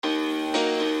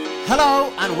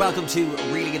Hello and welcome to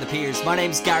Reeling in the Piers. My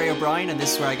name's Gary O'Brien and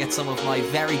this is where I get some of my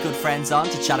very good friends on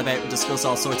to chat about and discuss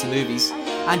all sorts of movies.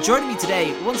 And joining me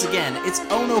today, once again, it's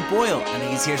Ono Boyle and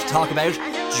he's here to talk about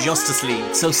Justice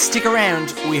League. So stick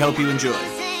around, we hope you enjoy.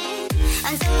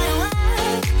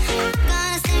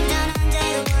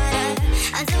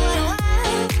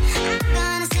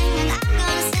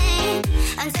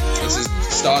 Let's just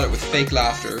start it with fake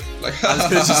laughter. Like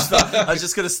I was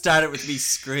just going to start it with me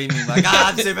screaming like,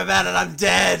 I'm Superman and I'm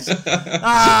dead.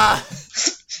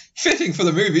 Fitting for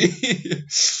the movie.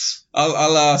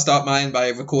 I'll start mine by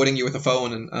recording you with a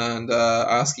phone and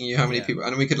asking you how many people,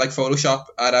 and we could like Photoshop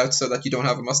add out so that you don't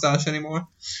have a mustache anymore.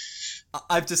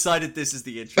 I've decided this is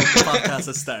the intro. The podcast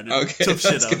has started. Okay, tough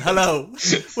shit on. Hello,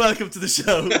 welcome to the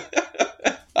show.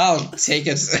 I'll take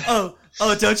it.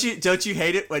 Oh, don't you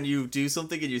hate it when you do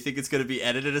something and you think it's going to be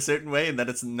edited a certain way and then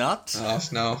it's not? Oh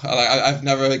no, I've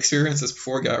never experienced this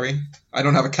before, Gary. I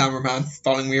don't have a cameraman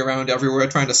following me around everywhere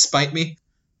trying to spite me.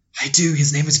 I do.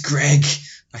 His name is Greg.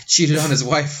 I cheated on his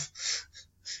wife.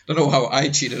 I don't know how I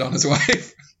cheated on his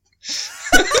wife.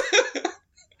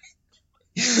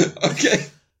 Okay.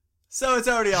 So it's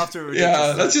already off to a ridiculous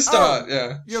Yeah, let's just start.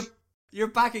 You're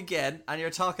back again, and you're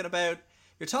talking about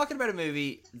a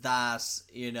movie that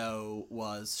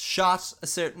was shot a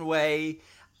certain way,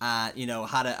 had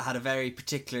a very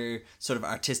particular sort of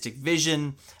artistic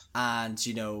vision, and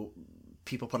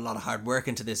people put a lot of hard work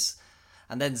into this.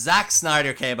 And then Zack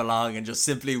Snyder came along and just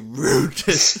simply ruined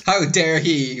it. How dare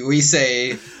he, we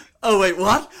say. Oh, wait,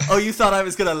 what? Oh, you thought I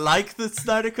was going to like the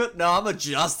Snyder Cut? No, I'm a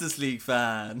Justice League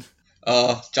fan.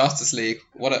 Oh, Justice League.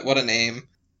 What a name.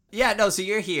 Yeah, no, so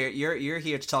you're here. You're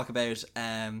here to talk about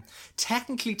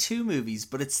technically two movies,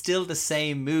 but it's still the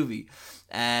same movie.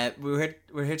 We're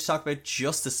here to talk about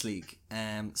Justice League.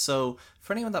 So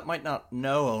for anyone that might not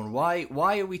know, Owen,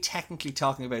 why are we technically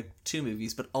talking about two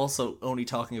movies, but also only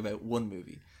talking about one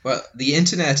movie? Well, the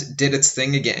internet did its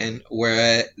thing again,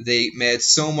 where they made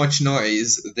so much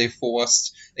noise they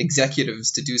forced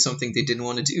executives to do something they didn't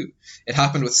want to do. It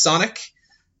happened with Sonic.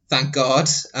 Thank God.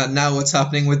 And now what's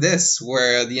happening with this,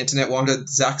 where the internet wanted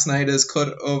Zack Snyder's cut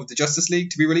of the Justice League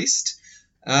to be released.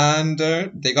 And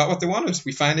they got what they wanted.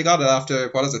 We finally got it after,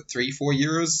 3-4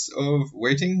 years of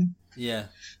waiting? Yeah.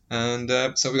 And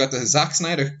so we got the Zack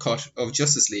Snyder cut of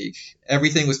Justice League.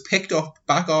 Everything was picked up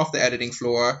back off the editing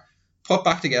floor, put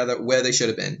back together where they should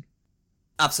have been.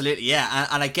 Absolutely, yeah.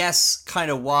 And I guess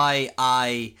kind of why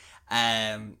I...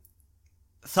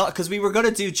 thought, because we were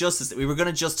going to do we were going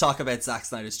to just talk about Zack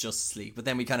Snyder's Justice League, but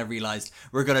then we kind of realized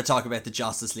we're going to talk about the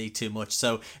Justice League too much.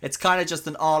 So it's kind of just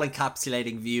an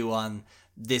all-encapsulating view on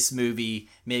this movie,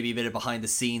 maybe a bit of behind the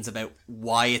scenes about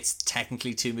why it's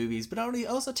technically two movies, but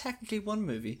also technically one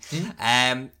movie.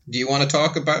 Do you want to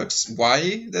talk about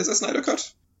why there's a Snyder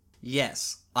Cut?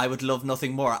 Yes. I would love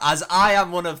nothing more, as I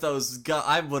am one of those.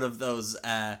 I'm one of those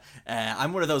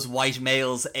white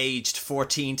males aged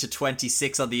 14 to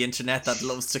 26 on the internet that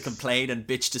loves to complain and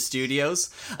bitch to studios.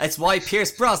 It's why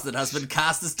Pierce Brosnan has been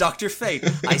cast as Dr. Fate.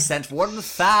 I sent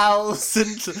 1,000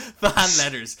 fan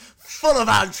letters full of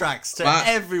anthrax to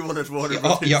everyone at Warner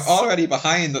Brothers. You're already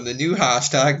behind on the new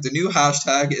hashtag. The new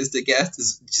hashtag is to get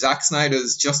Zack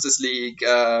Snyder's Justice League,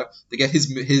 to get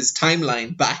his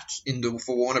timeline back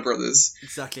for Warner Brothers.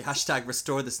 Exactly. Hashtag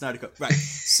restore the Snyder Cut. Right.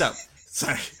 So,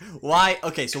 sorry. Why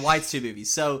it's two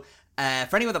movies. So,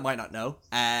 for anyone that might not know,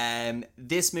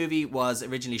 this movie was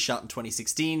originally shot in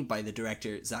 2016 by the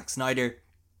director Zack Snyder.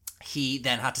 He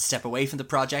then had to step away from the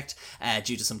project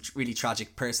due to some really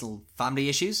tragic personal family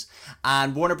issues,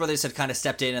 and Warner Brothers had kind of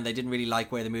stepped in and they didn't really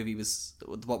like where the movie was,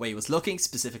 what way it was looking,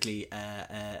 specifically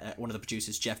one of the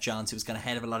producers, Jeff Johns, who was kind of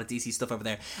head of a lot of DC stuff over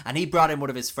there, and he brought in one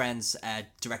of his friends,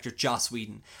 director Joss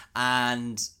Whedon,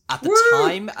 and at the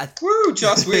time...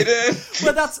 Joss Whedon!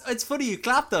 Well, it's funny you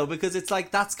clap though, because it's like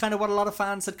that's kind of what a lot of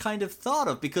fans had kind of thought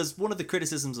of, because one of the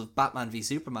criticisms of Batman v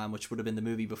Superman, which would have been the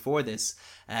movie before this,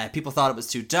 people thought it was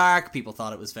too dark, people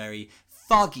thought it was very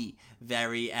foggy,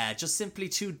 very just simply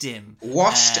too dim.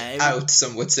 Washed out,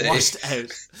 some would say. Washed out.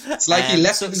 It's like he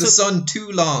left in the sun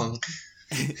too long.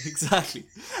 Exactly.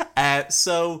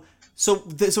 So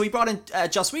he brought in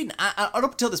Joss Whedon, and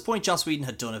up until this point, Joss Whedon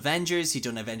had done Avengers, he'd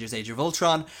done Avengers Age of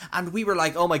Ultron, and we were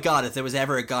like, oh my god, if there was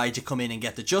ever a guy to come in and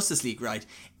get the Justice League right,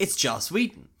 it's Joss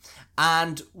Whedon.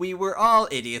 And we were all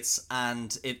idiots,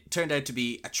 and it turned out to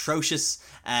be atrocious.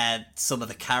 Some of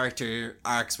the character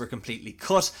arcs were completely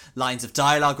cut, lines of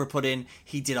dialogue were put in,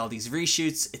 he did all these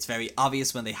reshoots, it's very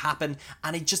obvious when they happen,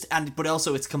 but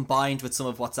also it's combined with some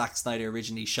of what Zack Snyder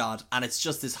originally shot, and it's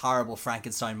just this horrible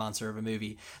Frankenstein monster of a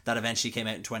movie that eventually came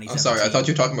out in 2017. I'm sorry, I thought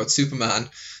you were talking about Superman.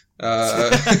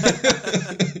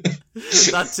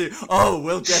 That too. Oh,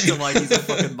 we'll get to why he's a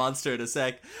fucking monster in a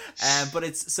sec. But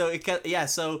it's so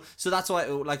that's why,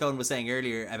 like Owen was saying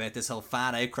earlier about this whole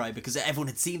fan outcry, because everyone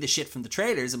had seen the shit from the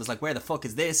trailers and was like, where the fuck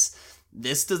is this?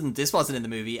 This wasn't in the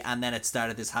movie. And then it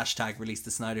started this hashtag release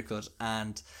the Snyder Cut,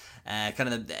 and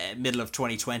kind of the middle of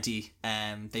 2020,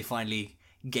 they finally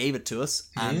gave it to us,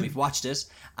 and we've watched it,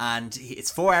 and it's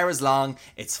 4 hours long.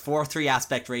 It's 4:3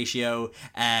 aspect ratio.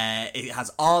 It has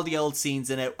all the old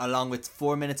scenes in it, along with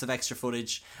 4 minutes of extra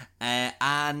footage.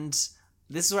 And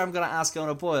this is where I'm going to ask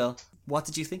Ona Boyle, what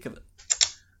did you think of it?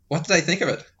 What did I think of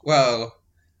it? Well,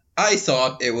 I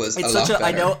thought it was a lot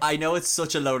better. I know it's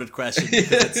such a loaded question.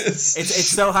 It's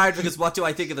so hard, because what do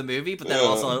I think of the movie, but then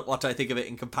also what do I think of it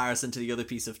in comparison to the other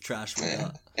piece of trash we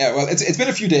got? Yeah, well, it's been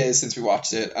a few days since we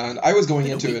watched it, and I was going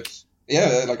into it.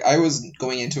 Yeah, like I was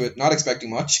going into it not expecting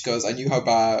much, because I knew how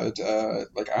bad,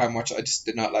 how much I just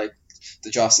did not like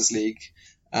the Justice League.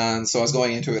 And so I was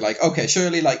going into it like, okay,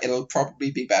 surely like it'll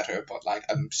probably be better, but like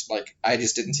I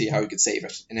just didn't see how he could save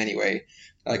it in any way.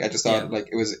 Like I just thought like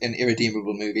it was an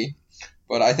irredeemable movie.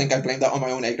 But I think I blame that on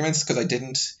my own ignorance, because I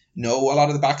didn't know a lot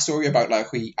of the backstory about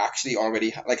like we actually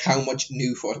already like how much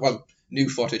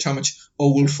how much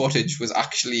old footage was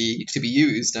actually to be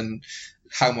used, and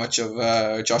how much of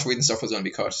Josh Whedon stuff was going to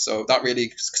be cut. So that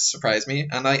really surprised me,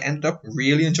 and I ended up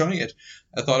really enjoying it.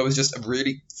 I thought it was just a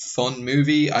really fun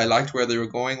movie. I liked where they were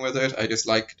going with it. I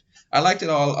liked it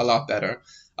all a lot better.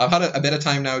 I've had a bit of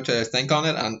time now to think on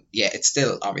it, and yeah, it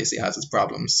still obviously has its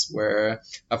problems, where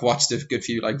I've watched a good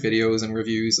few like videos and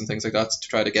reviews and things like that to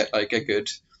try to get like a good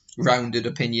rounded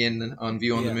opinion on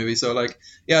the movie. So like,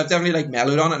 yeah, I've definitely like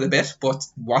mellowed on it a bit, but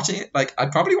watching it, like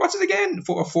I'd probably watch it again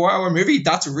for a 4-hour movie.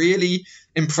 That's really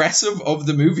impressive of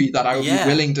the movie, that I would be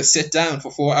willing to sit down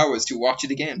for 4 hours to watch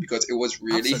it again, because it was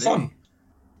really fun.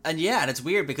 And and it's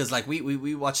weird, because like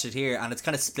we watched it here, and it's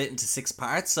kind of split into 6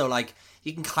 parts, so like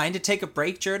you can kind of take a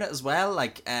break during it as well.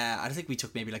 Like I think we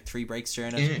took maybe like 3 breaks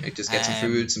during it. Yeah, just get some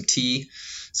food, some tea,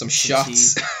 some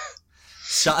shots.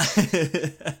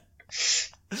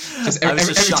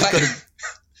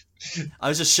 I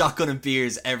was just shotgunning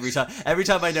beers every time. Every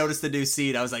time I noticed the new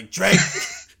scene, I was like, drink.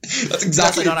 That's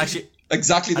exactly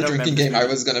the drinking game I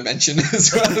was going to mention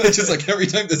as well. Just like every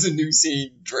time there's a new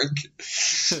scene, drink.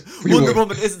 Wonder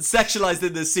Woman isn't sexualized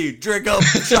in this scene. Drink up,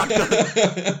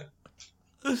 shotgun.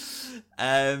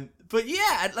 But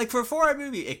yeah, like for a 4-hour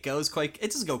movie, it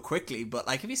doesn't go quickly, but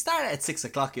like if you start at 6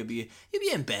 o'clock, you'll be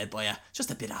in bed by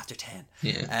just a bit after 10.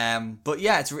 Yeah. But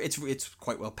yeah, it's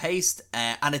quite well paced,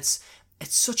 and it's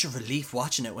such a relief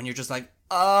watching it when you're just like,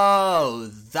 oh,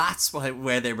 that's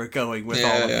where they were going with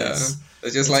all of this.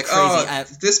 It's just like,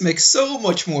 crazy. This makes so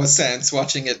much more sense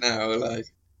watching it now, like.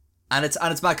 And it's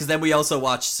mad, because then we also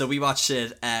watched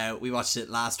it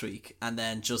last week, and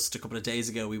then just a couple of days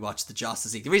ago we watched the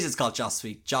Justice League. The reason it's called Justice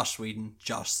League, Joss Whedon,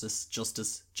 Justice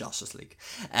League.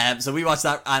 So we watched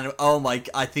that, and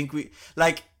I think we,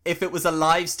 like, if it was a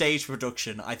live stage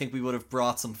production, I think we would have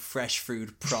brought some fresh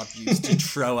food produce to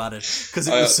throw at it, because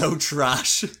it was so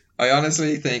trash. I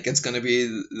honestly think it's going to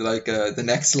be like the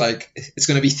next, like, it's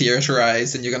going to be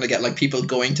theaterized, and you're going to get like people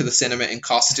going to the cinema in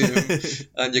costume,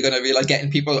 and you're going to be like getting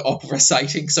people up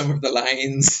reciting some of the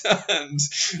lines, and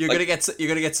you're going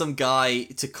to get some guy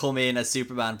to come in as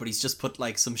Superman, but he's just put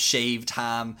like some shaved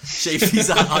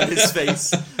piece on his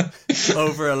face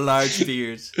over a large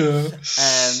beard.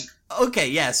 Okay,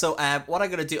 yeah, so what I'm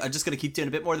going to do, I'm just going to keep doing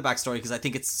a bit more of the backstory, because I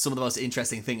think it's some of the most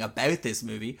interesting thing about this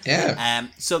movie. Yeah.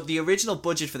 So the original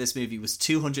budget for this movie was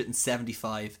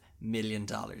 $275 million,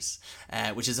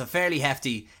 which is a fairly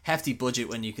hefty budget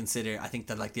when you consider, I think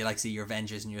that like the likes of your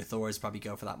Avengers and your Thors probably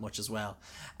go for that much as well.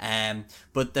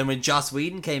 But then when Joss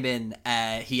Whedon came in,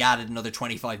 he added another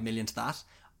 25 million to that.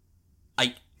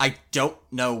 I don't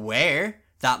know where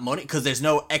that money, because there's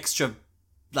no extra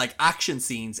like action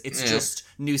scenes, it's just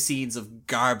new scenes of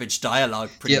garbage dialogue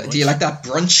pretty much. Do you like that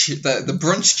brunch, the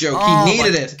brunch joke? He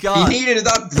needed it. God. He needed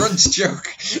that brunch joke.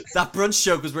 That brunch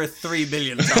joke was worth $3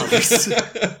 million.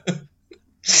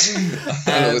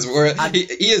 It was worth,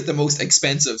 he is the most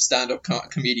expensive stand-up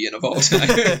comedian of all time.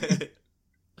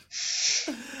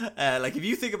 Like if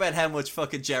you think about how much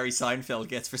fucking Jerry Seinfeld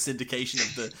gets for syndication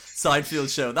of the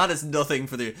Seinfeld show, that is nothing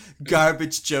for the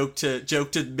garbage joke to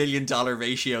 $1 million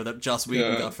ratio that Joss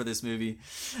Whedon got for this movie.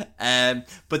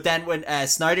 But then when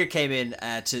Snyder came in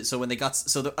a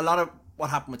lot of what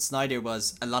happened with Snyder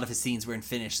was a lot of his scenes weren't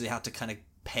finished, so they had to kind of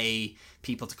pay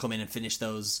people to come in and finish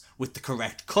those with the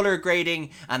correct color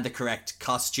grading and the correct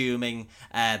costuming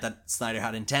that Snyder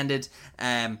had intended.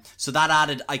 So that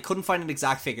added, I couldn't find an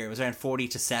exact figure. It was around 40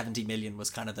 to 70 million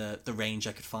was kind of the range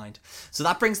I could find. So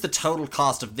that brings the total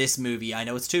cost of this movie. I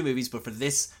know it's 2 movies, but for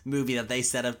this movie that they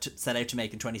set out to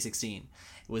make in 2016,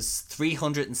 it was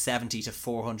 370 to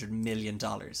 400 million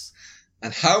dollars.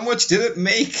 And how much did it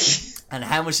make? And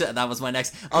how much... That was my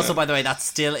next... Also, by the way, that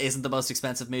still isn't the most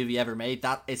expensive movie ever made.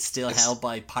 That is still held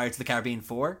by Pirates of the Caribbean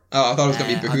 4. Oh, I thought it was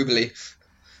going to be Bahubali.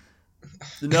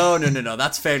 No.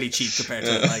 That's fairly cheap compared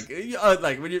to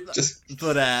when you.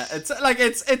 But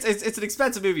it's an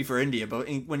expensive movie for India. But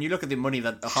when you look at the money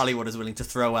that Hollywood is willing to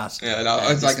throw at,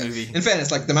 it's this movie. In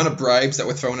fairness, like the amount of bribes that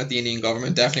were thrown at the Indian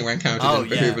government definitely weren't counted in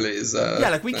Bahubali's.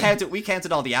 We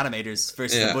counted all the animators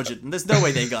versus the budget, and there's no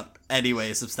way they got anyway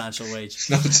a substantial wage.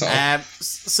 Not at all.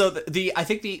 So I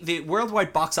think the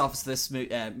worldwide box office this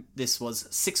was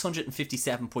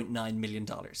 $657.9 million.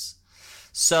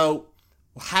 So.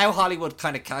 How Hollywood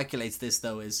kind of calculates this,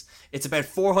 though, is it's about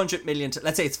 400 million.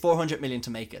 Let's say it's 400 million to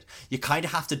make it. You kind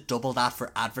of have to double that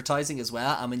for advertising as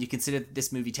well. And when you consider that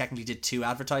this movie technically did 2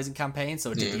 advertising campaigns,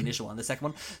 so it did the initial one, the second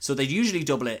one. So they usually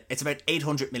double it. It's about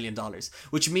 $800 million,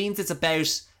 which means it's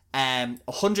about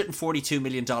 $142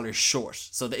 million short.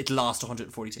 So that it lost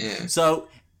 142. Yeah. So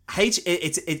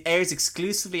it airs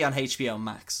exclusively on HBO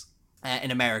Max.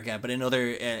 In America, but in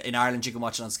in Ireland you can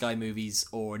watch it on Sky Movies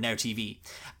or Now TV.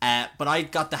 But I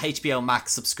got the HBO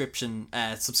Max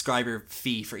subscriber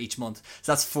fee for each month,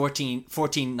 so that's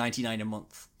 $14.99 a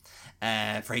month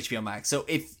for HBO Max. So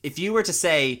if you were to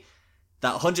say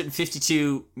that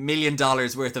 $152 million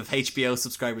worth of HBO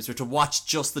subscribers were to watch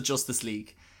just the Justice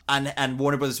League, and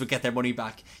Warner Brothers would get their money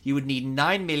back, you would need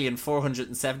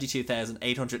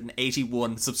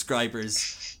 9,472,881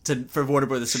 subscribers for Warner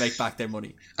Brothers to make back their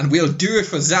money. And we'll do it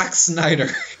for Zack Snyder.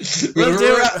 We'll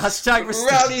do it. Hashtag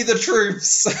rally the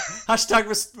troops. Hashtag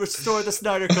restore the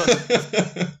Snyder Cut.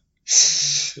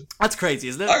 That's crazy,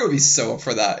 isn't it? I would be so up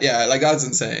for that. Yeah, like that's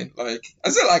insane. Like I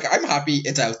still I'm happy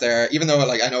it's out there, even though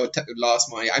I know it lost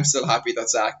money. I'm still happy that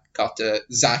Zack got to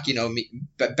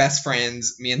best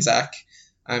friends, me and Zack.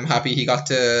 I'm happy he got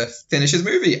to finish his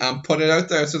movie and put it out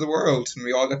there to the world, and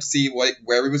we all got to see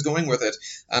where he was going with it.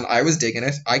 And I was digging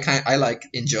it. I like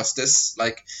Injustice,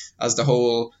 as the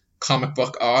whole comic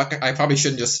book arc. I probably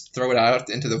shouldn't just throw it out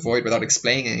into the void without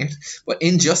explaining it. But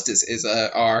Injustice is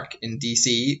an arc in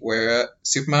DC where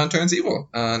Superman turns evil,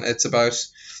 and it's about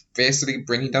basically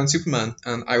bringing down Superman.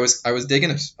 And I was digging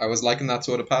it. I was liking that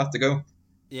sort of path to go.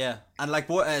 Yeah, and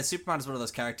Superman is one of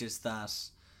those characters that.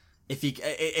 If he's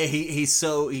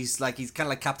kind of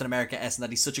like Captain America-esque in that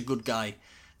he's such a good guy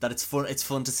that it's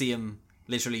fun to see him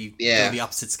literally go the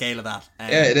opposite scale of that.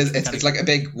 It is. It's like a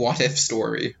big what if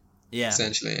story. Yeah.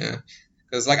 Essentially, yeah.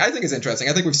 Because I think it's interesting.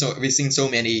 I think we've seen so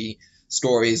many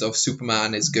stories of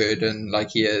Superman is good and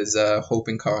he is hope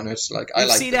incarnate.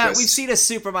 We've seen a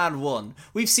Superman 1.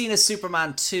 We've seen a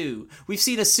Superman 2. We've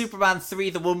seen a Superman 3,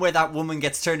 the one where that woman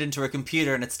gets turned into a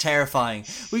computer and it's terrifying.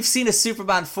 We've seen a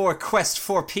Superman 4, Quest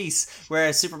for Peace,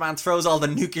 where Superman throws all the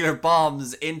nuclear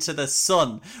bombs into the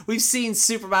sun. We've seen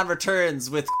Superman Returns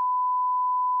with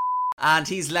and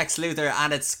he's Lex Luthor,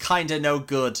 and it's kinda no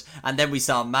good. And then we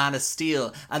saw Man of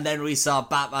Steel, and then we saw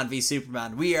Batman v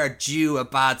Superman. We are due a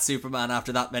bad Superman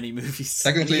after that many movies.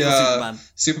 Technically,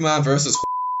 Superman versus.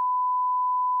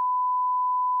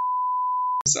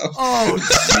 Oh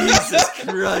Jesus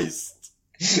Christ!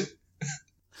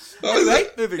 Anyway,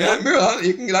 moving on. Move on.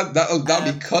 You can that'll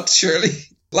be cut surely.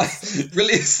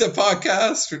 Release the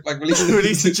podcast.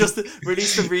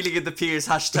 Release the Reeling in the Piers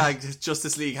hashtag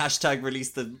Justice League hashtag release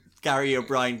the Gary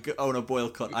O'Brien Ono Boyle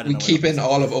cut. I don't know. We keep in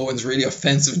all of Owen's really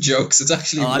offensive jokes. It's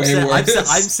actually way worse.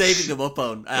 I'm saving them up,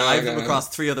 Owen. I've come across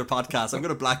 3 other podcasts. I'm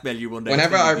going to blackmail you one day.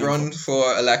 Whenever I run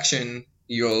for election,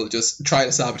 you'll just try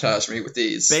to sabotage me with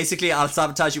these. Basically, I'll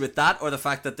sabotage you with that, or the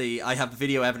fact that I have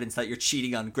video evidence that you're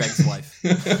cheating on Greg's wife.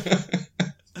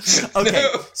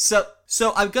 Okay, no.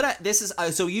 So I'm gonna.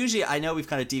 So usually I know we've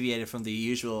kind of deviated from the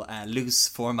usual loose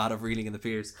format of Reeling in the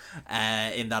Piers,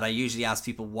 in that I usually ask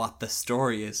people what the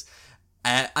story is,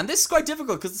 and this is quite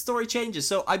difficult because the story changes.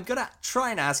 So I'm gonna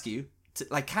try and ask you,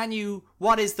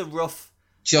 what is the rough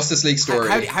Justice League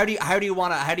story? How do you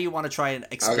want to try and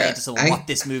explain to someone what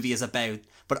this movie is about,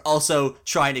 but also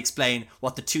try and explain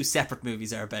what the 2 separate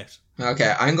movies are about?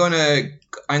 Okay, I'm gonna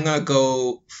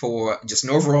go for just an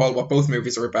overall what both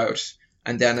movies are about,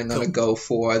 and then I'm gonna go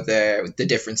for the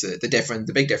differences,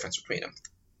 the big difference between them.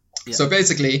 Yeah. So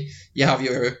basically, you have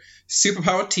your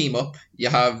superpowered team up. You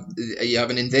have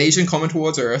an invasion coming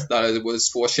towards Earth that was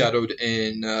foreshadowed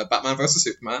in Batman vs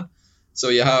Superman, So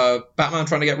you have Batman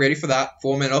trying to get ready for that,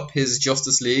 forming up his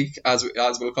Justice League, as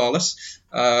we'll call it,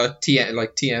 TM,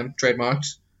 like TM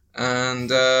trademarked, and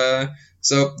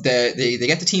so they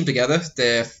get the team together.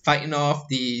 They're fighting off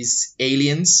these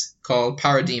aliens called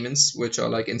parademons, which are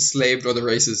like enslaved other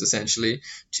races essentially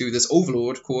to this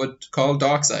overlord called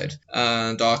Darkseid.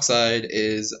 And Darkseid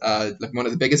is like one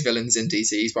of the biggest villains in DC.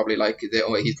 He's probably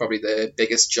the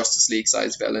biggest Justice League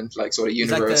sized villain, like sort of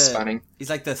universe spanning. He's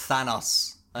like the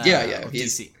Thanos. Of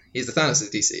DC. He's the Thanos of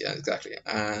DC, yeah, exactly.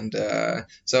 And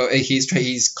so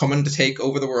he's coming to take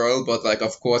over the world, but like,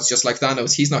 of course, just like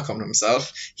Thanos, he's not coming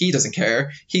himself. He doesn't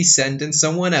care. He's sending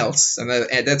someone else, and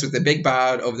that's with the big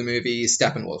bad of the movie,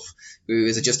 Steppenwolf, who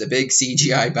is just a big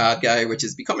CGI bad guy, which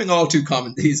is becoming all too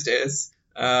common these days.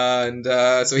 And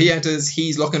so he enters.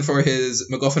 He's looking for his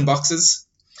MacGuffin boxes,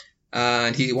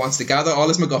 and he wants to gather all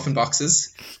his MacGuffin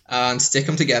boxes and stick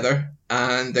them together,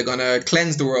 and they're gonna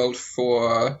cleanse the world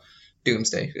for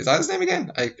Doomsday. Is that his name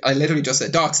again? I literally just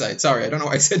said Darkseid. Sorry, I don't know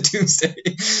why I said Doomsday.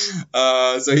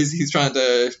 So he's trying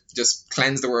to just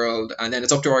cleanse the world, and then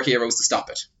it's up to our heroes to stop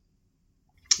it.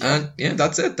 And yeah,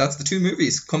 that's it. That's the 2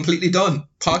 movies. Completely done.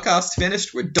 Podcast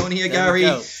finished. We're done here, there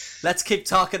Gary. Let's keep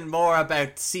talking more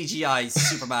about CGI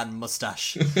Superman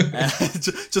mustache,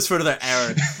 just for another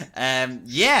hour.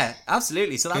 Yeah,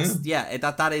 absolutely. So that's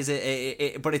that is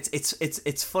it. But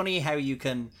it's funny how you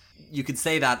can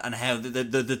say that, and how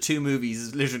the 2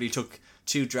 movies literally took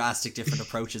 2 drastic different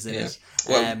approaches in it.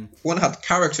 Well, one had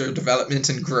character development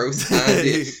and growth,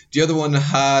 and the other one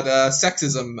had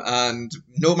sexism and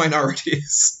no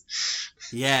minorities.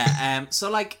 Yeah. So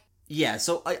like. Yeah,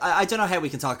 so I don't know how we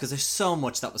can talk, because there's so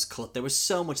much that was cut. There was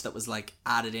so much that was like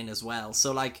added in as well.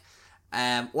 So like,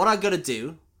 what I'm gonna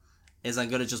do is I'm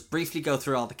gonna just briefly go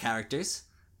through all the characters,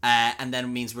 and then it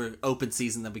means we're open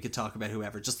season, that we could talk about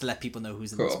whoever, just to let people know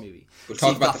who's in this movie. We'll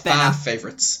talk about the fan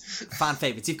favorites. Fan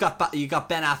favorites. You got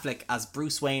Ben Affleck as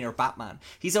Bruce Wayne, or Batman.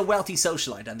 He's a wealthy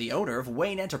socialite and the owner of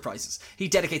Wayne Enterprises. He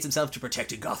dedicates himself to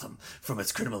protecting Gotham from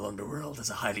its criminal underworld as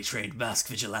a highly trained masked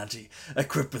vigilante,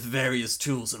 equipped with various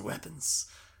tools and weapons.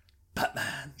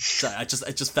 Batman. Sorry, I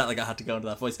just felt like I had to go into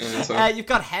that voice. You've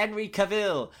got Henry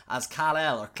Cavill as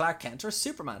Kal-El, or Clark Kent, or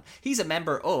Superman. He's a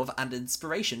member of and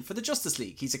inspiration for the Justice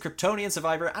League. He's a Kryptonian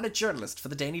survivor and a journalist for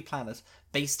the Daily Planet,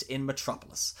 based in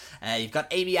Metropolis. You've got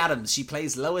Amy Adams. She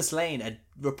plays Lois Lane, a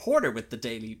reporter with the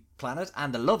Daily Planet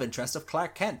and the love interest of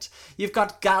Clark Kent. You've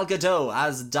got Gal Gadot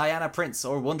as Diana Prince,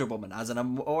 or Wonder Woman, as an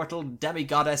immortal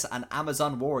demigoddess and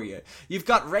Amazon warrior. You've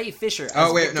got Ray Fisher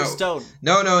as Victor Stone.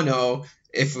 No.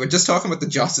 If we're just talking about the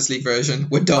Justice League version,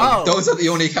 we're done. Those are the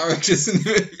only characters in the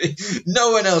movie.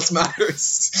 No one else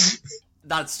matters.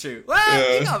 That's true.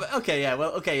 Well,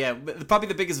 probably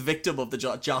the biggest victim of the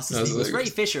Justice League was Ray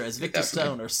Fisher as Victor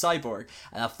Stone, or Cyborg,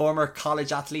 a former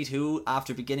college athlete who,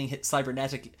 after being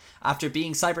cybernetically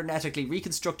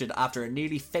reconstructed after a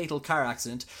nearly fatal car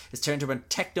accident, is turned to a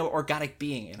techno-organic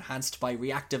being enhanced by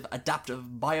reactive, adaptive,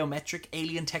 biometric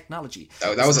alien technology.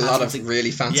 Oh, that was a lot of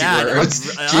really fancy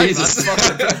words. Jesus.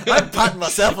 I'm patting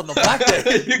myself on the back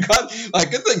there. You got,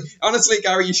 good thing. Honestly,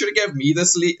 Gary, you should have given me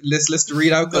this list to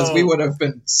read out, because we would have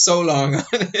been so long on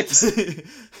it.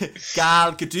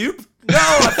 Gal Gadot? No,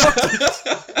 I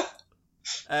fucked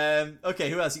it.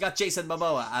 Okay, who else? You got Jason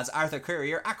Momoa as Arthur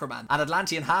Curry, or Aquaman, an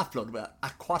Atlantean half-blood with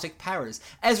aquatic powers.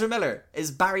 Ezra Miller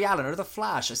is Barry Allen, or The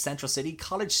Flash, a Central City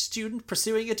college student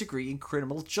pursuing a degree in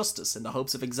criminal justice in the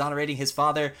hopes of exonerating his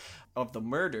father of the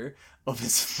murder of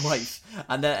his wife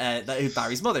and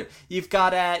Barry's mother. You've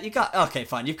got okay,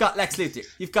 fine. You've got Lex Luthor.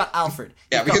 You've got Alfred.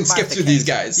 Yeah, we can skip through these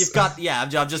guys. You've got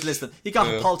I'm just listening. You got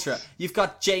Paltrow. You've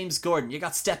got James Gordon. You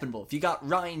got Steppenwolf. You got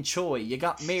Ryan Choi. You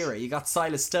got Mira. You got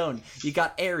Silas Stone. You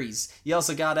got Ares. You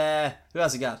also got who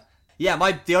else you got? Yeah,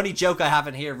 the only joke I have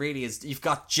in here really is you've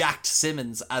got Jacked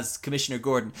Simmons as Commissioner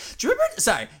Gordon. Do you remember?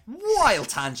 Sorry, wild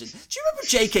tangent. Do you remember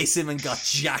J.K. Simmons got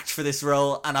jacked for this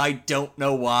role, and I don't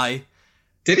know why?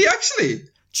 Did he actually?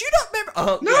 Do you not remember?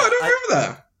 Oh, no, I don't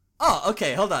remember that. Oh,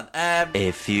 okay, hold on.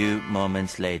 A few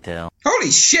moments later.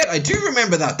 Holy shit, I do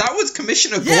remember that. That was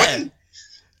Commissioner Gordon.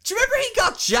 Do you remember he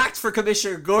got jacked for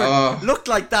Commissioner Gordon? Looked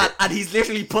like that, and he's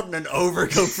literally putting an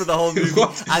overcoat for the whole movie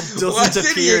and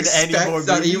doesn't appear in any more movies.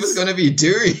 That he was going to be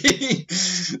doing?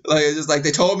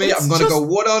 They told me I'm going to go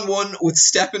one-on-one with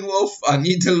Steppenwolf. I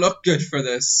need to look good for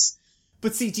this.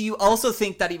 But see, do you also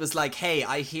think that he was like, hey,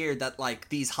 I hear that, like,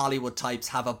 these Hollywood types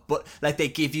have they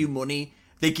give you money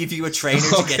they give you a trainer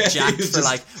to get jacked for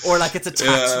like, or like it's a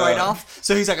tax write-off.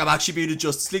 So he's like, I'm actually being in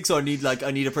Justice League, so I need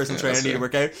a personal trainer, I need to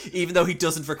work out, even though he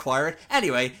doesn't require it.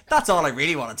 Anyway, that's all I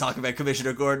really want to talk about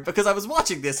Commissioner Gordon, because I was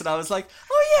watching this and I was like,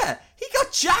 oh yeah, he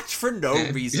got jacked for no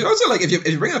reason. You also, like, if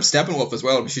you bring up Steppenwolf as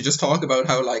well, we should just talk about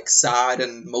how, like, sad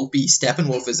and mopey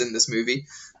Steppenwolf is in this movie,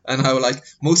 and how, like,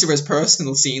 most of his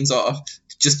personal scenes are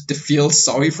just to feel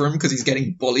sorry for him because he's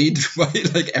getting bullied by,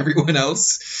 like, everyone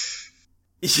else.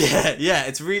 Yeah,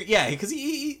 it's really, because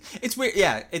it's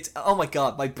weird, it's, oh my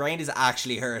god, my brain is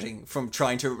actually hurting from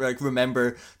trying to, like,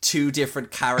 remember two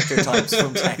different character types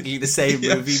from technically the same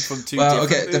movie from two different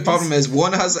movies. The problem is,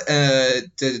 one has,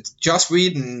 Joss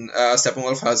Whedon,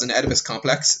 Steppenwolf, has an Oedipus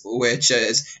complex, which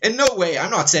is, in no way,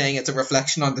 I'm not saying it's a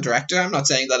reflection on the director, I'm not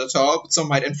saying that at all, but some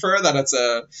might infer that it's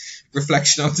a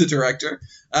reflection on the director,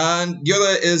 and the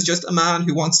other is just a man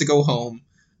who wants to go home,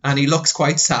 and he looks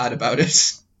quite sad about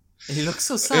it. He looks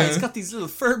so sad. He's got these little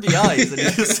Furby eyes, and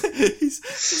he's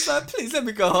just like, please let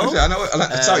me go home. Actually, I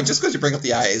know. Sorry, just because you bring up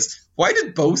the eyes, why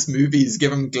did both movies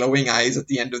give him glowing eyes at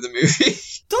the end of the movie?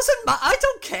 Doesn't matter. I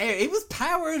don't care. He was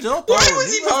powered up. Why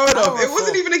was he powered up? It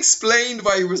wasn't even explained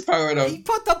why he was powered up. He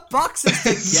put the boxes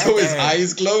together. So his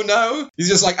eyes glow now. He's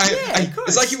just like,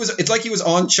 it's like he was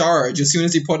on charge as soon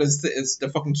as he put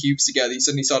the fucking cubes together. He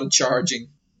suddenly started charging.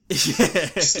 Yeah.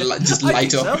 just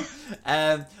light up.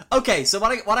 So. Okay, so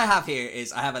what I have here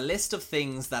is I have a list of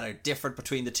things that are different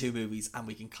between the two movies, and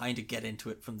we can kind of get into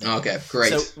it from there. Okay,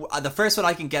 great. So the first one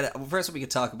we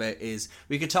could talk about is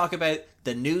we could talk about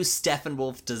the new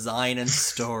Steppenwolf design and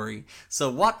story. So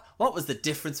what was the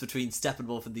difference between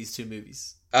Steppenwolf and these two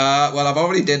movies? Well, I've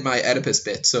already did my Oedipus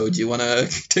bit, so do you want to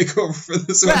take over for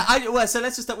this one? So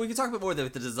let's just we can talk about more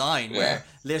about the design, where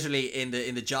literally in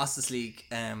the Justice League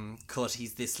cut,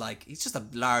 he's just a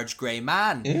large grey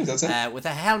man with a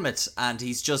helmet, and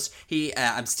he's just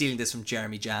I'm stealing this from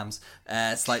Jeremy Jams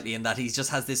slightly, in that he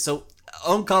just has this. So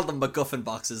Owen called them MacGuffin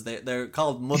boxes. They're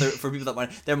called mother, for people that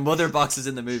want, they're mother boxes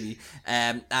in the movie.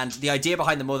 And the idea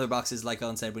behind the mother boxes, like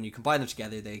Owen said, when you combine them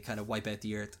together, they kind of wipe out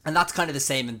the earth. And that's kind of the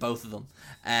same in both of them.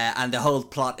 And the whole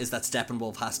plot is that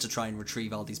Steppenwolf has to try and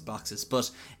retrieve all these boxes.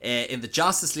 But in the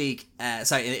Justice League,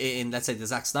 in let's say the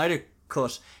Zack Snyder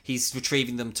cut, he's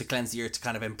retrieving them to cleanse the earth, to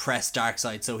kind of impress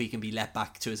Darkseid so he can be let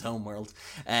back to his homeworld.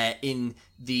 In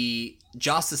the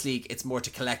Justice League, it's more to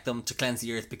collect them to cleanse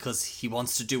the earth because he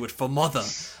wants to do it for Mother.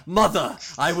 Mother,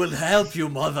 I will help you,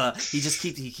 Mother. He just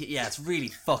keeps, it's really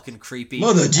fucking creepy.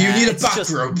 Mother, do you need a back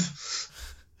rub?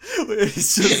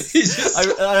 He's just,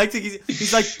 I think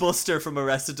he's like Buster from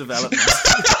Arrested Development.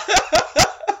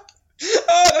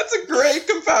 That's a great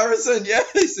comparison. Yeah,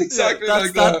 he's exactly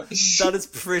like that. That is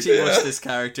pretty much this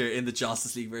character in the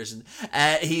Justice League version.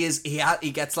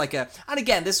 He gets like a, and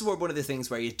again, this is one of the things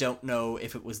where you don't know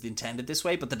if it was intended this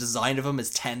way, but the design of him is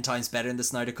 10 times better in the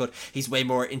Snyder cut. He's way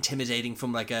more intimidating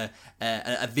from like a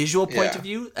visual point of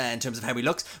view in terms of how he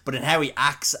looks, but in how he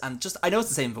acts, and just, I know it's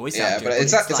the same voice actor. Yeah, but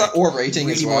it's that R rating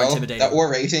really as well. That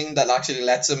R rating that actually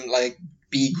lets him like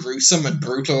be gruesome and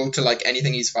brutal to like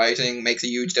anything he's fighting makes a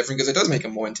huge difference, because it does make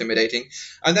him more intimidating.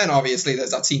 And then obviously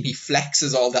there's that scene he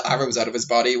flexes all the arrows out of his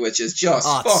body, which is just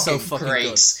fucking great.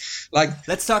 Good. Like,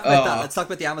 let's talk about that. Let's talk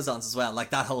about the Amazons as well.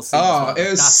 Like that whole scene. It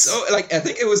was so like I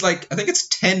think it's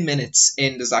 10 minutes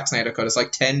in the Zack Snyder cut. It's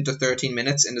like 10 to 13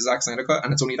 minutes in the Zack Snyder cut,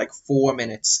 and it's only like 4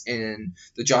 minutes in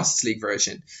the Justice League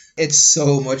version. It's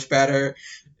so much better.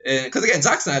 Because again,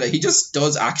 Zack Snyder, he just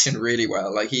does action really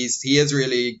well. Like he is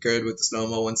really good with the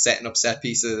slow-mo and setting up set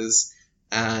pieces,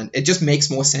 and it just makes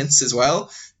more sense as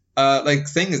well.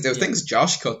 Things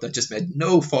Josh cut that just made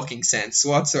no fucking sense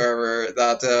whatsoever.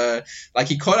 That like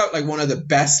he cut out like one of the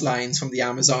best lines from the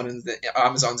Amazons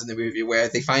in the movie, where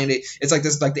they finally, it's like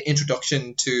this, like the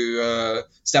introduction to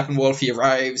Steppenwolf. He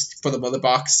arrives for the mother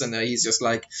box, and he's just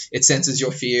like, it senses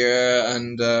your fear,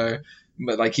 and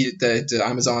but like the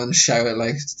Amazons shout,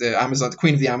 like the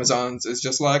Queen of the Amazons is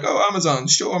just like, oh,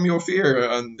 Amazons, show them your fear,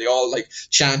 and they all like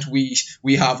chant,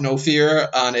 we have no fear,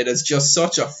 and it is just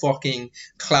such a fucking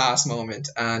class moment,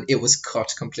 and it was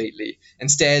cut completely.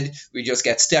 Instead, we just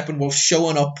get Steppenwolf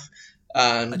showing up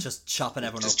and just chopping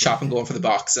everyone up. Chopping, going for the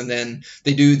box, and then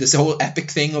they do this whole epic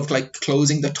thing of like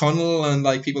closing the tunnel, and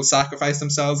like people sacrifice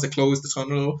themselves to close the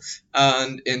tunnel.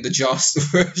 And in the Joss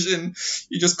version,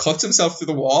 he just cuts himself through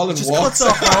the wall and walks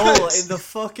out. Cuts a hole in the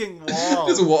fucking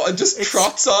wall. Just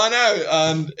trots on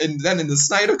out. And then in the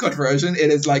Snyder Cut version,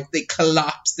 it is like they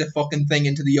collapse the fucking thing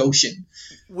into the ocean.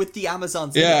 With the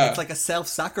Amazons in it, it's like a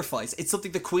self-sacrifice. It's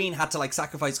something the Queen had to like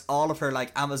sacrifice all of her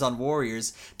like Amazon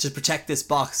warriors to protect this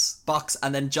box,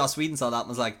 and then Joss Whedon saw that and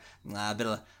was like, adds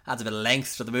a bit of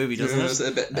length to the movie, doesn't it? It's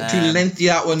a bit too lengthy,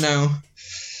 that one now.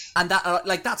 And that,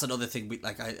 like, that's another thing we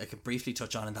like. I could briefly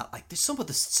touch on in that. Like, there's some of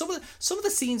the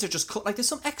scenes are just cut. Like, there's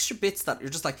some extra bits that you're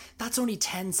just like, that's only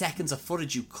 10 seconds of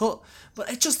footage you cut,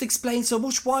 but it just explains so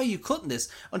much. Why are you cutting this?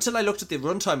 Until I looked at the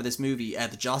runtime of this movie,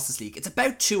 the Justice League, it's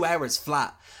about 2 hours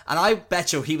flat. And I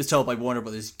bet you he was told by Warner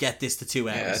Brothers, get this to 2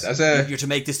 hours. You're to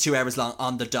make this 2 hours long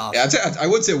on the dot. Yeah, I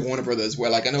would say Warner Brothers. Where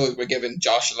like I know we're giving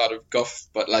Josh a lot of guff,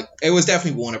 but like it was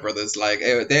definitely Warner Brothers. Like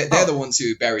they're the ones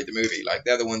who buried the movie. Like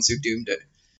they're the ones who doomed it.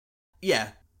 Yeah,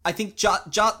 I think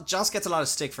Joss gets a lot of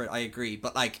stick for it. I agree,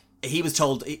 but like he was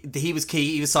told he was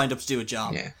key. He was signed up to do a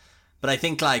job. Yeah. But I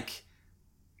think like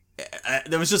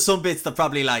there was just some bits that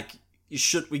probably like you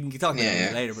should. We can talk about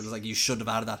it later, but it's like you should have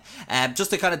added that.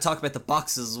 Just to kind of talk about the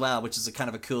boxes as well, which is a kind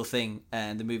of a cool thing.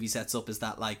 And the movie sets up is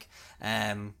that like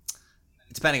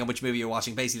depending on which movie you're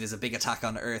watching, basically there's a big attack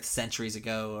on Earth centuries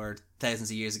ago or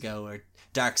thousands of years ago, or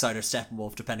Darkseid or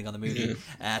Steppenwolf, depending on the movie,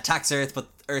 attacks Earth, but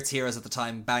Earth's heroes at the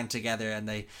time band together and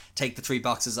they take the 3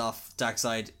 boxes off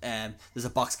Darkseid. There's a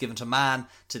box given to Man,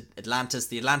 to Atlantis,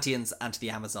 the Atlanteans, and to the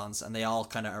Amazons, and they all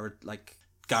kind of are like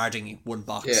guarding one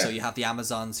box. So you have the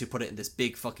Amazons who put it in this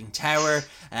big fucking tower.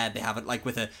 They have it like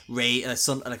with a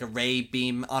ray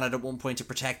beam on it at one point to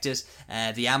protect it.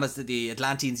 The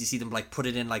Atlanteans, you see them like put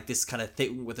it in like this kind of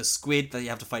thing with a squid that you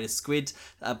have to fight a squid.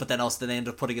 But then also they end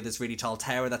up putting it in this really tall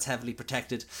tower that's heavily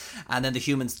protected. And then the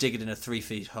humans dig it in a 3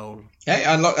 feet hole. Hey,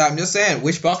 and look, I'm just saying,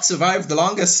 which box survived the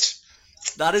longest?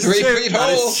 That is 3 true. feet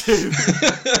That hole. is true.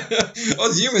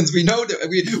 Us humans, we know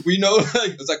that we know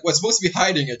like it's like we're supposed to be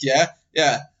hiding it,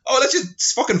 yeah. Oh, let's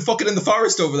just fuck it in the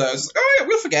forest over there. It's like, oh yeah,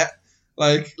 we'll forget.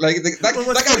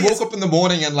 That guy woke up in the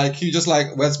morning and like he just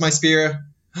like, where's my spear?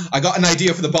 I got an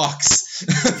idea for the box.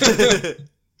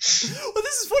 Well,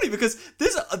 this is funny because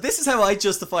this is how I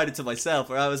justified it to myself,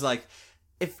 where I was like,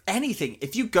 if anything,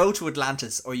 if you go to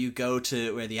Atlantis or you go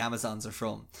to where the Amazons are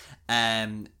from,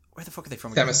 where the fuck are they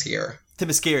from?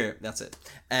 Themyscira, that's it.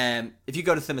 If you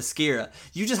go to Themyscira,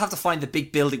 you just have to find the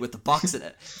big building with the box in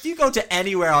it. If you go to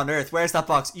anywhere on Earth, where's that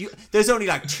box? There's only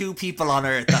like 2 people on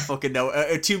Earth that fucking know,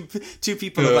 or two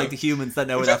people of like the humans that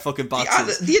know where that fucking box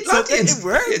is. The Atlanteans, so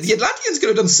the Atlanteans could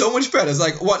have done so much better. It's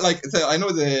like I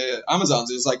know the Amazons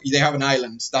is like they have an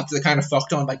island. That's the kind of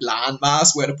fucked on like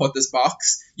landmass where to put this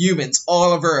box. Humans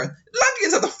all over Earth.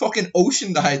 Atlanteans have the fucking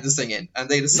ocean to hide this thing in, and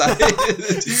they decided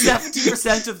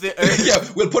 70% of the Earth. Yeah,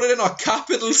 we'll put it in our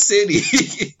capital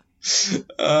city.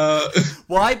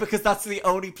 Why? Because that's the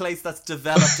only place that's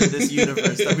developed in this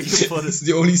universe that we can put it. It's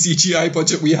the only CGI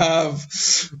budget we have.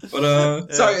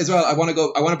 But sorry as well. I want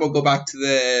to go back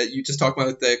to you just talked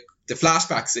about the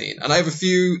flashback scene, and I have a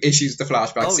few issues with the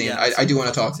flashback scene. I do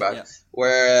want to talk about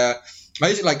where.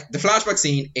 Like the flashback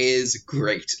scene is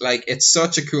great. Like it's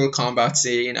such a cool combat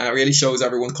scene, and it really shows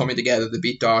everyone coming together to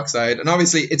beat Darkseid. And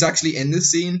obviously, it's actually in this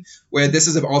scene where this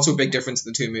is also a big difference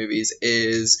in the 2 movies.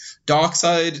 Is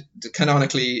Darkseid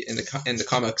canonically in the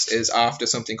comics is after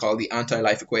something called the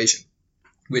anti-life equation,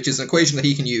 which is an equation that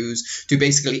he can use to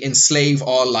basically enslave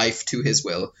all life to his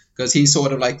will, because he's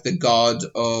sort of like the god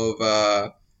of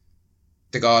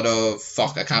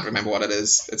fuck. I can't remember what it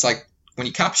is. It's like. When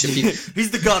you capture people,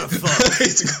 he's the god of fuck.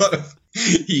 He's the god of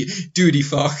duty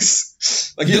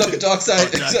fucks. Like you look at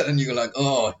Darkseid and you're like,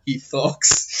 oh, he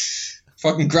fucks.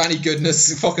 Fucking granny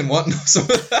goodness, fucking wanting some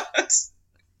of that.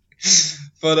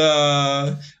 But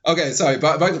okay, sorry.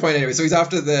 Back to the point anyway. So he's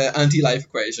after the anti-life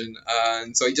equation,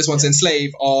 and so he just wants to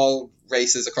enslave all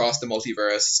races across the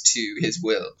multiverse to his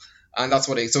will. And that's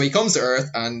so he comes to Earth,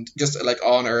 and just like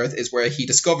on Earth is where he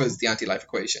discovers the anti-life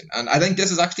equation. And I think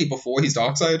this is actually before he's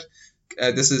Darkseid.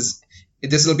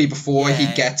 This will be before he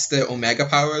gets the Omega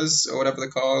powers or whatever they're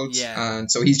called. Yeah.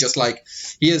 And so he's just like,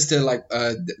 he is still like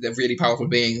the really powerful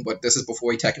being, but this is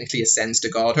before he technically ascends to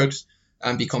godhood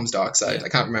and becomes Darkseid. Yeah. I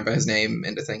can't remember his name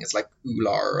in the thing. It's like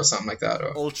Ular or something like that.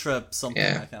 Or Ultra something,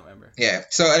 I can't remember. Yeah.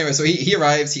 So anyway, so he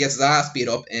arrives, he gets his ass beat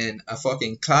up in a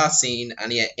fucking class scene,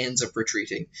 and he ends up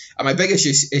retreating. And my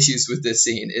biggest issues with this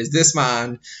scene is this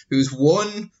man whose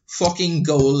one fucking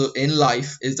goal in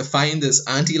life is to find this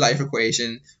anti-life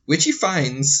equation, which he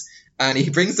finds, and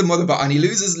he brings the mother box, and he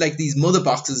loses like these mother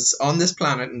boxes on this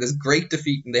planet in this great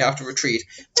defeat, and they have to retreat,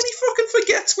 and he fucking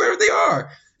forgets where they are.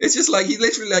 It's just like he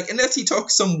literally like, unless he took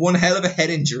some one hell of a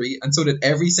head injury, and so did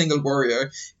every single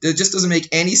warrior, it just doesn't make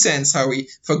any sense how he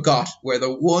forgot where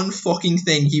the one fucking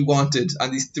thing he wanted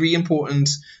and these 3 important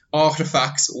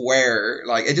artifacts were.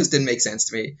 Like, it just didn't make sense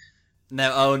to me.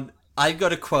 Now, Owen, I'm going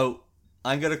to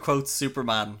quote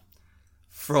Superman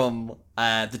from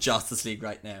the Justice League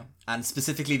right now, and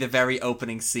specifically the very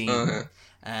opening scene.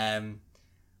 The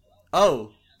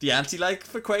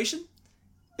anti-life equation?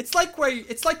 It's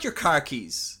like your car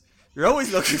keys. You're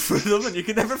always looking for them, and you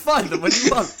can never find them when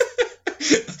you want. I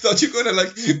thought you were going to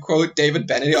like quote David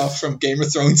Benioff from Game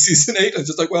of Thrones season 8. I was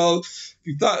just like, well,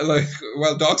 you thought like,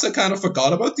 well, dogs, I kind of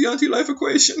forgot about the anti-life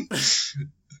equation.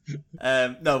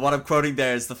 No, what I'm quoting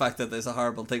there is the fact that there's a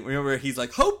horrible thing. Remember, he's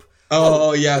like, hope.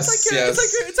 Oh yes,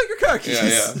 it's like your car keys.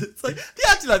 Yeah. It's like the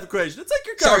anti-life equation. It's like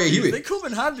your car keys. They come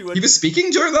in handy when he was speaking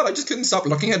during that. I just couldn't stop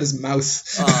looking at his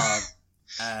mouth.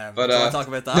 But do you want to talk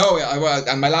about that? No,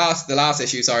 and the last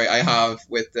issue, I have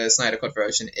with the Snyder Cut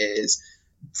version is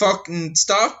fucking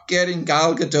stop getting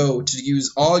Gal Gadot to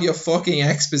use all your fucking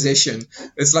exposition.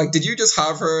 It's like, did you just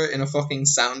have her in a fucking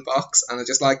sound box and it's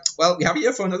just like, well, we have you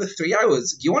here for another 3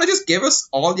 hours. Do you want to just give us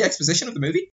all the exposition of the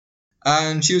movie?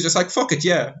 And she was just like, fuck it,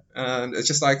 yeah. And it's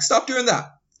just like, stop doing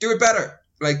that. Do it better.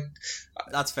 Like,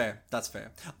 That's fair.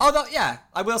 Although, yeah,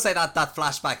 I will say that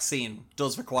flashback scene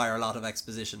does require a lot of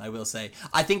exposition, I will say.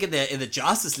 I think in the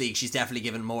Justice League, she's definitely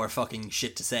given more fucking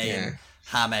shit to say and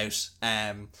ham out.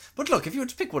 But look, if you were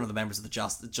to pick one of the members of the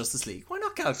Justice League, why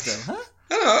not Gal Gadot, huh?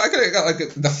 I don't know, I could have got like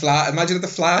the Flash. Imagine if the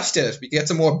Flash did it. We could get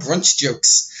some more brunch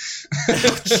jokes.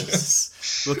 Oh, Jesus.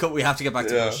 We have to get back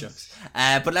to brunch jokes.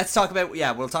 But let's talk about,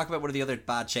 we'll talk about one of the other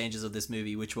bad changes of this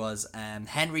movie, which was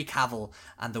Henry Cavill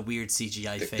and the weird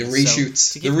CGI face. The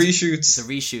reshoots. The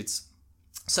reshoots.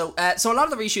 So a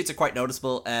lot of the reshoots are quite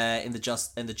noticeable in the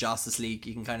Justice League.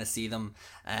 You can kind of see them.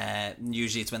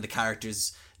 Usually it's when the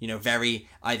characters, very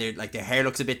either like their hair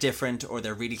looks a bit different, or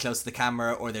they're really close to the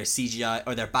camera, or their CGI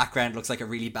or their background looks like a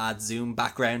really bad zoom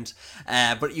background.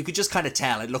 But you could just kind of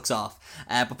tell it looks off.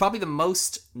 But probably the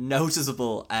most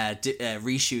noticeable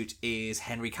reshoot is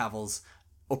Henry Cavill's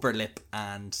upper lip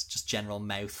and just general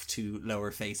mouth to lower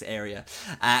face area.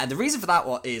 And the reason for that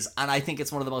is, and I think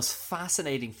it's one of the most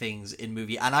fascinating things in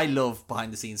movie, and I love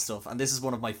behind the scenes stuff, and this is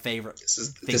one of my favorite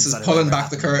things. This is pulling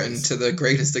back the curtain to the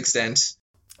greatest extent.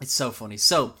 It's so funny.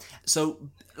 So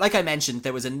like I mentioned,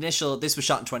 this was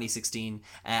shot in 2016,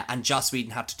 and Joss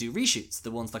Whedon had to do reshoots,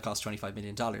 the ones that cost $25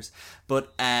 million.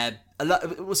 But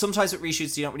sometimes with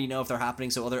reshoots, you don't really know if they're happening,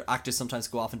 so other actors sometimes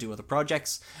go off and do other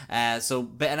projects. So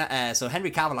Henry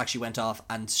Cavill actually went off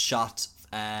and shot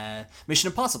Mission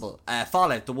Impossible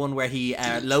Fallout, the one where he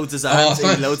loads his arms,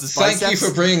 he loads his biceps. Thank you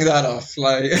for bringing that up.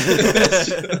 Like,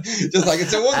 just like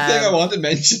it's the one thing I wanted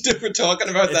mentioned if we're talking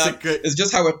about is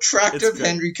just how attractive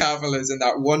Henry Cavill is in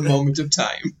that one moment of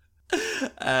time.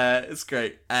 It's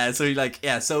great. So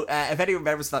if anyone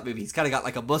remembers that movie, he's kind of got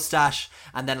like a mustache,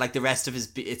 and then like the rest of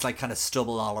it's like kind of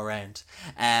stubble all around.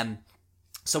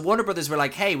 So Warner Brothers were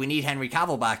like, hey, we need Henry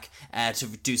Cavill back to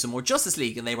do some more Justice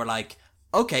League, and they were like,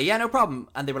 okay, yeah, no problem.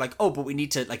 And they were like, oh, but we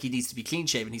need to, like, he needs to be clean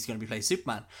shaven. He's going to be playing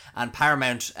Superman. And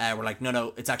Paramount were like,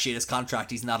 no, it's actually in his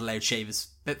contract. He's not allowed to shave his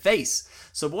face.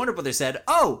 So Warner Brothers said,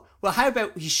 oh, well, how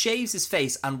about he shaves his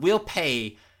face and we'll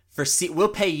pay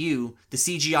you the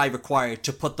CGI required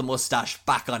to put the mustache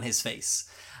back on his face.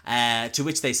 To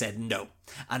which they said no.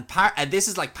 And this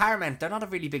is like Paramount, they're not a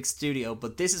really big studio,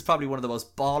 but this is probably one of the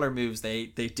most baller moves they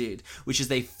did, which is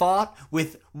they fought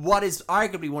with what is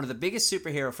arguably one of the biggest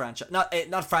superhero franchise,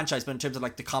 not franchise, but in terms of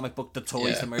like the comic book, the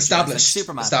toys, the merchandise, established, like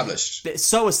Superman.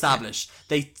 Established.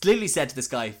 They literally said to this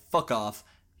guy, fuck off,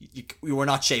 we were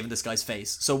not shaving this guy's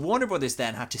face. So Warner Brothers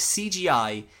then had to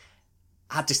CGI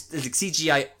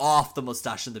off the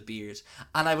mustache and the beard.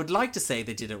 And I would like to say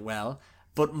they did it well,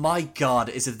 but my God,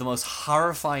 is it the most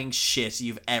horrifying shit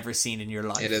you've ever seen in your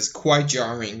life. It is quite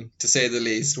jarring, to say the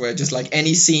least, where just like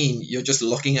any scene, you're just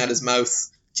looking at his mouth.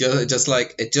 Just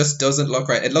like, it just doesn't look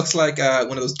right. It looks like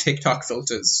one of those TikTok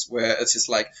filters where it's just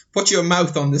like, put your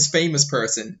mouth on this famous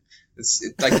person. It's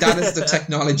like, that is the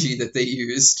technology that they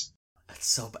used.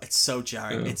 It's so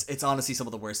jarring. Yeah. It's honestly some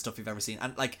of the worst stuff you've ever seen.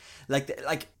 And like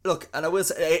look, and I will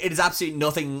say it is absolutely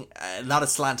nothing, not a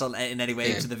slant on in any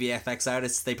way to the VFX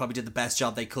artists. They probably did the best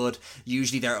job they could.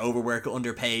 Usually they're overworked,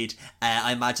 underpaid.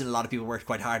 I imagine a lot of people worked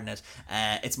quite hard on it.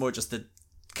 It's more just the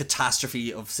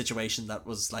catastrophe of situation that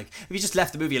was like, if you just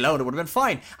left the movie alone, it would have been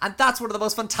fine. And that's one of the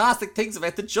most fantastic things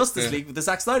about the Justice League with the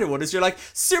Zack Snyder one, is you're like,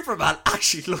 Superman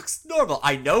actually looks normal.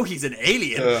 I know he's an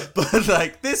alien, but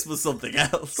like, this was something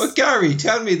else. But Gary,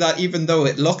 tell me that even though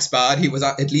it looks bad, he was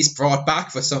at least brought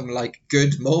back for some like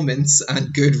good moments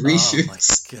and good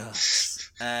reshoots. Oh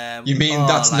my God. You mean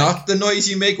that's not the noise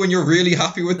you make when you're really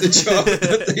happy with the job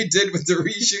that they did with the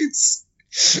reshoots?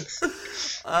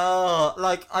 Oh,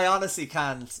 like, I honestly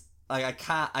can't. Like, I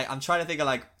can't. I'm trying to think of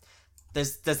like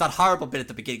there's that horrible bit at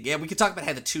the beginning. Yeah, we could talk about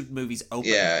how the two movies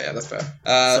open. Yeah, that's fair.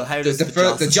 So how does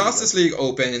the Justice League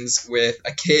opens with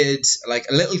a kid, like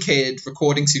a little kid,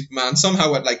 recording Superman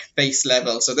somehow at like face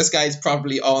level. So this guy's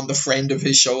probably on the friend of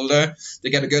his shoulder. They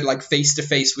get a good like face to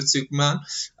face with Superman,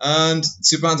 and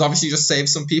Superman's obviously just saved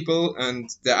some people, and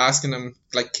they're asking him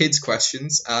like kids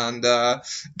questions. And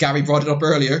Gary brought it up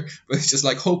earlier, but it's just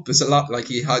like hope is a lot like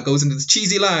he goes into this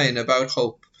cheesy line about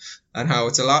hope and how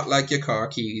it's a lot like your car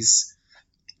keys.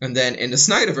 And then in the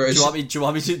Snyderverse, do you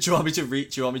want me to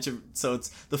read? So it's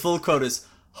the full quote is: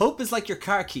 "Hope is like your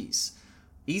car keys,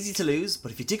 easy to lose,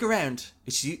 but if you dig around,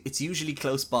 it's usually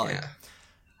close by." Yeah.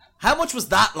 How much was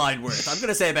that line worth? I'm going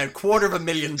to say about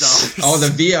 $250,000. Oh, the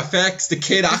VFX, the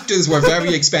kid actors were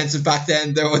very expensive back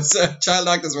then. There was child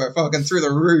actors were fucking through the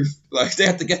roof. Like they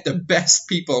had to get the best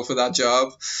people for that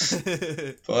job.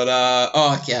 But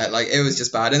like it was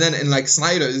just bad. And then in like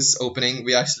Snyder's opening,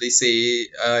 we actually see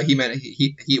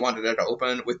he wanted it to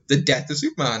open with the death of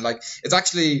Superman. Like it's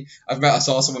actually I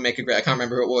saw someone make a great, I can't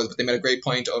remember who it was, but they made a great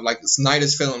point of like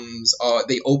Snyder's films.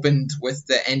 They opened with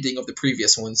the ending of the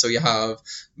previous one. So you have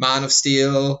Man of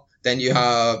Steel, then you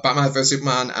have Batman vs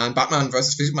Superman, and Batman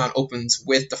vs Superman opens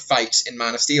with the fight in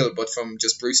Man of Steel, but from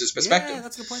just Bruce's perspective. Yeah,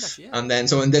 that's a good point, actually. Yeah. And then,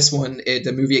 so in this one,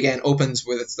 the movie again opens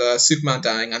with Superman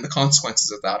dying and the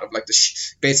consequences of that, of like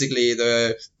basically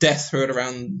the death heard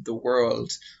around the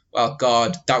world. Well,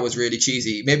 God, that was really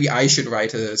cheesy. Maybe I should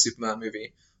write a Superman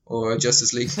movie or a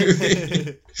Justice League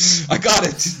movie. I got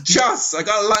it, Joss. I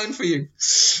got a line for you.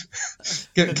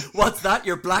 What's that?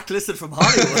 You're blacklisted from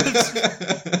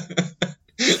Hollywood.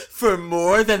 For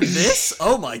more than this?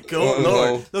 Oh my god,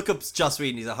 Lord. Look up Joss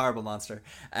Whedon, he's a horrible monster.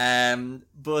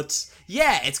 But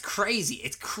yeah, it's crazy.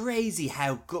 It's crazy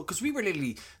how good, because we were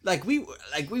literally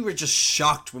we were just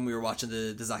shocked when we were watching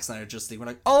the Zack Snyder Justice League. We're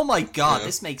like, oh my god,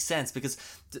 this makes sense, because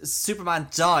Superman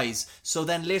dies, so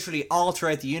then literally all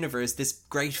throughout the universe, this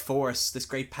great force, this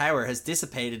great power has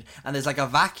dissipated, and there's like a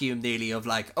vacuum nearly of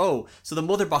like, oh, so the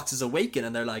mother boxes awaken,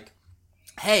 and they're like,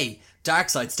 hey,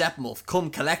 Darkseid, Steppenwolf, come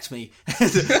collect me.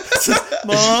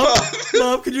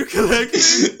 Mom, can you collect me?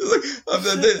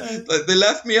 They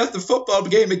left me at the football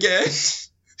game again.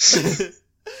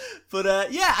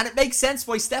 But yeah, and it makes sense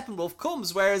why Steppenwolf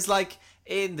comes, whereas like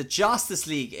in the Justice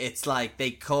League, it's like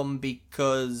they come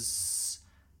because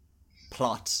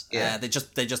plot. Yeah. They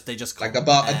just come. Like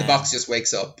the box just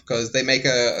wakes up because they make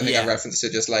a reference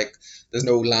to just like there's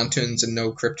no lanterns and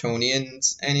no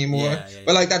Kryptonians anymore.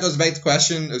 But like that does beg the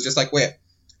question. It was just like, wait,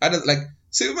 how did like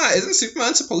Superman? Isn't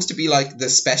Superman supposed to be like the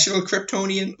special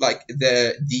Kryptonian, like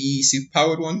the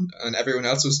superpowered one, and everyone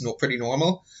else was pretty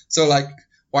normal? So like,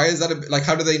 why is that? Like,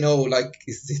 how do they know? Like,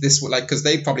 is this like because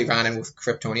they probably ran in with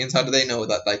Kryptonians? How do they know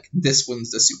that like this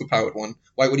one's the superpowered one?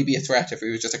 Why would he be a threat if he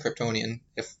was just a Kryptonian?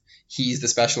 If he's the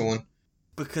special one?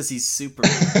 Because he's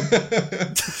Superman.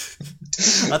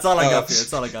 That's all I got for you.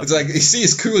 That's all I got. It's like you see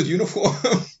his cool uniform.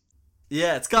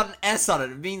 Yeah, it's got an S on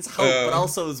it. It means hope, but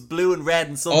also it's blue and red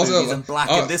in some movies and black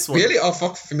in this one. Really? Oh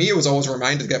fuck! For me, it was always a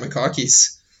reminder to get my car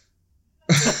keys.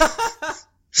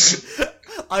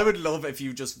 I would love if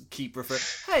you just keep referring.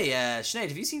 Hey, Sinead,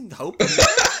 have you seen Hope?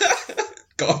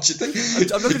 God, you think?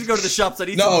 I'm not going to go to the shops. I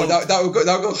need no, that would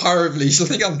go horribly. She'll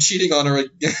think I'm cheating on her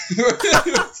again. Like,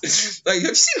 have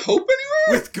you seen Hope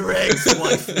anywhere? With Greg's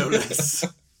wife, no less.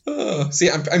 Oh, see,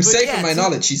 I'm safe from my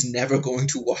knowledge. She's never going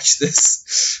to watch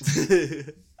this.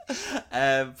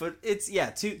 But it's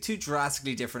two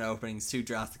drastically different openings, two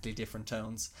drastically different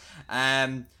tones.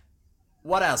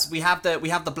 What else? We have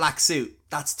the black suit.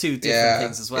 That's two different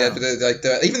things as well. Yeah,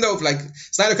 but even though like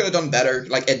Snyder could have done better,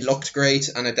 like it looked great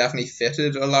and it definitely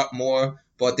fitted a lot more,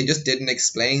 but they just didn't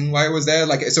explain why it was there.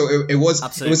 Like so, it was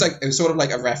sort of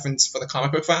like a reference for the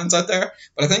comic book fans out there.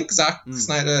 But I think Zack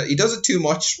Snyder, he does it too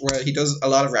much, where he does a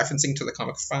lot of referencing to the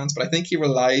comic fans, but I think he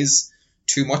relies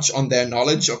too much on their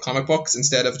knowledge of comic books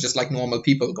instead of just like normal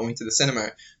people going to the cinema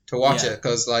to watch it.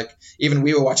 Because like even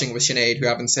we were watching with Sinead,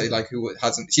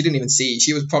 she didn't even see.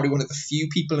 She was probably one of the few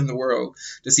people in the world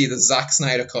to see the Zack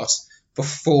Snyder cut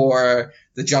before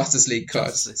the Justice League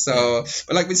cut.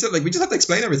 But like we said, like we just have to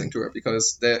explain everything to her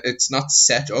because it's not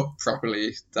set up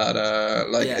properly. That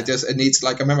it needs,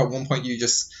 like I remember at one point you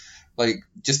just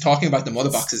talking about the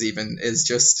mother boxes even is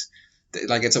just.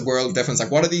 Like it's a world difference.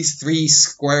 Like what are these three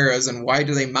squares and why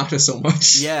do they matter so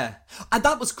much? Yeah, And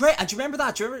that was great. And do you remember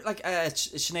that? Do you remember, like,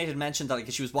 Sinead had mentioned that,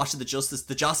 like, she was watching the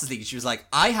Justice League, and she was like,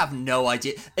 I have no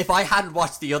idea. If I hadn't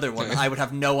watched the other one, I would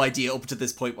have no idea up to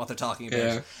this point what they're talking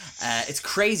about. Yeah. It's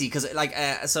crazy, because, like,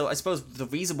 so I suppose the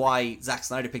reason why Zack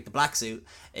Snyder picked the black suit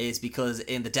is because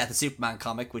in the Death of Superman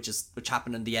comic, which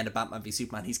happened in the end of Batman v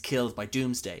Superman, he's killed by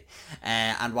Doomsday.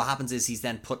 And what happens is he's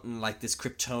then put in, like, this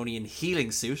Kryptonian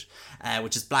healing suit,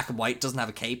 which is black and white, doesn't have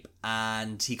a cape,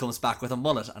 and he comes back with a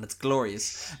mullet, and it's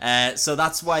glorious. So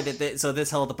that's why so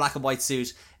this whole the black and white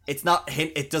suit, it's not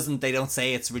they don't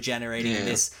say it's regenerating in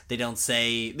this. They don't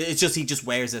say, it's just he just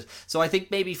wears it. So I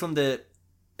think maybe from the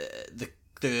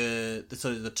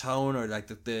sort of the tone, or like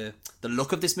the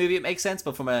look of this movie, it makes sense,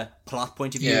 but from a plot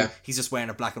point of view, he's just wearing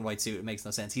a black and white suit. It makes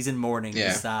no sense. He's in mourning.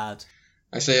 He's sad.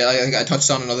 Actually, I think I touched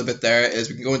on another bit there, is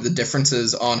we can go into the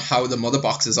differences on how the mother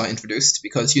boxes are introduced,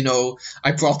 because, you know,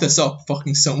 I brought this up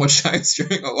fucking so much times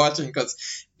during our watching,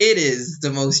 because it is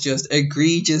the most just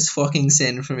egregious fucking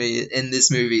sin for me in this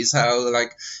movie, is how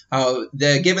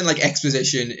they're given, like,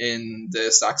 exposition in the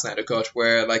Zack Snyder cut,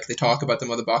 where, like, they talk about the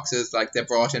mother boxes, like, they're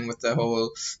brought in with the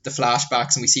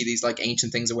flashbacks, and we see these, like,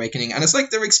 ancient things awakening, and it's like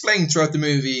they're explained throughout the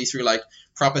movie through, like,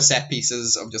 proper set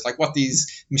pieces of just, like, what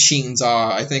these machines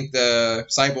are. I think the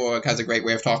Cyborg has a great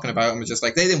way of talking about them. It's just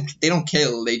like they don't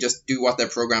kill, they just do what they're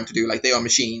programmed to do. Like, they are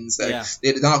machines. They're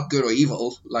not good or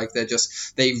evil. Like, they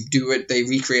do it, they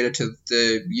recreate it to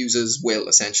the user's will,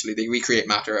 essentially. They recreate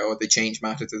matter, or they change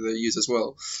matter to the user's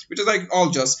will, which is, like,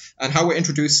 all just. And how we're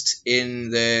introduced in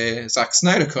the Zack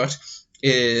Snyder cut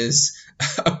is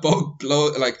a bug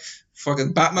blow, like,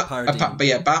 fucking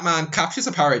Batman. Batman captures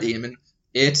a parademon.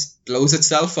 It blows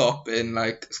itself up in,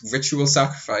 like, ritual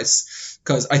sacrifice,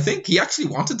 because I think he actually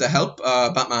wanted to help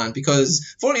Batman,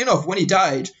 because, funny enough, when he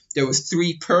died, there was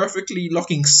 3 perfectly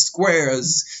looking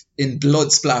squares in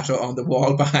blood splatter on the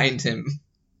wall behind him.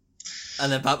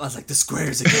 And then Batman's like, the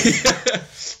squares again.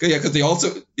 Yeah, because they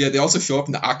also show up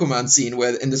in the Aquaman scene,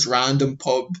 where in this random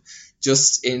pub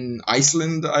just in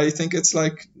Iceland, I think it's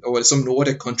like, or some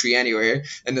Nordic country anyway,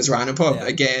 in this random pub. Yeah.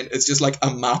 Again, it's just like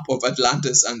a map of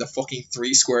Atlantis and the fucking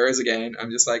 3 squares again. I'm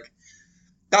just like,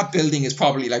 that building is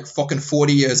probably like fucking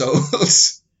 40 years old.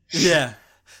 Yeah.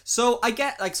 So I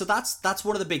get, like, so that's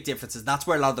one of the big differences. That's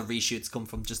where a lot of the reshoots come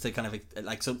from, just to kind of,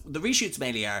 like, so the reshoots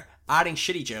mainly are adding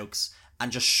shitty jokes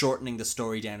and just shortening the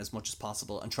story down as much as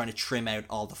possible and trying to trim out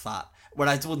all the fat. Well,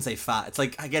 I wouldn't say fat. It's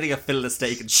like getting a fillet of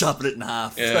steak and chopping it in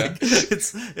half. Yeah.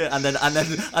 And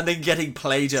then getting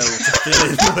Play-Doh to fill in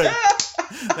with.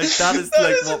 Like, that is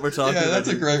like what we're talking about. Yeah, that's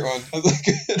a great one. But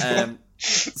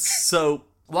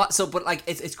like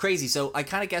it's crazy. So I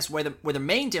kind of guess where the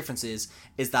main difference is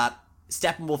that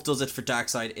Steppenwolf does it for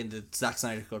Darkseid in the Zack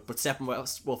Snyder cut, but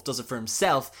Steppenwolf does it for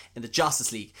himself in the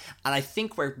Justice League. And I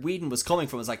think where Whedon was coming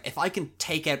from is like, if I can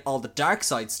take out all the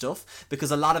Darkseid stuff, because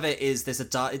a lot of it is there's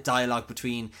a dialogue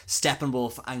between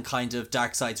Steppenwolf and kind of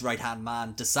Darkseid's right-hand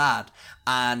man, Desaad,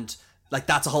 and like,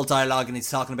 that's a whole dialogue, and he's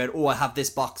talking about, I have this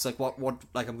box, like, what,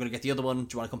 like, I'm gonna get the other one,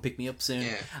 do you want to come pick me up soon?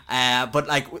 Yeah. But,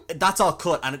 like, that's all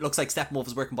cut, and it looks like Steppenwolf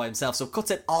is working by himself, so it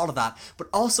cuts out all of that, but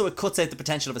also it cuts out the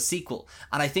potential of a sequel,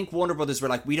 and I think Warner Brothers were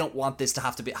like, we don't want this to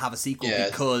have a sequel,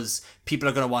 because people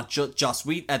are gonna want Joss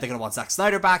Whedon, they're gonna want Zack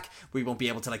Snyder back, we won't be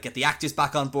able to, like, get the actors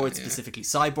back on board, specifically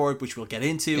Cyborg, which we'll get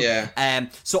into.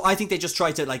 So I think they just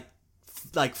tried to, like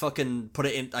fucking put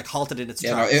it in, like, halted in its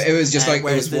tracks. It was just like,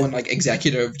 there was one, like,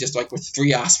 executive just, like, with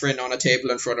 3 aspirin on a table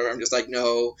in front of him, just like,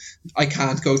 no, I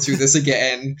can't go through this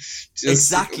again.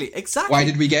 Exactly. Why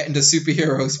did we get into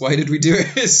superheroes? Why did we do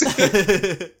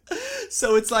it?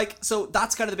 So it's like, so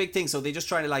that's kind of the big thing. So they just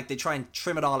try to, they try and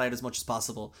trim it all out as much as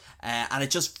possible, and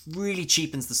it just really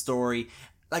cheapens the story.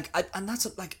 Like, and that's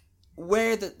like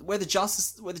where the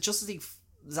Justice League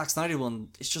Zack Snyder one,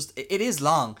 it's just, it is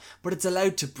long, but it's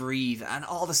allowed to breathe, and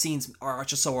all the scenes are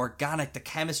just so organic. The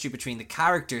chemistry between the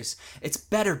characters, it's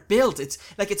better built. It's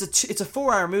like, it's a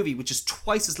 4-hour movie, which is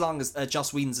twice as long as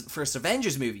Joss Whedon's first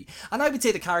Avengers movie, and I would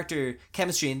say the character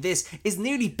chemistry in this is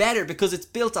nearly better because it's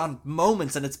built on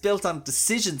moments, and it's built on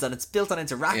decisions, and it's built on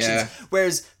interactions,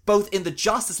 whereas both in the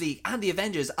Justice League and the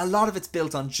Avengers, a lot of it's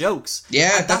built on jokes.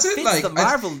 Yeah, and that's that it. fits Like,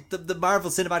 the Marvel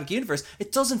Cinematic Universe.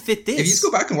 It doesn't fit this. If you just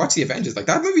go back and watch the Avengers, like,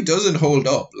 that movie doesn't hold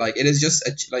up. Like, it is just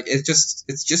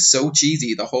it's just so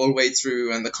cheesy the whole way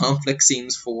through, and the conflict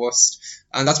seems forced.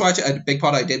 And that's why a big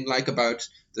part I didn't like about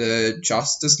the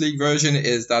Justice League version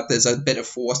is that there's a bit of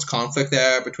forced conflict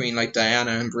there between, like,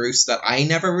 Diana and Bruce that I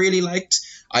never really liked.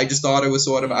 I just thought it was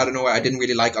sort of, I don't know, I didn't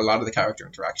really like a lot of the character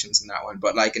interactions in that one.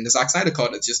 But, like, in the Zack Snyder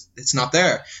cut, it's not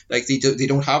there. Like, they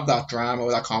don't have that drama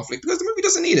or that conflict because the movie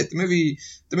doesn't need it. The movie,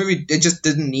 it just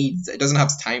didn't need, it doesn't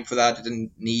have time for that. It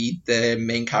didn't need the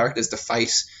main characters to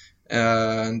fight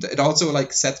and it also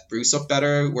like sets Bruce up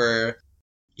better, where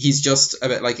he's just a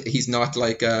bit like he's not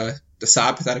like the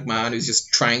sad pathetic man who's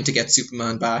just trying to get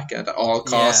Superman back at all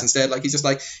costs. Yeah. Instead, like he's just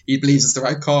like he believes it's the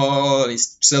right call, and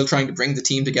he's still trying to bring the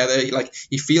team together.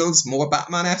 He feels more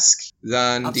Batman-esque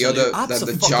than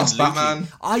the Joss Batman.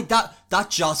 That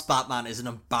Joss Batman is an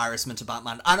embarrassment to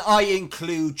Batman, and I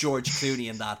include George Clooney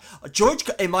in that.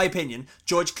 In my opinion,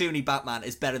 George Clooney Batman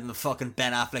is better than the fucking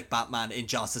Ben Affleck Batman in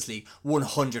Justice League,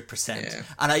 100%. Yeah.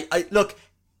 And I look.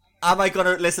 Am I going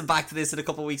to listen back to this in a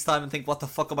couple of weeks' time and think, what the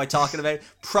fuck am I talking about?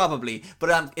 Probably.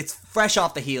 But it's fresh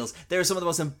off the heels. There are some of the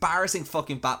most embarrassing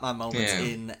fucking Batman moments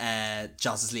in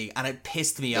Justice League, and it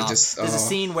pissed me off. There's a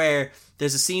scene where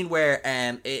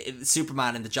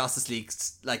Superman in the Justice League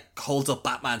like holds up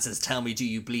Batman and says, "Tell me, do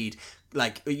you bleed?"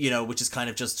 Like, you know, which is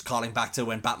kind of just calling back to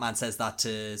when Batman says that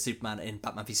to Superman in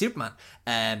Batman v Superman.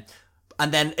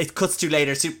 And then it cuts to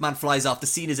later, Superman flies off, the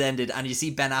scene is ended, and you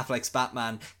see Ben Affleck's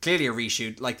Batman, clearly a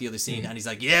reshoot, like the other scene, and he's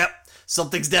like, "Yep,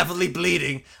 something's definitely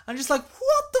bleeding." I'm just like,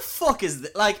 what the fuck is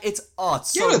this? Like, it's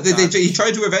so he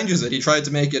tried to Avengers it. He tried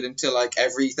to make it into, like,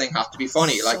 everything had to be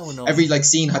funny. So like, annoying. Every, like,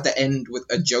 scene had to end with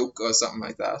a joke or something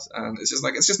like that. And it's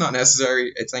just not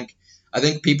necessary. I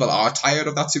think people are tired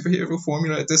of that superhero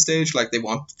formula at this stage. Like, they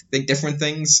want to think different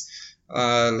things.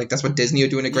 Like that's what Disney are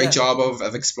doing a great job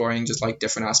of exploring, just like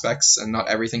different aspects and not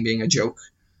everything being a joke,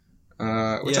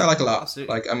 which I like a lot.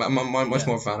 Absolutely. Like I'm much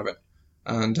more a fan of it,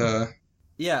 and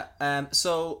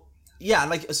so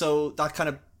that kind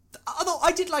of, although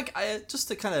I did like just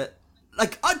to kind of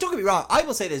like, don't get me wrong, I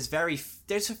will say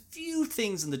there's a few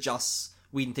things in the Joss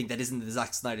Whedon thing that isn't the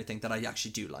Zack Snyder thing that I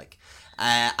actually do like.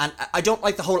 And I don't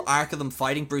like the whole arc of them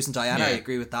fighting Bruce and Diana. I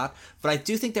agree with that. But I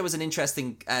do think there was an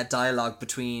interesting dialogue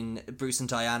between Bruce and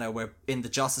Diana where in the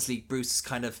Justice League, Bruce is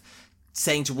kind of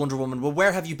saying to Wonder Woman, "Well,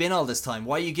 where have you been all this time?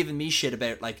 Why are you giving me shit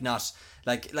about like not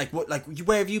like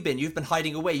where have you been? You've been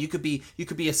hiding away. You could be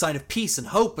a sign of peace and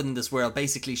hope in this world."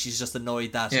 Basically, she's just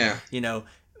annoyed that you know,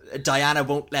 Diana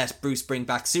won't let Bruce bring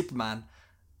back Superman,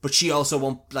 but she also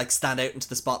won't like stand out into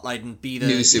the spotlight and be the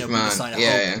new Superman. Be the sign of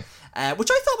hope. Which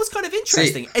I thought was kind of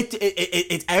interesting.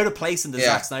 It's out of place in the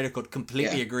Zack Snyder Cut.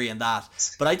 Completely agree on that.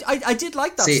 But I did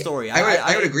like that story.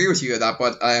 I would agree with you on that,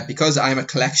 but because I'm a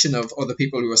collection of other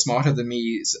people who are smarter than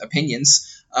me's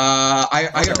opinions,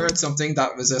 I heard something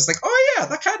that was just like, oh yeah,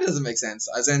 that kind of doesn't make sense.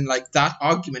 As in, like, that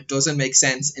argument doesn't make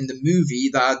sense in the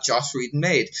movie that Joss Whedon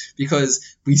made,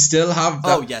 because we still have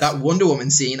that Wonder Woman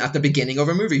scene at the beginning of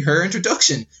her movie, her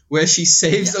introduction, where she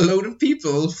saves a load of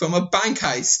people from a bank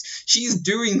heist. She's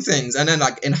doing things, and then,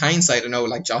 like, in hindsight, I know,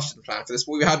 like, Josh didn't plan for this,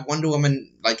 but we had Wonder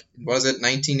Woman, like, what was it,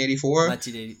 1984?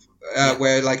 1980.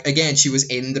 Where, like, again, she was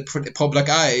in the public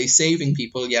eye saving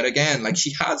people yet again. Like,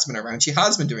 she has been around, she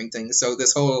has been doing things. So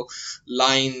this whole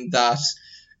line that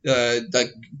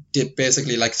did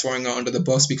basically, like, throwing her under the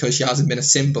bus because she hasn't been a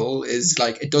symbol is,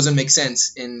 like, it doesn't make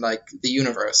sense in, like, the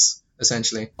universe,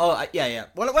 essentially. Oh, yeah.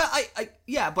 Well,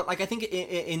 but, like, I think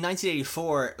in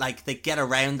 1984, like, they get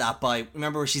around that by,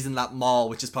 remember where she's in that mall,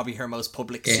 which is probably her most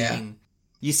public scene.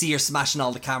 You see her smashing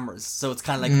all the cameras, so it's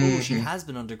kind of like, oh, she has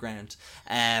been underground.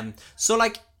 So,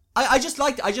 like, I just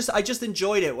liked it. I just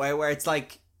enjoyed it where it's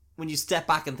like, when you step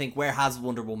back and think, where has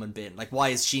Wonder Woman been? Like, why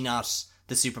is she not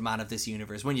the Superman of this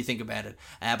universe when you think about it?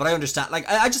 But I understand. Like,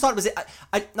 I just thought it was,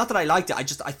 not that I liked it.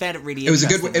 I found it really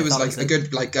interesting. It was a good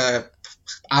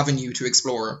avenue to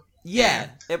explore. Yeah,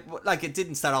 it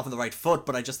didn't start off on the right foot,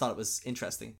 but I just thought it was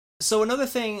interesting. So another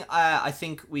thing I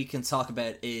think we can talk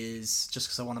about is, just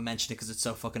because I want to mention it because it's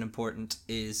so fucking important,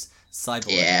 is Cyborg.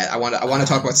 Yeah, I want to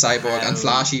talk about Cyborg and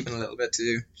Flash even a little bit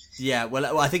too. Yeah,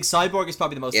 well, I think Cyborg is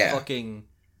probably the most fucking,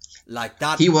 like,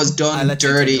 that. He was done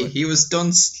dirty. He was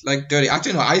done, like, dirty.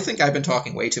 Actually, no, I think I've been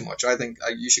talking way too much. I think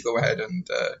you should go ahead and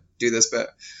do this bit.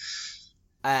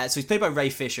 So he's played by Ray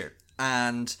Fisher,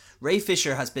 and Ray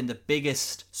Fisher has been the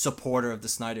biggest supporter of the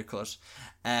Snyder Cut.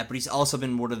 But he's also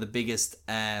been one of the biggest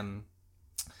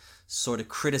sort of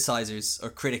criticizers or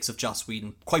critics of Joss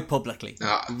Whedon, quite publicly.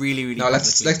 Really, really. No,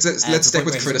 let's stick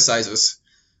with criticizers.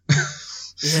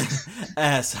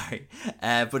 Sorry,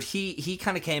 but he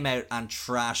kind of came out and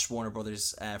trashed Warner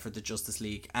Brothers for the Justice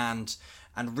League and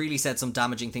really said some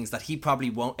damaging things that he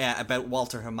probably won't about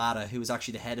Walter Hamada, who was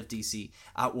actually the head of DC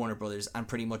at Warner Brothers, and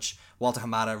pretty much Walter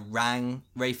Hamada rang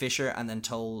Ray Fisher and then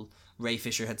told Ray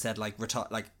Fisher had said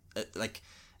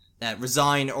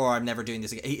resign or I'm never doing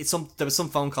this again. There was some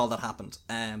phone call that happened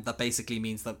that basically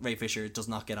means that Ray Fisher does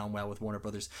not get on well with Warner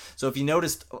Brothers. So if you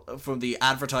noticed from the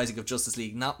advertising of Justice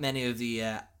League, not many of the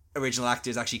original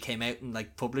actors actually came out and,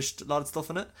 like, published a lot of stuff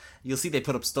in it. You'll see they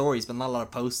put up stories, but not a lot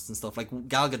of posts and stuff. Like,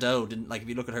 Gal Gadot didn't, like, if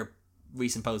you look at her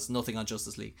recent posts, nothing on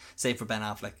Justice League, save for Ben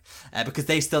Affleck, because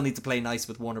they still need to play nice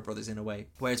with Warner Brothers in a way.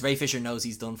 Whereas Ray Fisher knows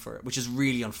he's done for it, which is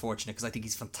really unfortunate because I think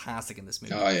he's fantastic in this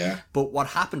movie. Oh yeah. But what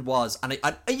happened was, and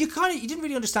you didn't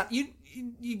really understand.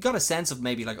 You got a sense of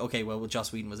maybe like, okay, well,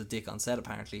 Joss Whedon was a dick on set.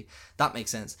 Apparently, that makes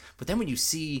sense. But then when you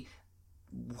see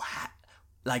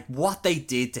what they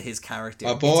did to his character,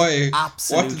 my boy,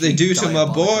 what did they do to my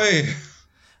boy?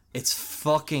 It's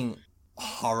fucking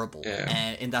horrible.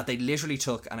 Yeah. In that they literally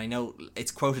took, and I know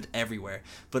it's quoted everywhere,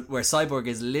 but where Cyborg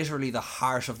is literally the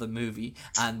heart of the movie,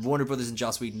 and Warner Brothers and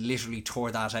Joss Whedon literally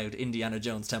tore that out, Indiana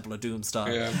Jones Temple of Doom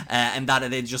style. Yeah. And that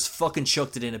they just fucking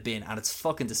chucked it in a bin, and it's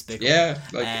fucking despicable. Yeah.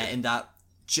 In that,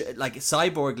 like,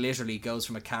 Cyborg literally goes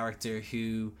from a character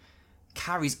who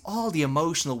carries all the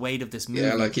emotional weight of this movie.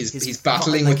 Yeah, like he's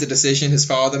battling with the decision his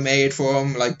father made for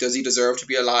him. Like, does he deserve to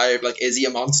be alive? Like, is he a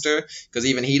monster? Because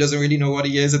even he doesn't really know what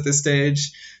he is at this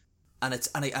stage.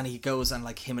 And he goes and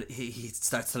like he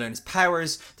starts to learn his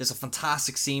powers. There's a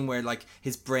fantastic scene where like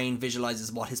his brain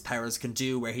visualizes what his powers can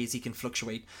do, where he can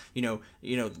fluctuate,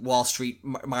 Wall Street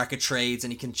market trades,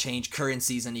 and he can change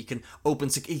currencies, and he can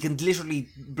literally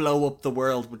blow up the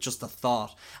world with just a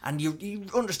thought. And you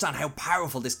understand how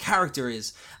powerful this character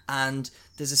is. And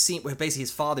there's a scene where basically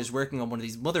his father's working on one of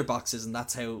these mother boxes, and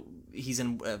that's how he's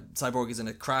in Cyborg is in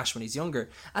a crash when he's younger.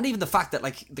 And even the fact that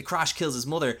like the crash kills his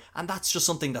mother, and that's just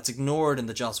something that's ignored in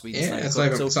the Joss Whedon. Yeah,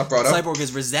 it's not brought up. Cyborg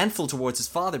is resentful towards his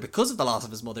father because of the loss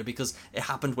of his mother, because it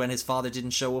happened when his father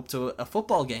didn't show up to a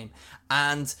football game.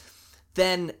 And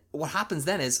then what happens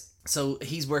then is, so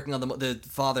he's working on the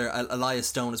father, Elias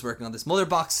Stone, is working on this mother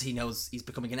box. He knows, he's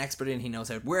becoming an expert in, he knows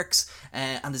how it works.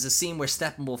 And there's a scene where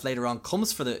Steppenwolf later on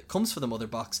comes for the mother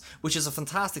box, which is a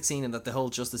fantastic scene in that the whole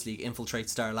Justice League infiltrates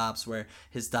Star Labs where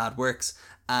his dad works,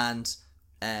 and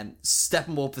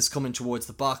Steppenwolf is coming towards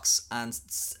the box, and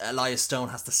Elias Stone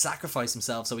has to sacrifice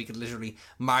himself so he could literally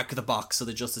mark the box so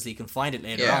the Justice League can find it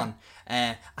later on.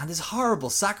 And there's a horrible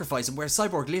sacrifice, and where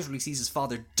Cyborg literally sees his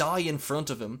father die in front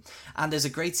of him. And there's a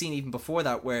great scene even before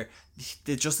that where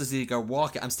the Justice League are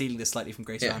walking. I'm stealing this slightly from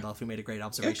Grace Randolph, who made a great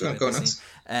observation about this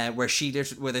scene, where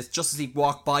the Justice League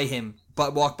walk by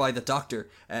the Doctor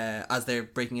as they're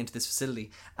breaking into this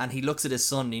facility, and he looks at his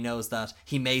son and he knows that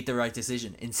he made the right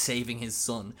decision in saving his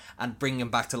son and bringing him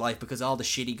back to life, because all the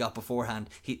shit he got beforehand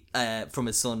from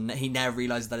his son, he now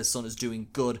realizes that his son is doing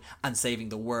good and saving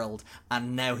the world,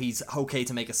 and now he's okay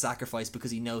to make a sacrifice because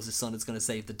he knows his son is going to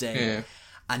save the day.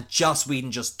 And Joss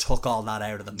Whedon just took all that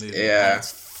out of the movie. And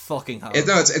it's fucking horrible.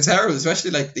 It's terrible,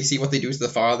 especially like they see what they do to the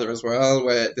father as well,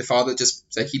 where the father just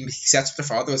like he sets up the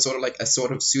father as a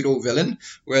sort of pseudo villain,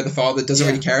 where the father doesn't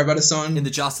really care about his son. In the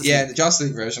Justice League. Yeah, in the Justice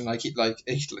League version,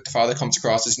 the father comes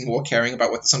across as more caring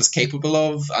about what the son is capable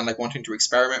of, and like wanting to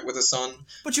experiment with his son.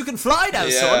 But you can fly now,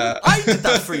 son. I did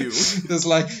that for you. It's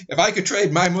like, if I could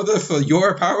trade my mother for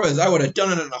your powers, I would have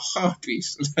done it in a heartbeat.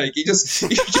 Like he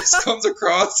just comes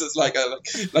across as like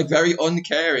very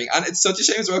uncaring, and it's such a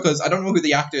shame as well, because I don't know who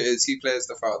the actor is who plays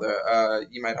the father.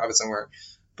 You might have it somewhere,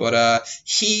 but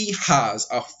he has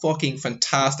a fucking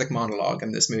fantastic monologue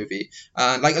in this movie,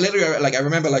 and like literally, like I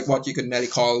remember like what you could nearly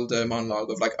call the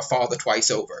monologue of like a father twice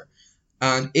over,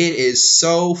 and it is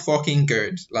so fucking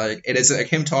good. Like it is like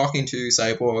him talking to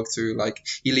Cyborg through, like,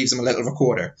 he leaves him a little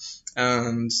recorder,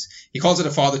 and he calls it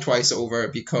a father twice over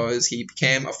because he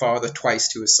became a father twice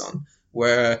to his son,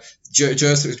 where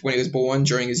just when he was born,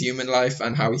 during his human life,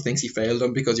 and how he thinks he failed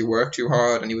him because he worked too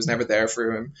hard and he was never there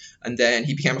for him, and then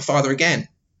he became a father again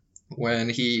when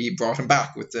he brought him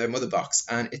back with the mother box.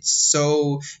 And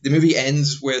the movie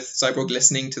ends with Cyborg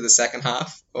listening to the second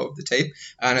half of the tape,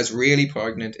 and it's really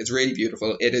poignant, it's really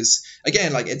beautiful. It is,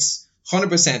 again, like, it's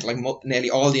 100% like nearly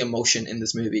all the emotion in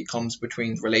this movie comes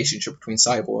between the relationship between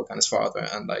Cyborg and his father,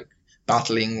 and like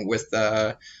battling with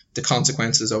the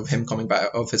consequences of him coming back,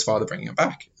 of his father bringing him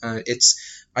back.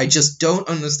 I just don't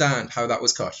understand how that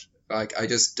was cut. Like, I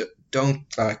just don't,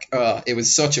 like, it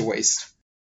was such a waste.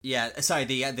 Yeah, sorry,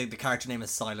 the character name is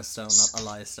Silas Stone, not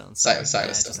Elias Stone. Silas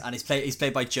Stone. And he's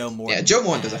played by Joe Morton. Yeah, Joe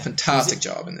Morton does a fantastic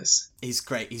job in this. He's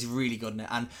great. He's really good in it.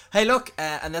 And hey, look,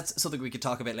 and that's something we could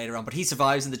talk about later on, but he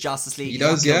survives in the Justice League. He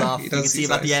does, yeah. You can see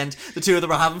him at the end. The two of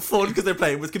them are having fun because they're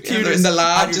playing with computers. Yeah, in the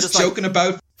lab, just joking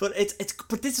about. But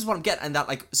but this is what I'm getting, and that,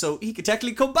 like, so he could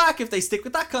technically come back if they stick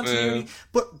with that continuity. Yeah.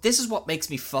 But this is what makes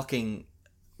me fucking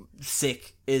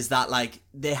sick, is that, like,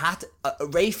 they had to,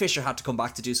 Ray Fisher had to come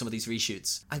back to do some of these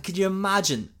reshoots. And can you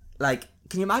imagine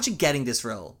getting this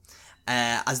role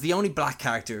as the only black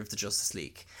character of the Justice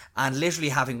League, and literally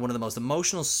having one of the most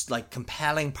emotional, like,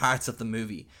 compelling parts of the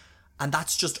movie, and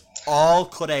that's just all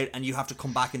cut out, and you have to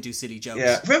come back and do silly jokes.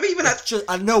 Yeah, remember even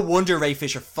and no wonder Ray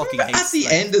Fisher fucking hates. At the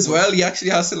end as well, he actually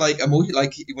has to like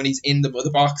when he's in the mother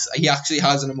box, he actually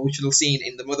has an emotional scene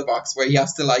in the mother box where he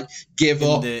has to like give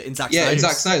up. In Zack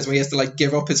Snyder's, where he has to like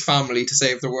give up his family to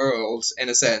save the world in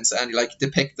a sense, and like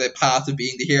depict the path of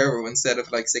being the hero instead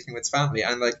of like sticking with his family,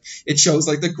 and like it shows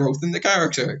like the growth in the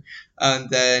character.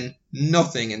 And then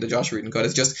nothing in the Joss Whedon cut.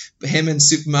 It's just him and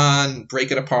Superman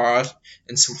break it apart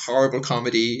in some horrible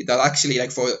comedy that actually, like,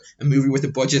 for a movie with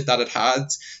the budget that it had,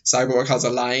 Cyborg has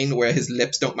a line where his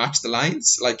lips don't match the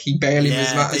lines. Like, he barely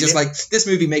moves. It's just like, this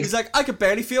movie makes... He's like, I could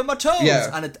barely feel my toes.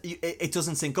 Yeah. And it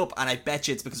doesn't sync up. And I bet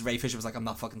you it's because Ray Fisher was like, I'm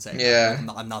not fucking saying that.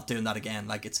 Like, I'm not doing that again.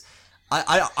 Like, it's...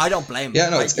 I don't blame him. Yeah,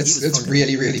 no, like, it's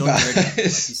really, really bad. Like you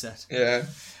said. Yeah.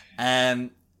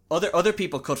 Other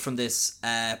people cut from this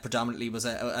predominantly was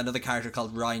another character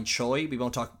called Ryan Choi. We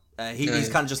won't talk. He's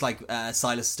kind of just like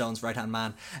Silas Stone's right hand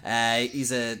man.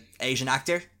 He's a Asian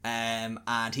actor, and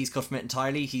he's cut from it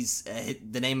entirely. He's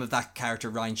the name of that character,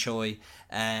 Ryan Choi,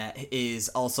 is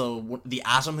also the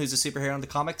Atom, who's a superhero in the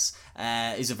comics.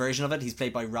 Is a version of it. He's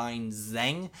played by Ryan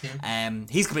Zheng.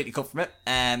 He's completely cut from it.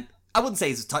 I wouldn't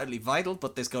say it's totally vital,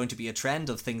 but there's going to be a trend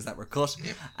of things that were cut.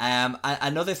 Yeah.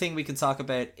 Another thing we can talk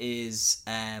about is,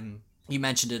 you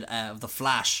mentioned it, of the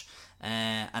Flash,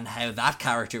 and how that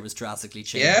character was drastically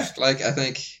changed. Yeah, like, I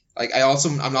think, like,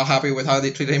 I'm not happy with how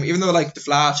they treated him, even though, like, the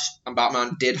Flash and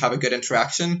Batman did have a good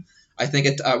interaction. I think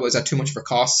it was at too much of a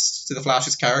cost to the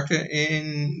Flash's character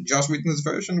in Joss Whedon's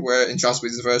version, where in Joss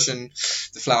Whedon's version,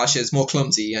 the Flash is more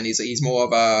clumsy, and he's more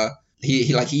of a...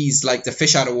 He's like the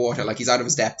fish out of water, like he's out of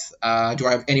his depth. Do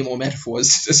I have any more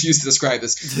metaphors to use to describe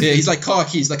this? Yeah, he's like car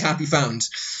keys that can't be found.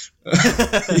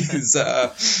 He's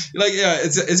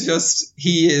it's just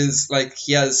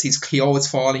he always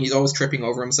falling, he's always tripping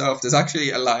over himself. There's actually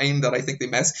a line that I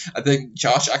think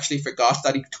Josh actually forgot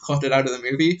that he cut it out of the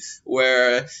movie,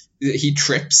 where he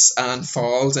trips and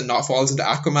falls into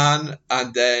Aquaman,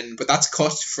 but that's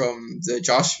cut from the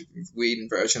Josh Whedon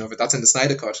version of it. That's in the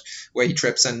Snyder cut, where he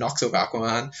trips and knocks over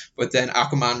Aquaman, but then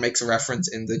Aquaman makes a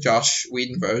reference in the Josh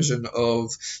Whedon version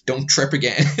of "don't trip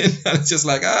again." And it's just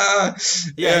like It's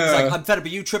like, I'm fed up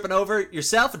with you tripping over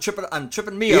yourself and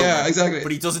tripping me over. Yeah, exactly.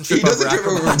 But he doesn't trip over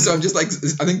Aquaman. So I'm just like,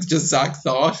 I think just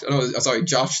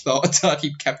Josh thought that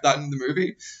he kept that in the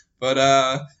movie. But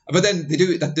then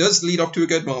that does lead up to a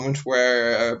good moment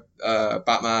where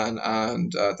Batman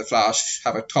and the Flash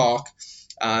have a talk,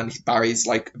 and Barry's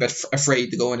like a bit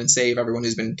afraid to go in and save everyone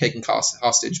who's been taken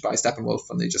hostage by Steppenwolf,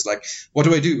 and they're just like, what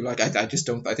do I do? Like, I just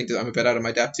don't, I think that I'm a bit out of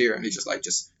my depth here, and he's just like,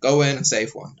 just go in and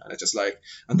save one, and it's just like,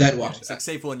 and then what? It's like,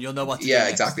 save one, you'll know what to do. Yeah,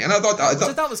 exactly. And I thought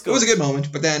that was good. It was a good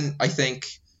moment, but then I think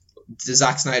the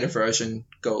Zack Snyder version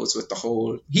goes with the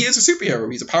whole, he is a superhero,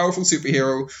 he's a powerful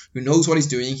superhero who knows what he's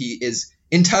doing, he is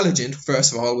intelligent,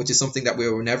 first of all, which is something that we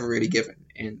were never really given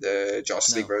in the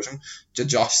Justice League version.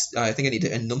 I think I need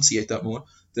to enunciate that more.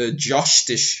 The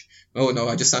Josh-ish, oh no,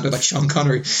 I just sounded like Sean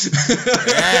Connery.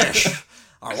 Yes,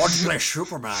 I want to play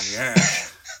Superman,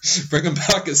 yes. Bring him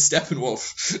back as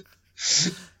Steppenwolf.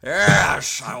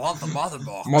 Yes, I want the mother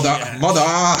box.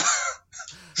 Mother!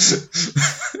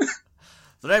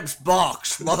 The name's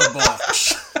Box, Mother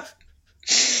Box.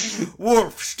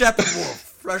 Wolf,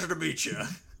 Steppenwolf, pleasure to meet you.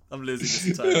 I'm losing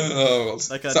this time. Oh,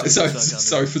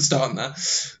 sorry for starting that.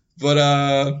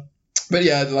 But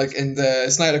yeah, like in the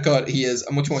Snyder Cut, he is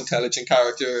a much more intelligent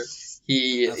character.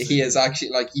 He is actually,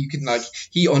 like, you can, like,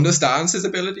 he understands his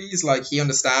abilities, like, he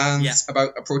understands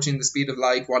about approaching the speed of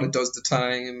light, what it does to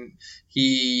time.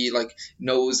 He, like,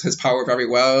 knows his power very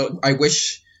well. I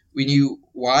wish we knew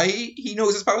why he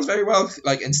knows his powers very well.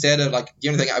 Like, instead of, like, the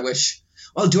only thing I wish...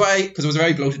 Well, because it was a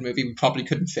very bloated movie, we probably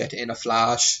couldn't fit in a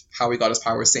Flash, how he got his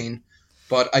power scene.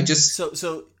 But I just...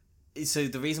 So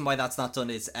the reason why that's not done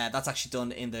is that's actually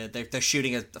done in they're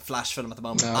shooting a Flash film at the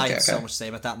moment. I have so much to say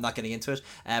about that. I'm not getting into it,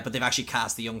 but they've actually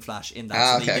cast the young Flash in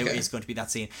that. There is going to be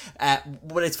that scene.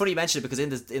 But it's funny you mentioned it, because in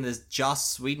the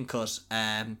Joss Whedon cut,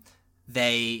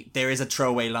 there is a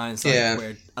throwaway line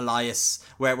where Elias,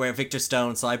 where Victor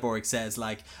Stone Cyborg says,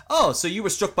 like, oh, so you were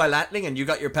struck by lightning and you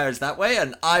got your powers that way,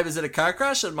 and I was in a car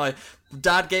crash and my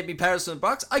dad gave me powers from the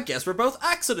box. I guess we're both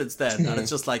accidents then. And it's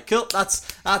just like, cool,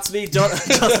 that's me done.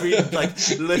 Just me, like,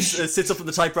 sits up on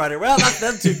the typewriter. Well, that's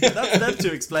them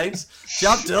two explained.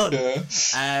 Job done.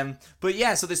 Yeah. But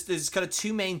yeah, so there's kind of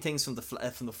two main things from the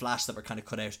Flash that were kind of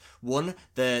cut out. One,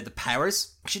 the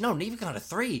powers. Actually, no, even kind of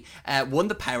three. One,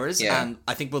 the powers, and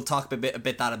I think we'll talk a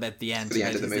bit that about the end.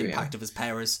 The impact of his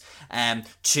powers.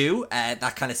 Two,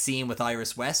 that kind of scene with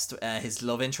Iris West, his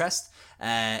love interest.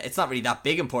 It's not really that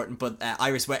big important, but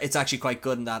Iris West, it's actually quite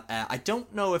good in that. I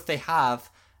don't know if they have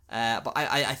But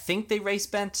I think they race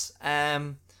bent.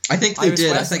 I think they Iris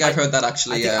did. West. I think I've heard that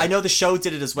actually. I know the show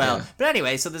did it as well. Yeah. But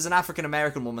anyway, so there's an African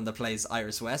American woman that plays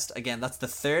Iris West. Again, that's the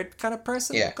third kind of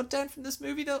person cut down from this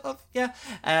movie.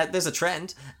 There's a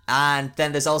trend, and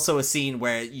then there's also a scene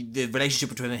where the relationship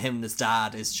between him and his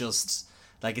dad is just.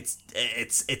 Like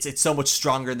it's so much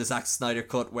stronger in the Zack Snyder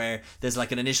cut, where there's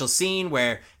like an initial scene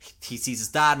where he sees his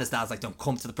dad and his dad's like, don't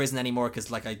come to the prison anymore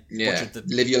because like I butchered the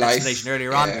live your life explanation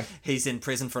earlier on. He's in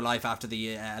prison for life after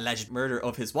the alleged murder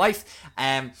of his wife.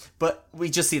 But we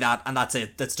just see that and that's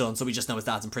it. That's done. So we just know his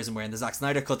dad's in prison. Where in the Zack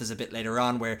Snyder cut, there's a bit later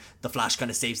on where the Flash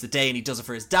kind of saves the day and he does it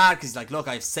for his dad because he's like, look,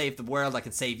 I've saved the world. I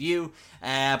can save you.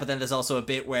 But then there's also a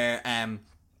bit where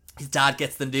his dad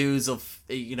gets the news of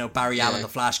Barry Allen, the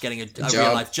Flash, getting a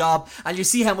real life job, and you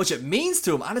see how much it means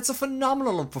to him, and it's a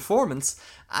phenomenal performance,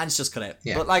 and it's just cut out.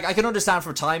 But like I can understand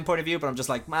from a time point of view, but I'm just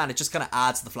like, man, it just kind of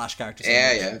adds to the Flash character.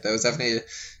 That was definitely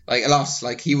like a lot.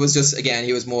 Like he was just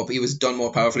he was done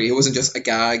more powerfully. He wasn't just a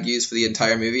gag used for the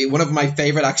entire movie. One of my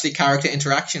favorite actually character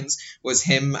interactions was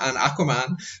him and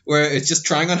Aquaman, where it's just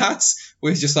trying on hats,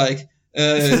 where he's just like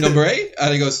number A,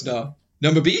 and he goes no,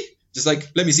 number B. Just like,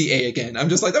 let me see A again. I'm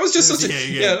just like, that was just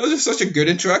that was just such a good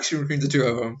interaction between the two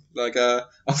of them. Like,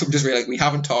 also just really like, we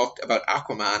haven't talked about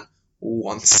Aquaman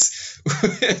once.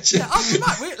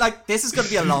 Like this is going to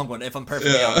be a long one if I'm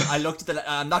perfectly honest. I looked at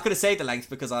I'm not going to say the length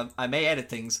because I may edit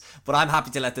things, but I'm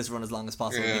happy to let this run as long as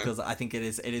possible because I think it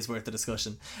is worth the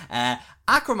discussion.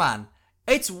 Aquaman,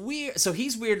 it's weird. So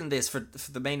he's weird in this for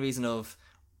the main reason of.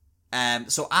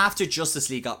 So after Justice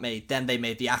League got made, then they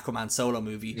made the Aquaman solo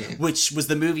movie, which was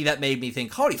the movie that made me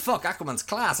think, holy fuck, Aquaman's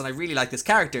class, and I really like this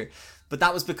character. But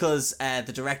that was because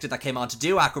the director that came on to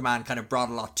do Aquaman kind of brought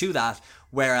a lot to that,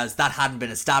 whereas that hadn't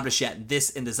been established yet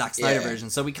in the Zack Snyder version.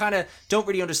 So we kind of don't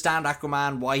really understand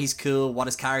Aquaman, why he's cool, what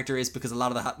his character is, because a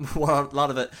lot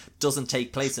of it doesn't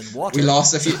take place in water. We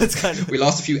lost a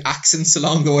few accents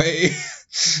along the way.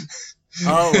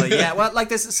 Oh well, yeah, well, like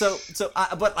this.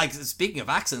 But like speaking of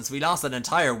accents, we lost an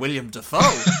entire William Dafoe.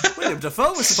 William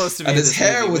Dafoe was supposed to be, and his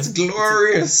hair was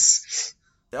glorious.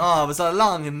 Oh, it was a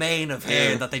long mane of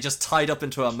hair that they just tied up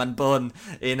into a man bun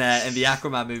in the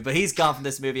Aquaman movie. But he's gone from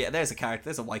this movie. There's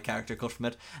a white character cut from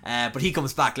it. But he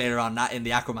comes back later on in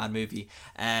the Aquaman movie.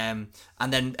 And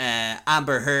then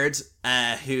Amber Heard,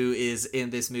 who is in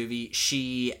this movie,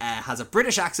 she has a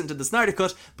British accent in the Snyder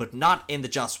cut, but not in the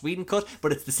Joss Whedon cut.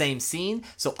 But it's the same scene.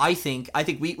 So I think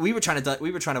we were trying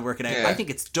to work it out. I think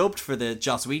it's dubbed for the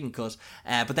Joss Whedon cut.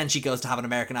 But then she goes to have an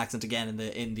American accent again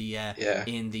in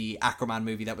the Aquaman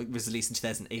movie that was released in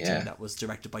 2018 that was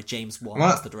directed by James Wan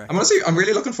as the director. I'm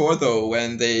really looking forward though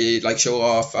when they like show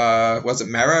off was it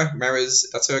Mara's,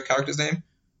 that's her character's name?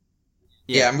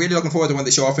 Yeah, I'm really looking forward to when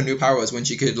they show off her new powers, when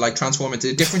she could like transform into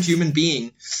a different human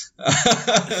being.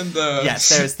 Yes,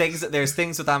 there's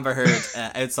things with Amber Heard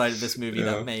outside of this movie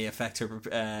that may affect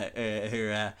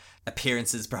her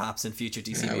appearances perhaps in future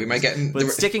DC movies. We might get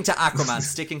sticking to Aquaman.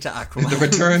 The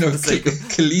return of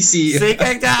Khaleesi.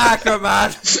 Sticking to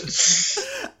Aquaman.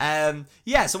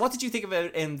 So what did you think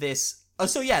about in this? Oh,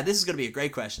 so yeah, this is going to be a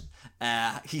great question.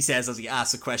 He says as he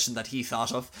asks a question that he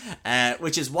thought of,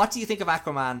 which is, what do you think of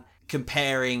Aquaman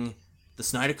comparing the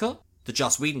Snyder cut, the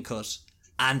Joss Whedon cut,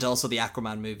 and also the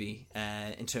Aquaman movie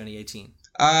in 2018?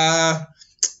 I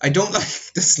don't like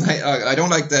the Snyder. I don't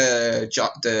like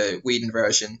the Whedon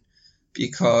version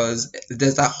because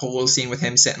there's that whole scene with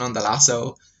him sitting on the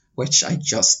lasso, which I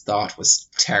just thought was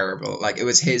terrible. Like, it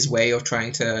was his way of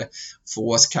trying to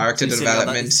force character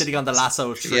development. He's sitting on the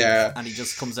lasso tree, and he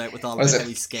just comes out with all the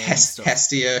heavy scale and stuff.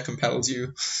 Hestia compels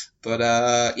you. But,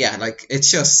 like, it's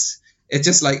just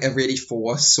like a really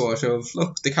forced sort of,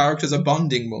 look, the character's a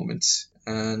bonding moment.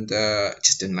 And I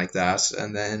just didn't like that.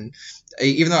 And then,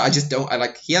 even though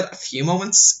he had a few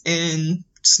moments in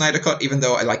Snyder Cut, even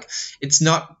though it's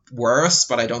not worse,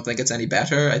 but I don't think it's any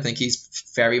better. I think he's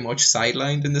very much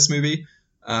sidelined in this movie.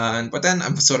 But then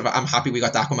I'm happy we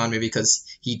got the Aquaman movie because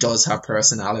he does have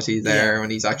personality there,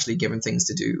 and he's actually given things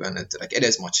to do, and it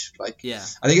is much I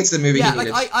think it's the movie he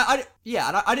needed.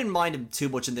 I didn't mind him too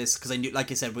much in this because I knew, like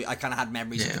I said, I kind of had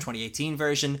memories of the 2018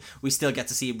 version. We still get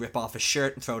to see him rip off his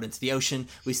shirt and throw it into the ocean.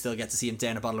 We still get to see him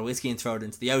down a bottle of whiskey and throw it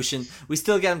into the ocean. We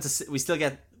still get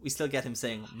him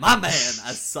saying "my man"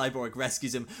 as Cyborg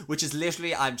rescues him, which is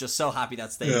literally, I'm just so happy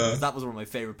that's staying because that was one of my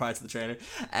favorite parts of the trailer.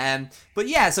 But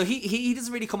yeah, so he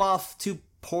doesn't really come off too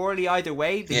poorly either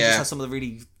way. He just has some of the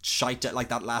really shite, like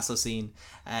that lasso scene,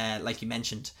 like you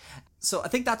mentioned. So I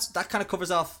think that kind of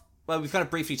covers off. Well, we've kind of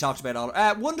briefly talked about all.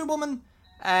 Wonder Woman.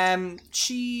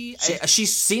 She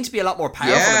seemed to be a lot more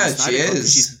powerful. Yeah, she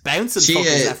is. She's bouncing.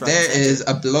 There is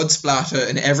a blood splatter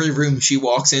in every room she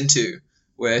walks into,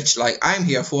 which like I'm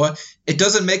here for. It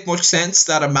doesn't make much sense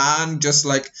that a man just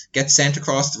like gets sent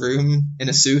across the room in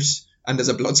a suit and there's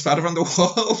a blood splatter on the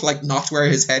wall, like not where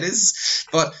his head is.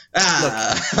 But Look,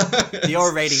 the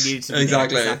R rating needed to be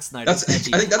exactly. there. Zack Snyder's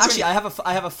edgy. I think that's actually. I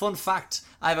have a fun fact.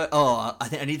 I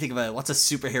need to think about what's a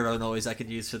superhero noise I could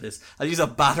use for this. I'll use a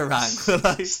batarang.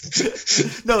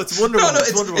 No, it's Wonder Woman.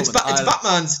 It's Wonder Woman. It's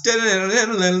Batman's.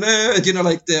 You know,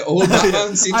 like the old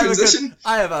Batman scene transition.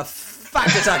 I have a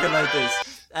fact attacking like this.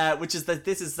 Which is that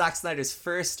this is Zack Snyder's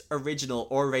first original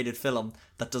R-rated film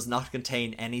that does not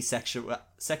contain any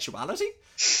sexuality.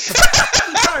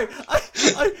 Sorry,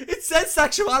 it says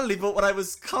sexuality, but when I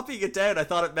was copying it down, I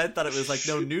thought it meant that it was like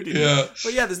no nudity. Yeah.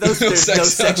 But yeah, there's no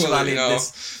sexuality in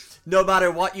this. No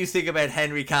matter what you think about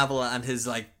Henry Cavill and his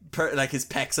like his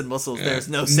pecs and muscles, there's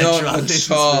no sexuality.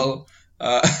 Not at all.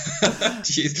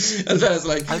 Jeez. And then it's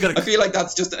like, I feel like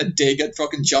that's just a dig at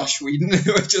fucking Josh Whedon.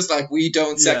 Just like, we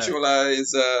don't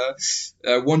sexualize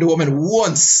Wonder Woman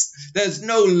once. There's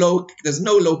no low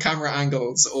camera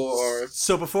angles or.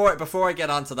 So before I get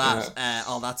onto that,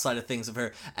 all that side of things of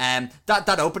her,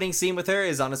 that opening scene with her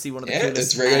is honestly one of the coolest.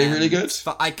 It's really really good.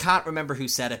 I can't remember who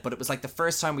said it, but it was like the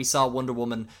first time we saw Wonder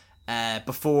Woman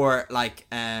before like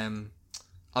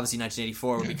obviously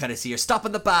 1984 when we kind of see her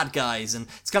stopping the bad guys, and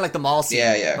it's kind of like the mall scene.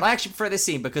 But I actually prefer this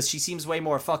scene because she seems way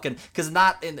more fucking, because in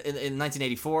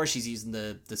 1984 she's using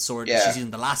the sword, she's using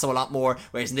the lasso a lot more,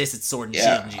 whereas in this it's sword and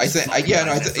shield. And I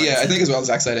think as well,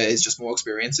 Zack Snyder is just more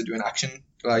experienced in doing action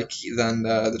like than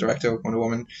the director of Wonder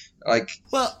Woman. Like,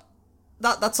 well,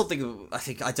 that's something I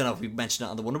think, I don't know if we mentioned it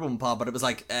on the Wonder Woman pod, but it was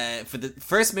like for the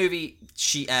first movie,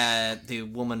 she the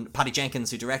woman Patty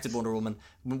Jenkins, who directed Wonder Woman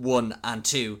 1 and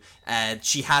 2,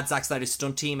 she had Zack Snyder's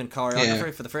stunt team and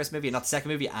choreographer for the first movie and not the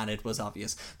second movie, and it was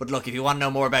obvious. But look, if you want to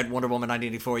know more about Wonder Woman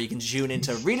 1984, you can tune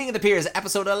into Reeling of the Peers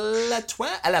episode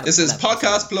 11. This is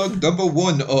podcast plug number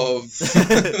 1 of.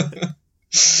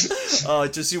 Oh,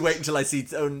 just you wait until I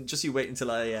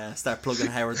start plugging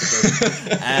Howard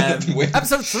the Duck.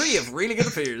 Episode 3 of Really Good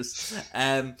Appears.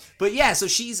 But yeah, so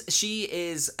she's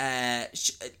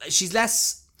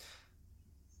less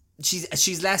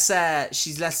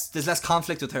there's less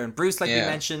conflict with her and Bruce, like we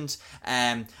mentioned.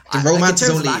 The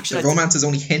romance is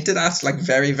only hinted at, like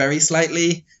very very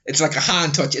slightly. It's like a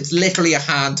hand touch. It's literally a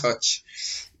hand touch.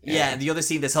 Yeah, and the other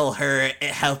scene, this whole her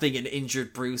helping an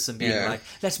injured Bruce and being like,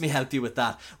 let me help you with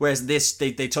that. Whereas in this,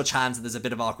 they touch hands and there's a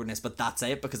bit of awkwardness, but that's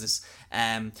it, because it's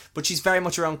but she's very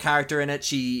much her own character in it.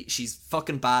 She's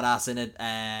fucking badass in it.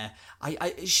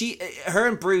 Her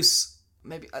and Bruce,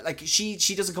 maybe like she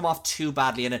doesn't come off too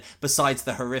badly in it, besides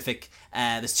the horrific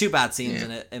there's 2 bad scenes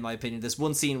in it, in my opinion. There's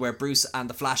one scene where Bruce and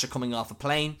the Flash are coming off a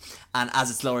plane, and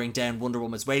as it's lowering down, Wonder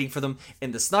Woman's waiting for them.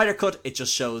 In the Snyder cut, it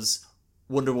just shows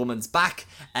Wonder Woman's back,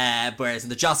 whereas in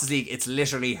the Justice League it's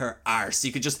literally her arse.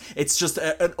 It's just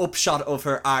an upshot of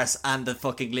her arse and the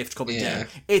fucking lift coming down.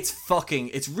 It's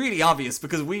really obvious,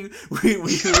 because we watch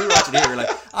it here, we're like,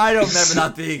 I don't remember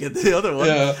that being in the other one.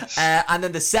 And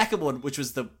then the second one, which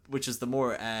was the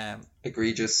more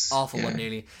egregious, awful one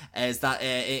nearly, is that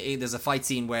there's a fight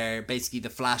scene where basically the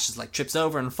Flash is like trips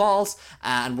over and falls,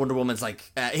 and Wonder Woman's like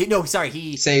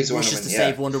he saves Wonder Woman, to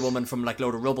save Wonder Woman from like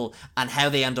load of rubble. And how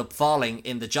they end up falling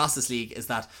in the Justice League is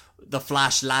that the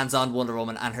Flash lands on Wonder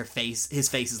Woman and his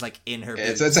face is like in her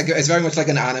boobs. It's very much like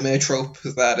an anime trope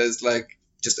that is like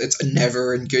just, it's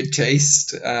never in good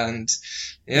taste. And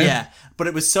but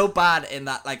it was so bad in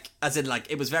that, like, as in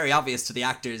like, it was very obvious to the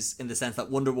actors in the sense that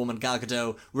Wonder Woman Gal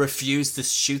Gadot refused to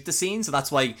shoot the scene, so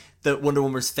that's why the Wonder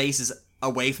Woman's face is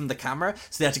away from the camera,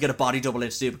 so they had to get a body double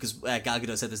in to do it, because Gal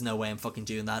Gadot said there's no way I'm fucking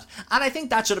doing that. And I think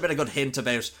that should have been a good hint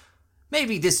about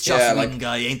maybe this Joss Whedon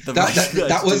guy ain't the right guy.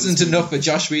 That wasn't enough for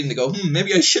Josh Whedon to go,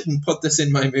 maybe I shouldn't put this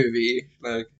in my movie.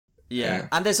 Like,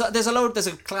 and there's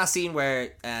a class scene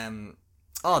where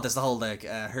there's the whole like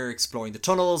her exploring the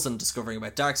tunnels and discovering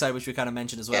about Darkseid, which we kind of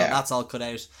mentioned as well. That's all cut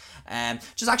out.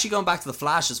 Just actually going back to the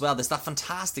Flash as well, there's that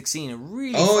fantastic scene, a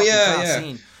really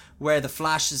scene where the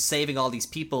Flash is saving all these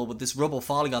people with this rubble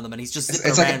falling on them, and he's just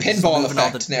zipping around. It's like a pinball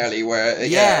effect nearly, where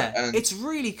it's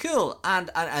really cool.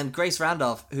 And Grace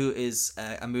Randolph, who is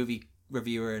a movie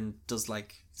reviewer and does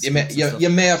like. You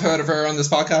may have heard of her on this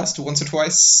podcast once or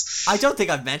twice. I don't think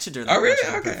I've mentioned her. Oh, really?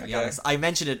 Okay. Honest. I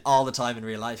mention it all the time in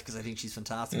real life because I think she's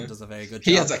fantastic and does a very good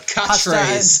job. He has a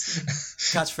catchphrase.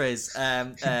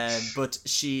 But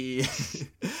she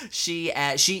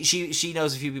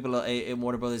knows a few people in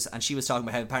Warner Brothers, and she was talking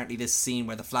about how apparently this scene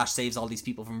where the Flash saves all these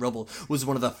people from rubble was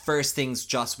one of the first things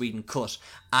Joss Whedon cut,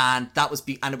 and that was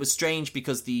and it was strange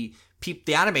because the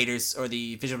the animators or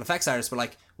the visual effects artists were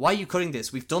like, why are you cutting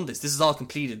this? We've done this. This is all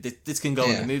completed. This can go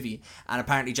in the movie. And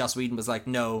apparently Joss Whedon was like,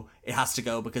 no, it has to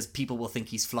go because people will think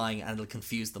he's flying and it'll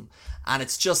confuse them. And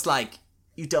it's just like,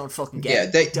 you don't fucking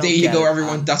get it. There you go,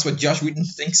 everyone. That's what Joss Whedon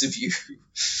thinks of you.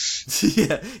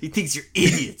 Yeah, he thinks you're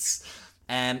idiots.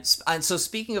 And so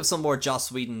speaking of some more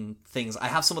Joss Whedon things, I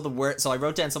have some of the worst. So I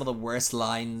wrote down some of the worst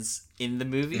lines in the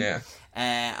movie. Yeah.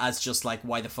 As just like,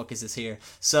 why the fuck is this here?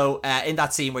 So in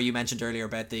that scene where you mentioned earlier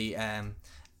about the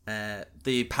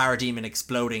parademon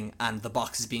exploding and the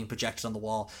boxes being projected on the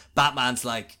wall, Batman's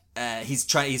like,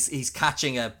 he's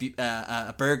catching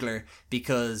a burglar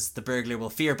because the burglar will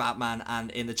fear Batman,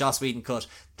 and in the Joss Whedon cut,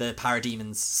 the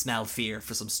parademons smell fear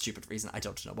for some stupid reason. I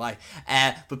don't know why.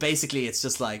 But basically, it's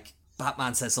just like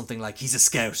Batman says something like, "He's a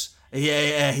scout."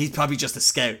 Yeah, he's probably just a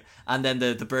scout, and then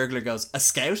the burglar goes, "A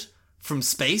scout from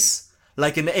space?"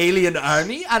 Like an alien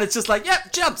army, and it's just like,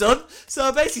 yep, job done.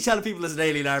 So basically telling people there's an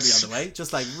alien army on the way,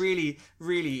 just like really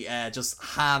just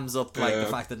hams up like the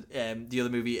fact that the other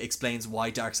movie explains why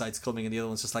Darkseid's coming, and the other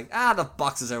one's just like, the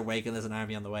boxes are awake and there's an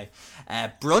army on the way.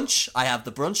 Brunch, I have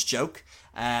the brunch joke,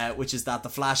 which is that the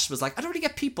Flash was like, I don't really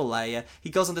get people. He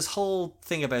goes on this whole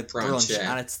thing about brunch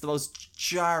and it's the most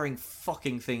jarring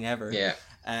fucking thing ever. Yeah.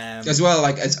 As well,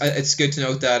 like it's good to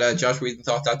note that Josh Whedon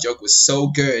thought that joke was so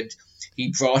good,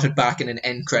 he brought it back in an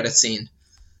end credit scene.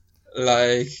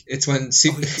 Like, it's when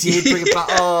he did bring it back.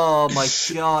 Oh my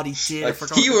god, he did.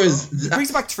 Like, he brings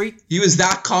it back 3. He was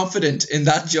that confident in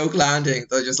that joke landing.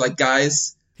 They're just like,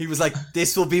 guys. He was like,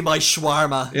 "This will be my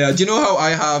shawarma." Yeah. Do you know how I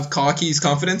have Corky's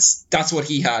confidence? That's what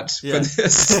he had for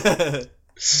this.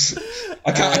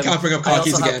 I can't bring up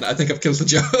Corky's again. I think I've killed the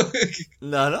joke.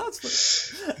 No, it's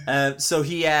fine. So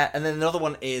he and then another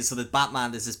one is, so that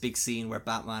Batman, there's this big scene where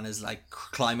Batman is like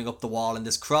climbing up the wall in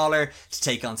this crawler to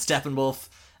take on Steppenwolf,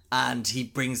 and he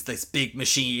brings this big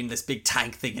machine, this big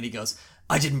tank thing, and he goes,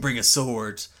 "I didn't bring a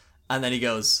sword," and then he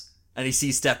goes and he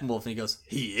sees Steppenwolf and he goes,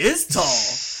 "He is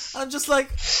tall." I'm just like,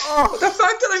 oh. The fact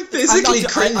that I'm physically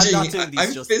cringing,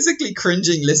 I'm physically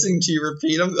cringing listening to you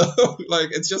repeat them though. Like,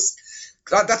 it's just.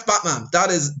 That's Batman.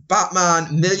 That is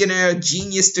Batman, millionaire,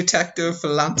 genius detective,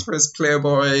 philanthropist,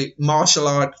 playboy, martial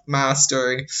art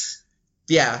master.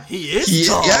 Yeah. He is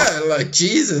tall. Yeah, like,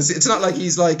 Jesus. It's not like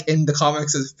he's, like, in the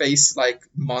comics his face, like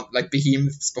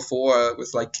behemoths before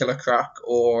with, like, Killer Croc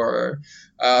or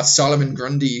Solomon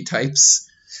Grundy types.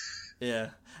 Yeah.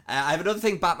 I have another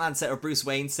thing Batman said, or Bruce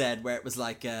Wayne said, where it was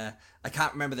like, I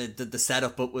can't remember the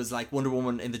setup, but was like Wonder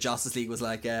Woman in the Justice League was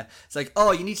like, it's like,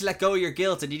 oh, you need to let go of your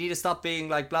guilt and you need to stop being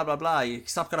like blah blah blah. You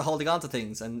stop kind of holding on to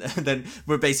things, and then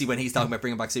we're basically when he's talking about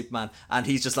bringing back Superman, and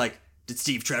he's just like, did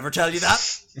Steve Trevor tell you that?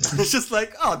 It's just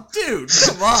like, oh, dude,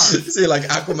 come on. See, like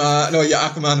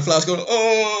Aquaman and Flash going,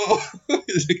 oh, like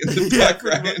in the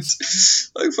background,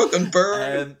 like fucking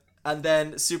bird. And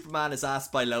then Superman is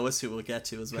asked by Lois, who we'll get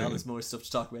to as well. There's more stuff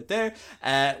to talk about there.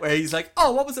 Where he's like,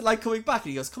 "Oh, what was it like coming back?" And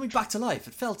he goes, "Coming back to life.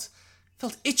 It felt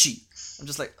itchy." I'm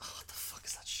just like, "Oh, what the fuck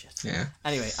is that shit?" Yeah.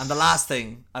 Anyway, and the last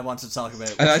thing I wanted to talk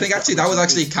about, and I think actually that was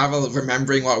actually Cavill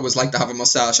remembering what it was like to have a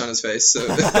mustache on his face. So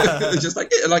it's just like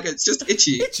it's just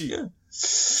itchy. Itchy.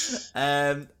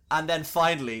 Yeah. And then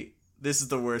finally, this is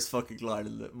the worst fucking line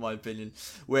in my opinion,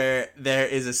 where there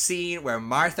is a scene where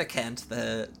Martha Kent,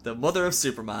 the mother of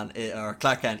Superman, or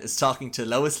Clark Kent, is talking to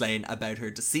Lois Lane about her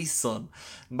deceased son.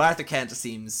 Martha Kent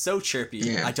seems so chirpy.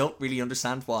 Yeah. I don't really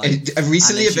understand why.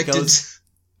 Recently evicted.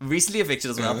 Recently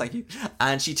evicted as well, thank you.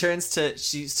 And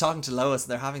she's talking to Lois,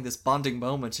 and they're having this bonding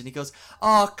moment, and he goes,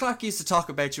 "Oh, Clark used to talk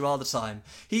about you all the time.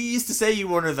 He used to say you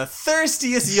were one of the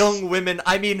thirstiest young women,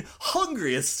 I mean,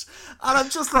 hungriest." And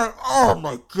I'm just like, oh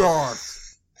my god.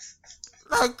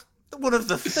 Like, one of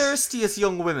the thirstiest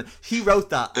young women. He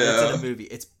wrote that, and it's in a movie.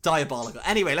 It's diabolical.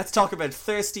 Anyway, let's talk about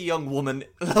thirsty young woman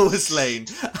Lois Lane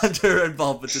and her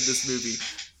involvement in this movie.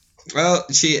 Well,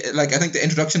 I think the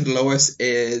introduction to Lois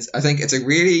is, I think it's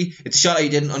a shot I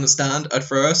didn't understand at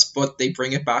first, but they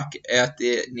bring it back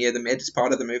near the mid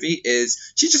part of the movie,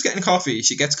 is she's just getting coffee.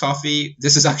 She gets coffee.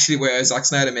 This is actually where Zack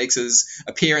Snyder makes his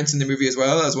appearance in the movie as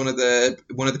well, as one of the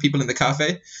people in the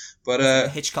cafe. But a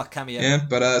Hitchcock cameo. Yeah,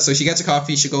 but so she gets a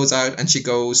coffee, she goes out, and she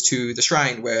goes to the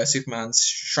shrine where Superman's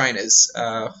shrine is,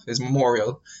 his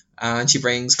memorial. And she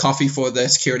brings coffee for the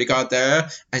security guard there,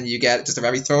 and you get just a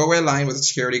very throwaway line with the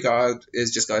security guard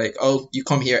is just like, "Oh, you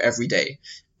come here every day."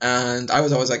 And I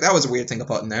was always like, that was a weird thing to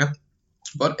put in there.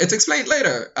 But it's explained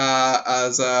later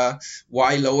as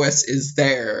why Lois is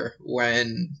there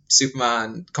when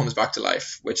Superman comes back to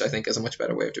life, which I think is a much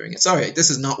better way of doing it. Sorry, this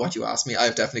is not what you asked me.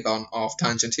 I've definitely gone off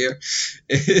tangent here.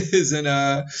 It is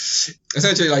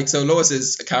essentially like, so Lois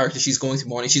is a character. She's going through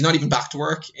mourning. She's not even back to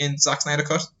work in Zack Snyder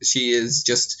Cut. She's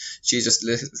just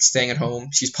staying at home.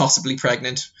 She's possibly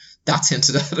pregnant. That's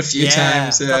hinted at a few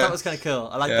times. I thought that was kind of cool.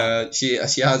 I like that. She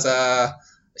has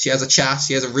a chat.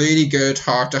 She has a really good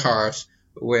heart to heart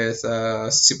with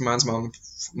Superman's mom,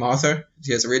 Martha.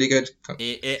 She has a really good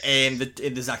in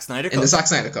the Zack Snyder cut. In the Zack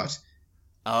Snyder cut.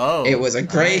 Oh, it was a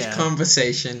great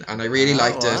conversation, and I really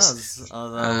liked it.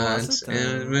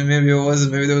 Maybe it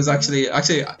wasn't. Maybe there was actually.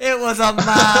 It was a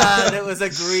man. It was a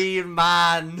green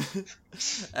man.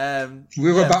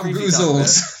 We were bamboozled.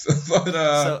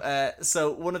 But,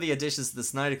 so one of the additions to the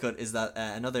Snyder Cut is that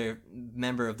another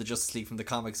member of the Justice League from the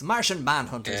comics, Martian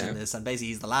Manhunter's in this, and basically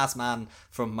he's the last man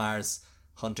from Mars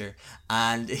Hunter,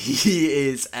 and he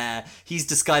is he's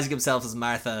disguising himself as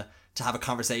Martha to have a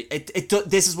conversation.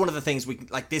 This is one of the things we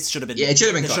like. This should have been. Yeah, it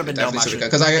should have been.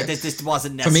 Because this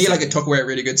wasn't necessary. For me, like, it took away a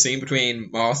really good scene between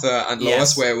Martha and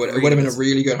Lois, where it would have been a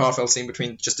really good heartfelt scene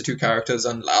between just the two characters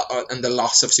and the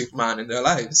loss of Superman in their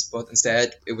lives. But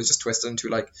instead, it was just twisted into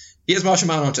like, here's Martian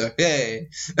Manhunter, yay!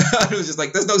 And it was just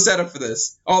like, there's no setup for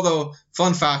this. Although,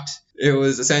 fun fact. It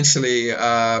was essentially,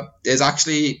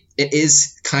 it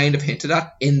is kind of hinted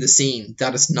at in the scene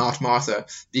that it's not Martha,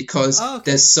 because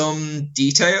there's some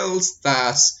details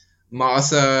that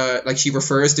Martha, like, she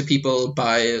refers to people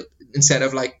by, instead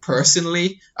of like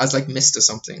personally, as like Mr.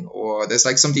 something, or there's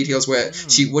like some details where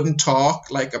she wouldn't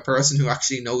talk like a person who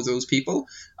actually knows those people.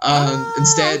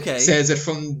 Instead says it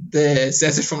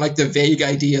from like the vague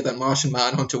idea that Martian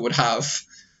Manhunter would have.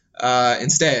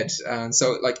 Instead, and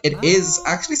so like it is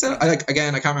actually so. I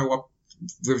can't remember what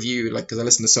review, like, because I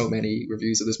listened to so many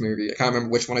reviews of this movie. I can't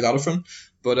remember which one I got it from,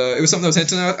 but it was something that was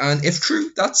hinted at, and if true,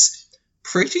 that's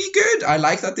pretty good. I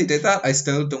like that they did that. I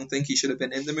still don't think he should have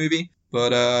been in the movie,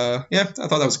 but yeah, I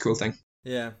thought that was a cool thing.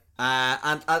 Yeah.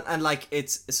 And like,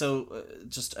 it's so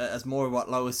just as more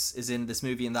what Lois is in this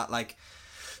movie, and that like,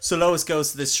 so Lois goes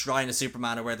to this shrine of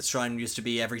Superman, or where the shrine used to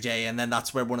be every day, and then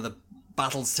that's where one of the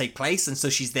battles take place, and so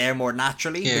she's there more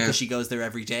naturally because she goes there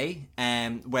every day.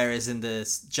 Whereas in the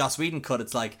Joss Whedon cut,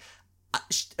 it's like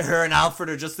her and Alfred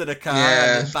are just in a car.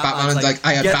 Yeah, and Batman's like,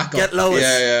 I had backup. Get Lois.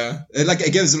 Yeah.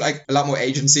 It gives like a lot more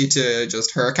agency to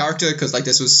just her character, because like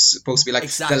this was supposed to be like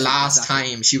the last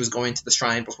time she was going to the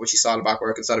shrine before she saw the back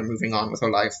work and started moving on with her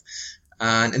life.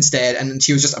 And instead,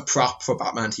 she was just a prop for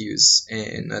Batman to use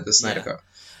in the Snyder Cut.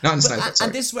 Not in the Snyder Cut, sorry.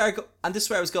 And this is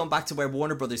where I was going back to where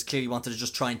Warner Brothers clearly wanted to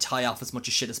just try and tie off as much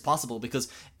of shit as possible, because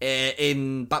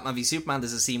in Batman v Superman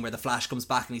there's a scene where the Flash comes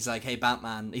back and he's like, hey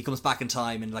Batman, he comes back in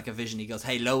time in like a vision, he goes,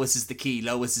 hey, Lois is the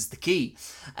key,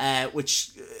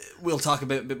 which we'll talk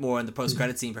about a bit more in the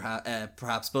post-credit scene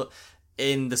perhaps, but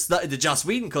in the Joss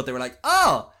Whedon cut they were like,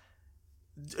 oh,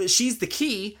 she's the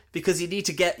key because you need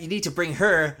to bring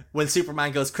her when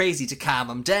Superman goes crazy to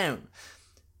calm him down.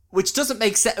 Which doesn't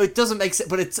make sense. It doesn't make sense,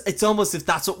 but it's almost if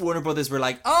that's what Warner Brothers were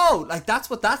like, oh, like that's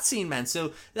what that scene meant.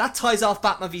 So that ties off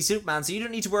Batman v Superman. So you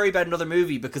don't need to worry about another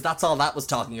movie because that's all that was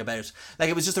talking about. Like,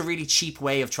 it was just a really cheap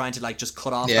way of trying to like just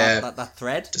cut off that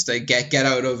thread. Just to get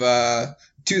out of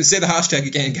to say the hashtag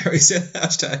again, Gary. Say the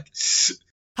hashtag.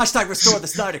 Hashtag restore the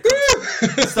Snyder Cut.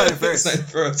 Snyderverse.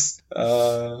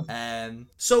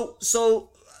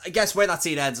 So I guess where that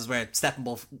scene ends is where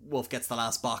Steppenwolf gets the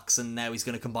last box, and now he's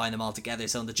going to combine them all together.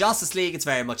 So in the Justice League, it's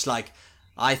very much like,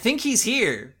 I think he's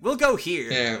here, we'll go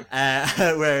here.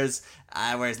 Yeah. Whereas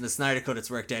in the Snyder Cut, it's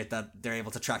worked out that they're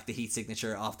able to track the heat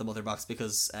signature off the mother box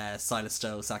because Silas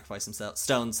Stone sacrificed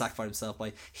himself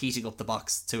by heating up the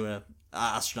box to a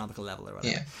astronomical level or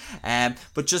whatever. Yeah.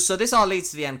 But just so this all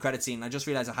leads to the end credit scene. I just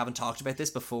realized I haven't talked about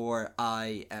this before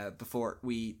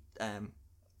we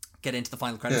get into the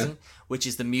final credit scene, which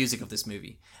is the music of this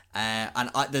movie,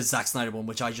 and the Zack Snyder one,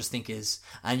 which I just think is,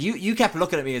 and you kept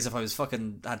looking at me as if I was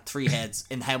fucking had three heads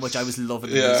in how much I was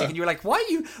loving the music, and you were like, what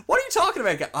are you talking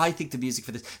about? I think the music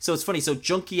for this, so it's funny, so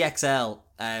Junkie XL,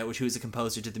 who is a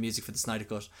composer, did the music for the Snyder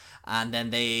Cut, and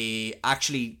then they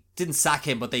actually didn't sack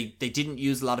him, but they didn't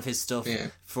use a lot of his stuff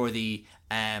for the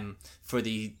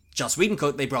Joss Whedon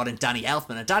cut. They brought in Danny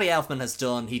Elfman, and Danny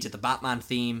Elfman he did the Batman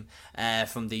theme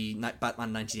from the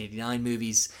Batman 1989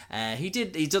 movies. He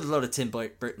did a lot of Tim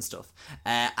Burton stuff,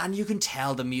 and you can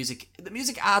tell the music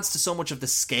adds to so much of the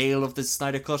scale of the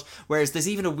Snyder Cut. Whereas there's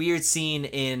even a weird scene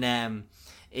in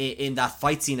in that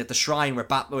fight scene at the shrine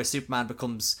where Superman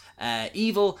becomes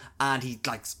evil, and he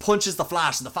like punches the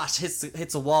Flash, and the Flash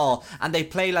hits a wall, and they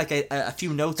play like a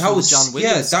few notes from the John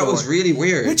Williams that score, was really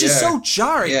weird, which is so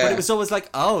jarring. Yeah. But it was always like,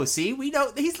 oh, see, we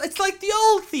know it's like the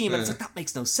old theme, and it's like, that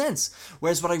makes no sense.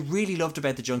 Whereas what I really loved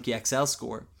about the Junkie XL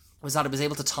score was that it was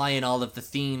able to tie in all of the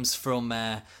themes from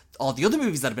all the other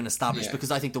movies that have been established,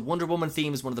 because I think the Wonder Woman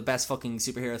theme is one of the best fucking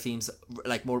superhero themes,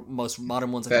 like most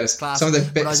modern ones. I think it's class. Some of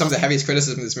the heaviest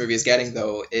criticism this movie is getting,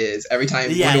 though, is every time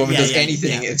Wonder Woman does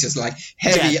anything, it's just like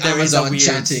heavy Amazon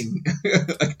chanting.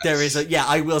 There is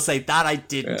I will say that I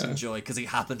didn't enjoy, because it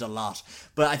happened a lot.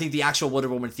 But I think the actual Wonder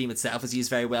Woman theme itself is used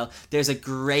very well. There's a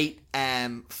great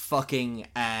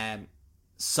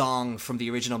song from the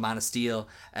original Man of Steel.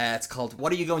 It's called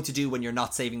 "What Are You Going to Do When You're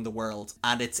Not Saving the World?"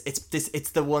 And it's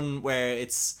the one where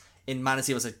it's in Man of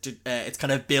Steel. It's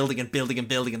kind of building and building and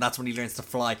building, and that's when he learns to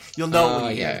fly. You'll know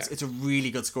when you hear it. It's a really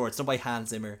good score. It's done by Hans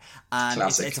Zimmer, and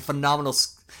it's a phenomenal.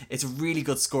 It's a really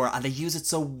good score, and they use it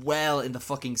so well in the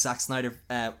fucking Zack Snyder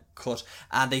cut,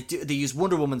 and they use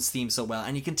Wonder Woman's theme so well,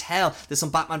 and you can tell there's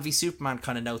some Batman v Superman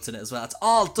kind of notes in it as well. It's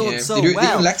all done so well.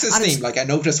 Even Lex's theme, like I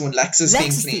noticed when Lex's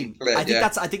theme. I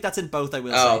think that's in both. I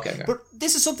will say, okay. But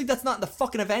this is something that's not in the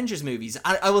fucking Avengers movies.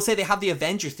 I will say they have the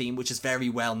Avenger theme, which is very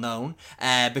well known,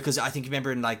 because I think you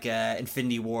remember in like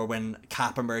Infinity War when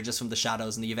Cap emerges from the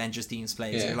shadows and the Avengers themes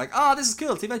plays. And you're like, oh, this is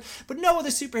cool. But no other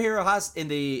superhero has in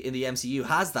the MCU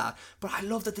has that. But I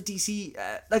love that the DC,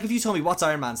 like if you tell me what's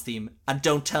Iron Man's theme and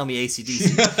don't tell me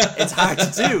AC/DC, it's hard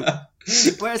to do.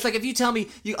 Whereas, like, if you tell me,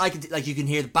 you can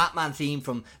hear the Batman theme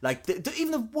from, like,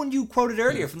 even the one you quoted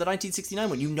earlier from the 1969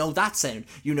 one, you know that sound.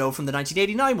 You know from the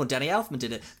 1989 one, Danny Elfman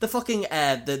did it. The fucking,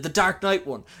 the Dark Knight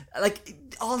one. Like,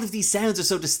 all of these sounds are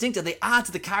so distinct, and they add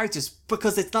to the characters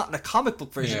because it's not in a comic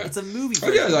book version, it's a movie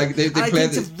version. Like, they play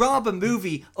to rob a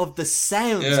movie of the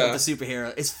sounds of the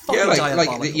superhero is fucking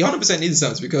diabolical. Like, you 100% need the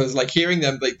sounds, because, like, hearing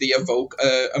them, like, they evoke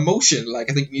emotion.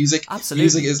 Like, I think music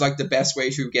is, like, the best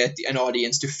way to get an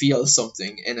audience to feel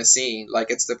something in a scene. Like,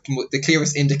 it's the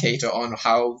clearest indicator on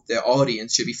how the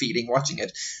audience should be feeling watching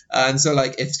it. And so,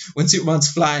 like, when Superman's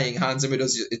flying, Hans Zimmer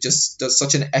does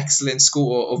such an excellent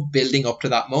score of building up to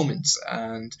that moment.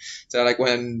 And so, like,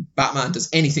 when Batman does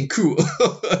anything cool,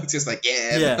 it's just like,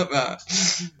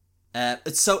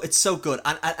 it's so good,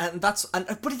 and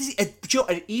but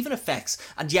it even affects,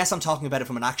 and yes, I'm talking about it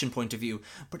from an action point of view,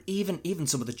 but even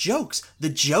some of the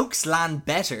jokes land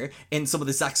better in some of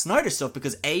the Zack Snyder stuff,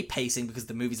 because pacing, because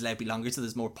the movie's allowed to be longer, so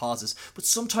there's more pauses, but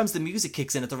sometimes the music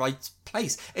kicks in at the right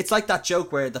place. It's like that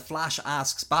joke where the Flash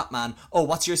asks Batman, oh,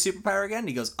 what's your superpower again? And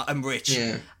he goes, I'm rich.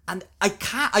 And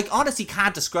I honestly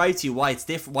can't describe to you why it's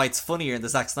different, why it's funnier in the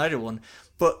Zack Snyder one,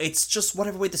 but it's just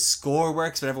whatever way the score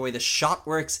works, whatever way the shot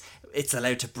works, it's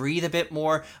allowed to breathe a bit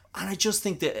more. And I just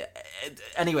think that,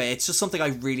 anyway, it's just something I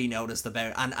really noticed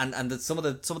about, and that some of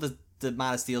the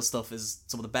Man of Steel stuff is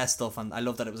some of the best stuff, and I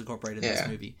love that it was incorporated in this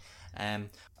movie.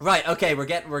 Right, okay, we're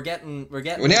getting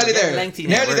nearly there. Lengthy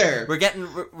now. Nearly there. We're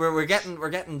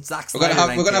getting Zack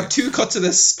Snyder. We're gonna have 2 cuts of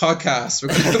this podcast. We're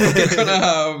gonna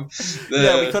have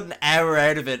we cut an hour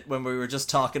out of it when we were just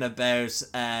talking about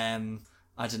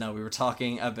I don't know, we were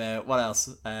talking about what else?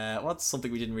 What's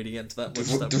something we didn't really get into that much?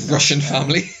 The Russian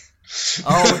family.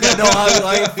 Oh no,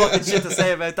 I have fucking shit to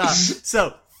say about that.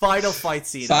 So, final fight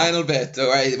scene. Final bit. All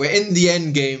right, we're in the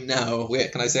end game now.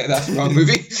 Wait, can I say that? Wrong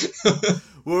movie.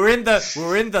 We're in the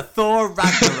Thor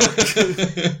Ragnarok.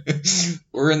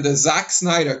 We're in the Zack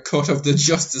Snyder cut of the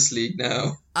Justice League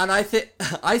now. And I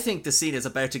think the scene is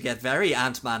about to get very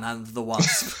Ant-Man and the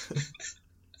Wasp.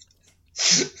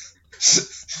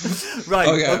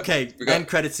 Right, okay. End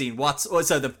credit scene.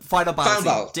 So the final battle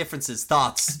scene. Differences,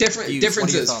 thoughts.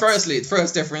 Differences. Firstly, the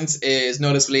first difference is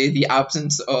noticeably the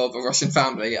absence of a Russian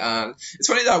family, and it's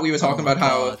funny that we were talking about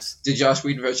how the Joss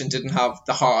Whedon version didn't have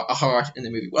a heart in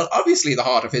the movie. Well, obviously the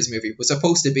heart of his movie was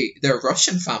supposed to be their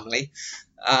Russian family.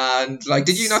 And, like,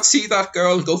 did you not see that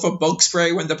girl go for bug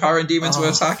spray when the parademons were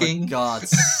attacking? For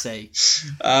God's sake.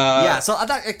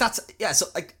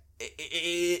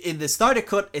 In the Snyder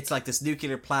cut, it's like this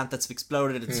nuclear plant that's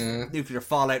exploded, it's nuclear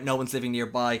fallout, no one's living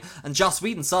nearby, and Joss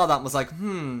Whedon saw that and was like,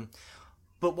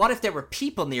 but what if there were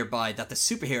people nearby that the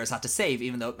superheroes had to save,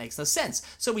 even though it makes no sense?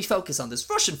 So we focus on this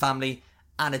Russian family,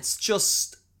 and it's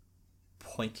just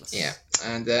pointless. Yeah,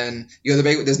 and then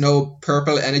there's no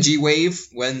purple energy wave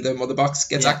when the mother box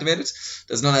gets activated.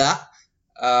 There's none of that.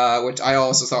 Which I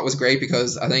also thought was great,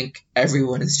 because I think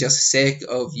everyone is just sick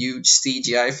of huge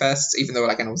CGI fests, even though,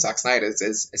 like, I know Zack Snyder's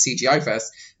is a CGI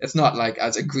fest. It's not, like,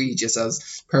 as egregious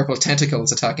as purple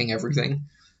tentacles attacking everything.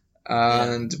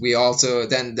 And we also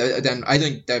then I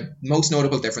think the most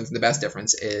notable difference and the best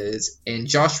difference is in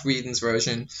Josh Whedon's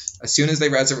version. As soon as they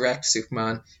resurrect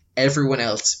Superman, everyone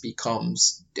else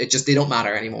becomes they don't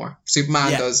matter anymore.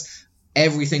 Superman does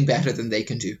everything better than they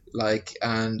can do. Like,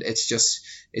 and it's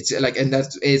like, and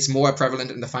that it's more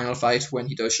prevalent in the final fight when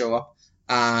he does show up,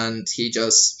 and he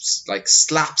just like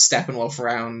slaps Steppenwolf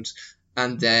around,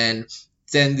 and then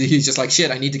he's just like,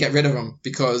 shit, I need to get rid of him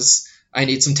because I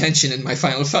need some tension in my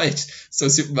final fight. So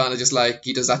Superman is just like,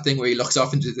 he does that thing where he looks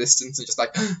off into the distance and just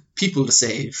like, people to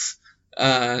save.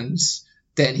 And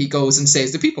then he goes and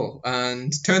saves the people.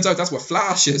 And turns out that's what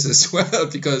Flash is as well,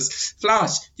 because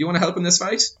Flash, do you want to help in this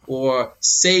fight? Or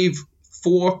save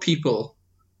 4 people?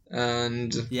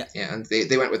 And and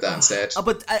they went with that instead.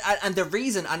 But and the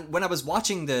reason, and when I was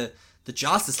watching the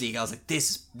Justice League, I was like,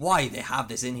 this is why they have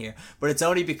this in here. But it's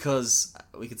only because,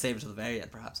 we could save it to the very end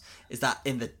perhaps, is that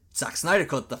in the Zack Snyder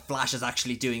cut, the Flash is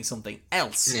actually doing something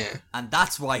else. Yeah. And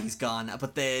that's why he's gone.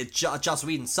 But the Joss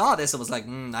Whedon saw this and was like,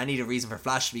 I need a reason for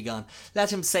Flash to be gone.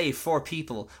 Let him save 4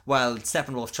 people while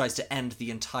Steppenwolf tries to end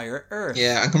the entire Earth.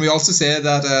 Yeah, and can we also say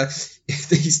that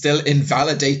he still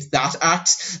invalidates that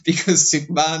act because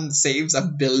Superman saves a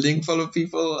building full of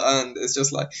people, and it's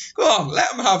just like, go on,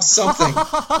 let him have something.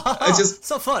 It's just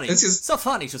so funny. It's just so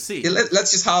funny to see. Yeah,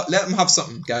 let's just let him have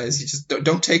something, guys. You just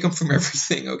don't take him from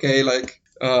everything, okay? Like,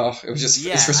 it was just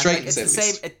it's frustrating. Like, it's the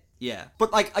same.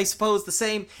 But like, I suppose the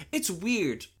same. It's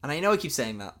weird, and I know I keep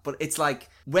saying that, but it's like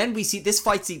when we see this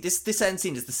fight scene, this end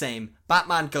scene is the same.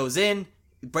 Batman goes in,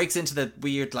 breaks into the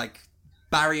weird like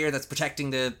barrier that's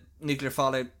protecting the nuclear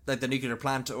fallout, like the nuclear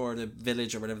plant or the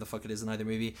village or whatever the fuck it is in either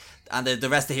movie, and the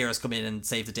rest of the heroes come in and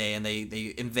save the day, and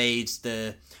they invade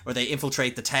they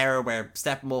infiltrate the tower where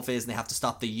Steppenwolf is, and they have to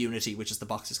stop the Unity, which is the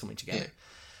boxes coming together.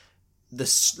 A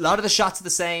lot of the shots are the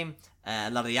same.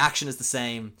 A lot of the action is the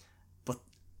same, but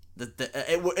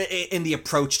in the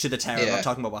approach to the tower, I'm not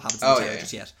talking about what happens in the tower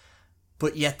just yet.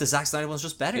 But yet the Zack Snyder one's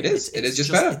just better. It is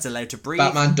just better. It's allowed to breathe.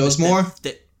 Batman does more.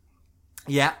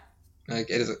 Like,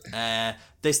 it is.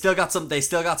 They still got some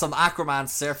Aquaman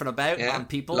surfing about on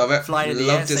people. Love it. Flying in the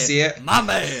air. Love to see it. My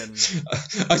man.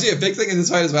 Actually, a big thing in this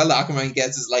fight as well that Aquaman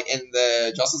gets is like in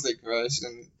the Justice League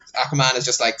version, Aquaman is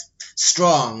just like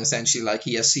strong, essentially. Like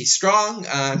he's strong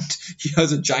and he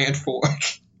has a giant fork.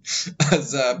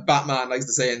 As Batman likes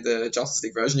to say in the Justice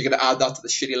League version, you're gonna add that to the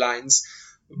shitty lines.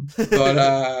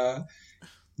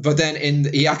 But then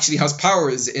he actually has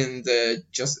powers in the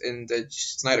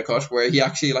Snyder Cut, where he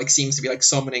actually like seems to be like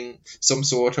summoning some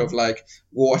sort of like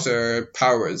water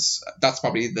powers. That's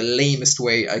probably the lamest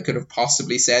way I could have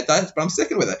possibly said that, but I'm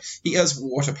sticking with it. He has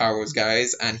water powers,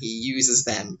 guys, and he uses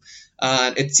them.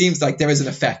 And it seems like there is an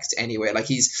effect anyway. Like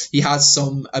he has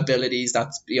some abilities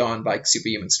that's beyond like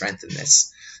superhuman strength in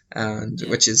this. And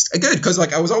which is good, because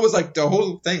like I was always like, the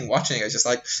whole thing watching it, I was just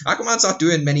like, Aquaman's not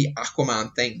doing many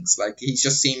Aquaman things. Like he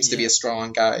just seems to be a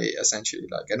strong guy, essentially,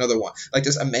 like another one, like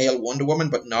just a male Wonder Woman,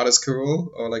 but not as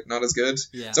cool or like not as good.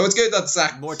 So it's good that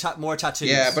Zack more tattoos.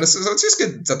 Yeah, but it's just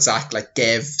good that Zack like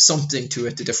gave something to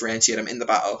it to differentiate him in the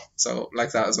battle. So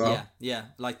like that as well. Yeah,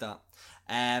 like that.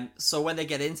 So when they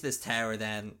get into this tower,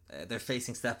 then they're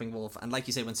facing Steppenwolf, and like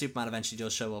you say, when Superman eventually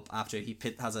does show up after he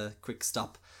has a quick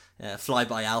stop. Fly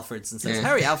by Alfred's and says,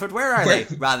 Harry, Alfred, where are they?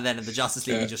 Rather than in the Justice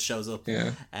League, he just shows up.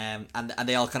 And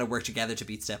they all kind of work together to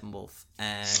beat Steppenwolf.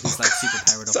 Who's like super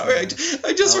powered up. Sorry,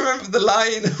 I just remember the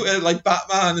line where like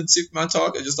Batman and Superman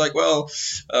talk. Just like, well,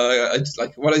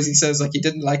 like what is he says? Like, you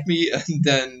didn't like me, and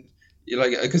then you're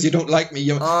like, because you don't like me,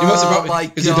 you must have brought me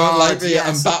because you don't like me. Yes.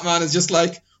 And Batman is just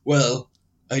like, well,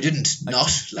 I didn't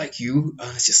not like you.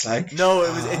 And it's just like, no,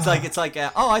 it's like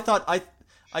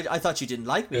I thought you didn't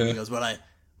like me. And he goes, well,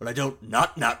 I don't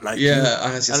not like you. Yeah,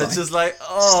 and it's just like,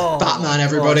 oh, Batman,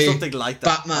 everybody, something like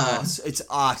that. Batman.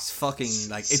 It's fucking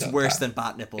like it's so worse than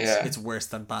bat nipples. Yeah. It's worse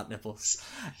than bat nipples.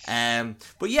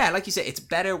 But yeah, like you say, it's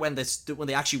better when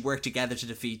they actually work together to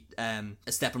defeat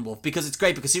Steppenwolf, because it's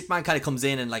great because Superman kind of comes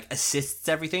in and like assists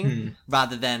everything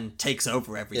rather than takes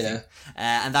over everything.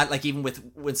 And that, like, even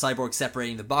when Cyborg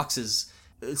separating the boxes.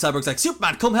 Cyborg's like,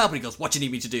 Superman, come help, and he goes, what do you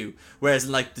need me to do? Whereas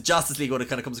in like the Justice League one, it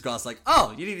kind of comes across like,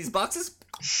 oh, you need these boxes?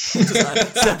 Just like,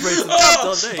 separates them.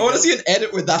 I want to see an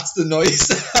edit where that's the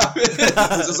noise.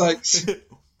 It's just like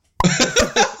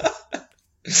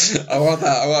I want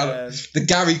the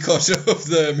Gary cut of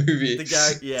the movie.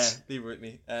 Leave it with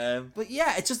me. But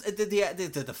yeah, it's just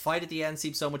the fight at the end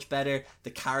seems so much better. The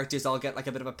characters all get like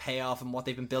a bit of a payoff and what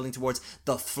they've been building towards.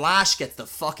 The Flash gets the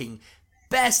fucking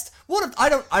best.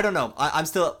 I don't know. I'm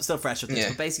still fresh with this.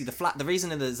 But basically, the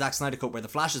reason in the Zack Snyder Cut where the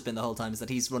Flash has been the whole time is that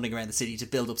he's running around the city to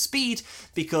build up speed,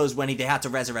 because when they had to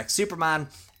resurrect Superman,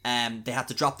 they had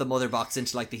to drop the mother box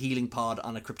into like the healing pod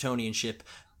on a Kryptonian ship.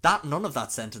 None of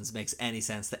that sentence makes any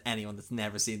sense to anyone that's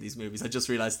never seen these movies. I just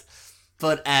realized.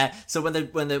 But so when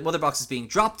the mother box is being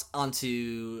dropped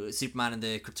onto Superman and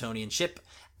the Kryptonian ship,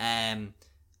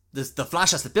 the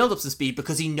Flash has to build up some speed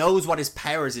because he knows what his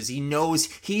powers is. He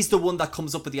knows he's the one that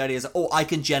comes up with the ideas. I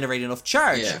can generate enough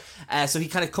charge. Yeah. So he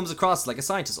kind of comes across like a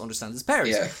scientist, understands his powers.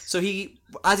 Yeah. So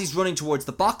as he's running towards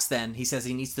the box, then he says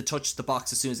he needs to touch the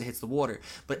box as soon as it hits the water.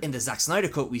 But in the Zack Snyder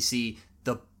cut, we see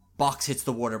the box hits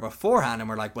the water beforehand and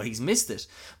we're like, well, he's missed it.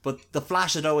 But the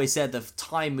Flash had always said that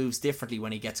time moves differently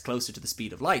when he gets closer to the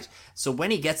speed of light. So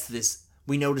when he gets to this,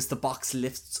 we notice the box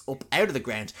lifts up out of the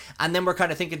ground, and then we're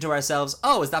kind of thinking to ourselves,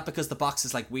 oh, is that because the box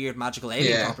is like weird magical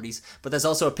alien properties? But there's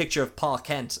also a picture of Paul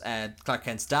Kent, Clark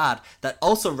Kent's dad, that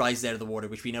also rises out of the water,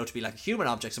 which we know to be like a human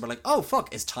object. So we're like, oh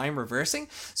fuck, is time reversing?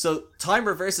 So time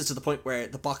reverses to the point where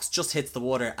the box just hits the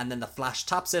water and then the Flash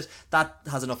taps it. That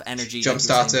has enough energy,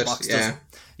 jumpstarts it.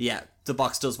 The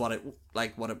box does what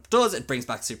it does. It brings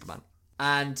back Superman.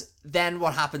 And then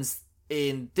what happens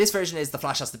in this version is the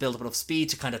Flash has to build up enough speed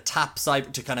to kind of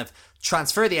to kind of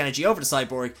transfer the energy over to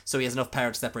Cyborg so he has enough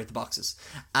power to separate the boxes.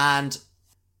 And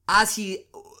as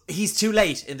he's too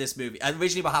late in this movie. And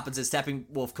originally what happens is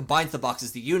Steppenwolf combines the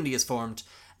boxes, the Unity is formed.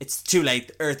 It's too late,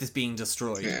 the Earth is being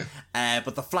destroyed.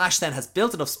 But the Flash then has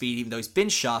built enough speed, even though he's been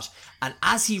shot. And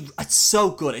it's so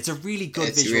good. It's a really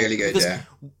good visual. It's really good, yeah.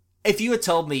 If you had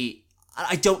told me,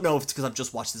 I don't know if it's because I've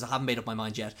just watched this, I haven't made up my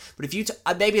mind yet, but if you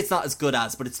maybe it's not as good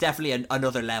as, but it's definitely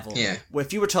another level. Yeah. Where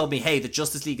if you were told me, hey, the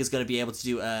Justice League is going to be able to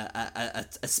do a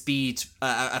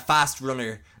fast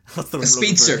runner, what's the word? A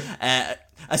speedster.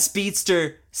 A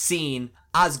speedster scene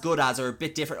as good as, or a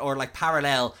bit different, or like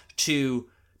parallel to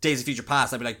Days of Future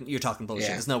Past, I'd be like, you're talking bullshit.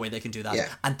 There's no way they can do that.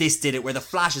 And this did it, where the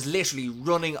Flash is literally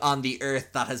running on the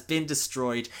Earth that has been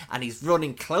destroyed, and he's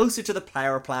running closer to the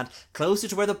power plant, closer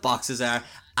to where the boxes are,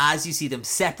 as you see them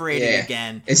separating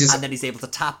again, and then he's able to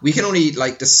tap. We can only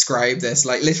describe this,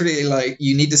 literally,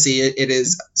 you need to see it. It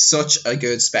is such a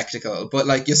good spectacle.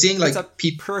 But you're seeing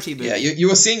people, pretty movie. Yeah, you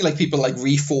were seeing people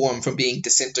reform from being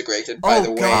disintegrated by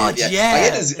the wave. God, yeah.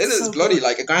 It is so bloody.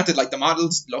 Good. Granted, the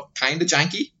models look kind of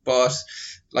janky, but.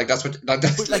 That's what.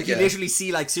 You literally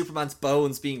see Superman's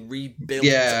bones being rebuilt.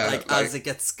 As the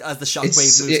shockwave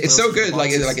moves. It's so good.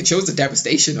 It shows the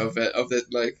devastation of the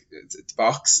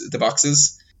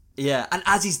boxes. Yeah, and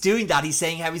as he's doing that, he's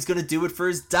saying how he's going to do it for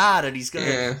his dad, and he's going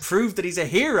to prove that he's a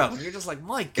hero. And you're just like,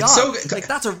 my God, so,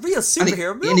 that's a real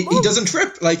superhero movie. And he doesn't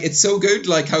trip. It's so good.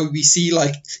 How we see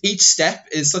each step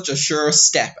is such a sure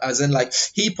step, as in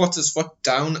he puts his foot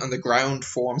down and the ground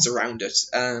forms around it,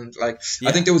 and I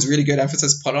think there was really good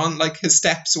emphasis put on his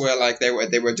steps where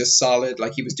they were just solid.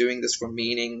 He was doing this for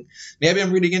meaning. Maybe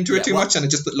I'm reading into it too much, and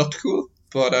it just looked cool.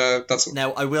 But that's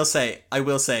now I will say,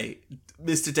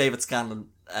 Mr. David Scanlon.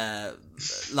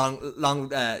 Long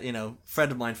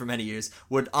friend of mine for many years,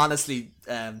 would honestly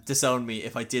disown me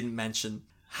if I didn't mention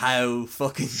how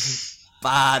fucking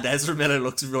bad Ezra Miller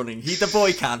looks running. The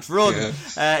boy can't run.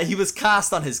 He was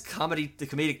cast on his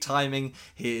comedic timing,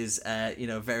 his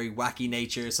very wacky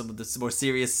nature, some of the more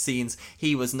serious scenes.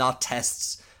 He was not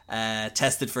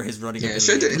tested for his running ability.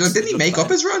 Sure. Didn't he make up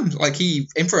his run? He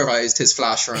improvised his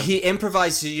Flash run. He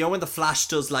improvised. When the Flash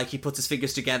does he puts his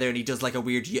fingers together and he does a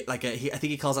weird I think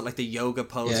he calls it the yoga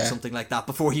pose or something like that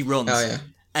before he runs. Oh yeah.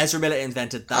 Ezra Miller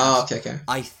invented that. Oh okay.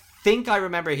 I think I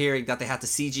remember hearing that they had to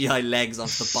CGI legs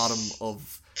onto the bottom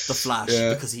of the Flash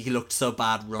because he looked so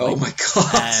bad running. Oh my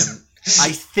God.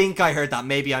 I think I heard that.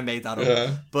 Maybe I made that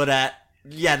up. But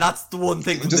yeah, that's the one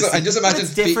thing. I just imagine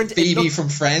Phoebe from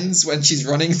Friends when she's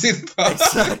running through the park.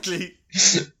 Exactly.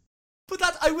 But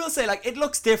that, I will say, it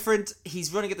looks different.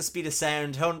 He's running at the speed of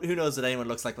sound. Who knows what anyone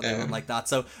looks like when they run like that.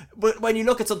 So, but when you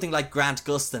look at something like Grant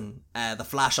Gustin, the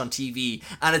Flash on TV,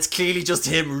 and it's clearly just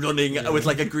him running with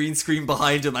a green screen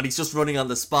behind him, and he's just running on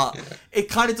the spot. It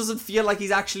kind of doesn't feel like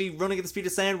he's actually running at the speed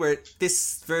of sound. Where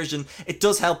this version, it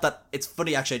does help that it's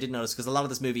funny. Actually, I did notice because a lot of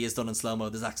this movie is done in slow mo.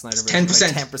 The Zack Snyder version,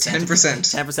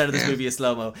 10% of this movie is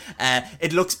slow mo.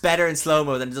 It looks better in slow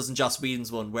mo than it does in Joss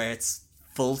Whedon's one, where it's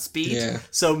full speed.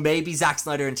 So maybe Zack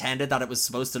Snyder intended that it was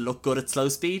supposed to look good at slow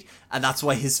speed, and that's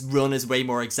why his run is way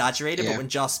more exaggerated. But when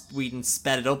Joss Whedon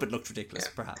sped it up, it looked ridiculous.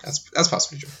 Perhaps that's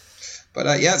possibly true. But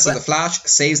the Flash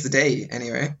saves the day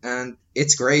anyway, and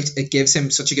it's great. It gives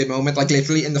him such a good moment.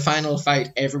 Literally in the final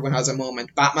fight, everyone has a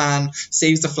moment. Batman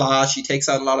saves the Flash. He takes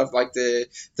out a lot of the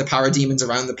parademons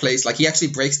around the place. He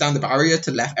actually breaks down the barrier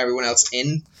to let everyone else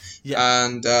in.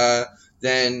 And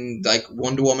then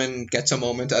Wonder Woman gets a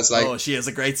moment as she has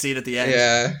a great scene at the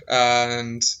end.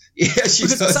 And she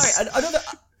does. Sorry,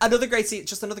 another great scene,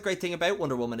 just another great thing about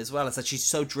Wonder Woman as well is that she's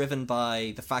so driven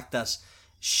by the fact that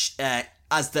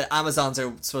as the Amazons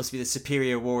are supposed to be the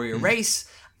superior warrior race,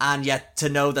 and yet to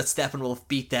know that Steppenwolf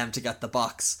beat them to get the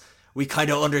box, we kind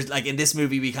of like in this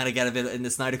movie we kind of get a bit, in the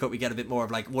Snyder Cut we get a bit more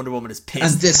of like Wonder Woman is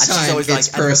pissed, and this time it's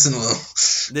like, personal.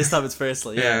 This time it's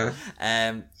personal, yeah.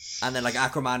 And then like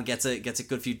Aquaman gets a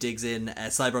good few digs in.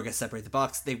 Cyborg gets separate the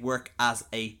box. They work as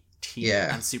a team,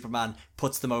 and Superman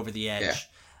puts them over the edge. Yeah.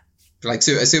 Like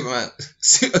Superman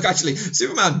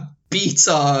beats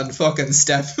on fucking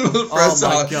Steppenwolf for a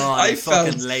song. Oh my god, I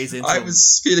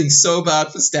was feeling so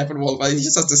bad for Steppenwolf. He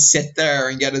just has to sit there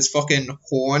and get his fucking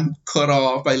horn cut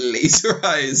off by laser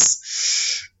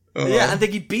eyes. Yeah, and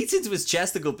then he beats into his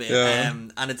chest a good bit,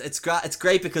 and it's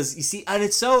great because you see, and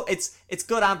it's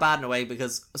good and bad in a way,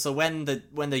 because so when the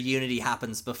Unity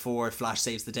happens before Flash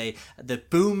saves the day, the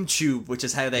boom tube, which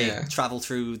is how they travel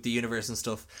through the universe and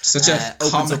stuff, such a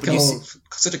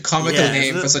comical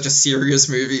name for such a serious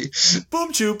movie.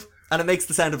 Boom tube, and it makes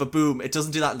the sound of a boom. It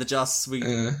doesn't do that in the Joss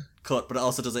Whedon cut, but it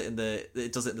also does it in the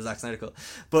Zack Snyder cut.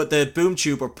 But the boom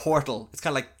tube or portal, it's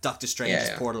kind of like Doctor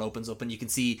Strange's portal opens up, and you can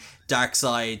see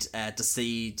Darkseid,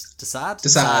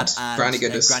 Desaad, and Granny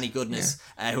Goodness,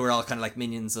 who are all kind of like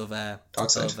minions of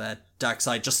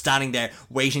Darkseid, just standing there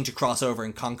waiting to cross over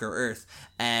and conquer Earth.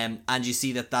 And you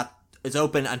see that is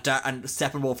open, and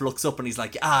Steppenwolf looks up and he's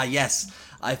like, yes,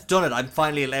 I've done it. I'm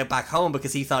finally allowed back home,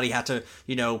 because he thought he had to,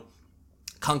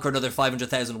 conquer another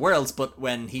 500,000 worlds, but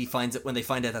when they find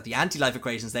out that the anti-life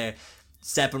equation's there,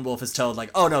 Steppenwolf is told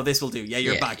like, oh no, this will do. Yeah,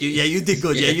 you're back. You did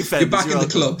good. Yeah, you found. You're back in the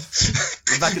club.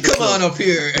 You're back in the club. Come on up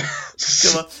here.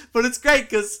 Come on. But it's great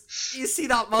because you see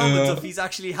that moment of he's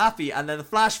actually happy, and then the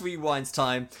Flash rewinds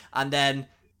time, and then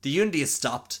the Unity is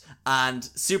stopped, and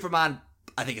Superman,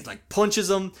 I think it's like punches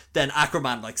him, then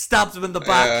Aquaman like stabs him in the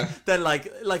back, then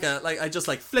I just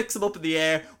flicks him up in the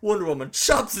air, Wonder Woman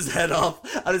chops his head off,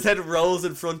 and his head rolls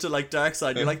in front of like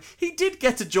Darkseid. You're like, he did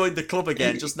get to join the club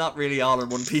again, just not really all in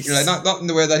one piece. You're like, not in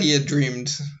the way that he had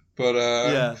dreamed, but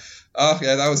oh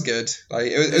yeah, that was good.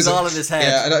 Like it was all in his head.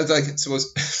 Yeah, and I was like,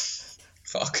 suppose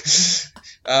fuck.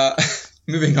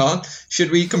 Moving on,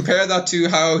 should we compare that to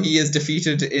how he is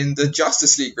defeated in the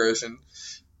Justice League version?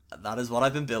 That is what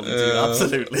I've been building to,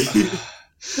 absolutely.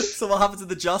 So what happens in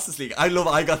the Justice League? I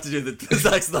got to do the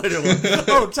Zack Snyder one.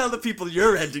 Oh, tell the people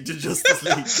your ending to Justice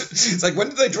League. It's like, when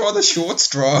did I draw the short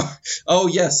straw? Oh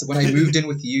yes, when I moved in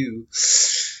with you.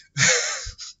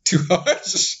 Too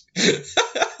harsh.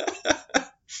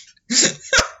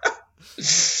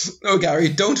 No, Gary,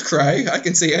 don't cry. I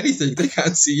can say anything. They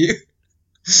can't see you.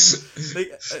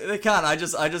 They can. I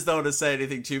just don't want to say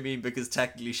anything too mean, because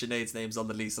technically Sinead's name's on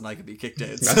the lease and I could be kicked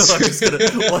out. So I'm just gonna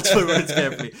watch my words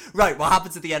carefully. Right, what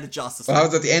happens at the end of Justice League? What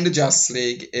happens at the end of Justice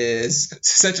League is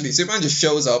essentially Superman just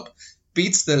shows up,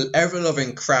 beats the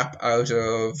ever-loving crap out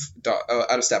of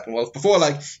Steppenwolf. Before,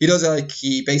 he does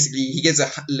he gives a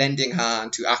lending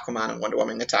hand to Aquaman and Wonder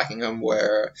Woman attacking him,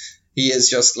 where he is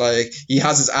just he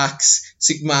has his axe.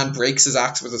 Superman breaks his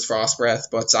axe with his frost breath,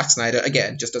 but Zack Snyder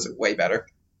again just does it way better.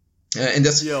 In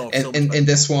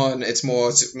this one, it's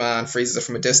more Superman freezes it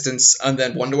from a distance, and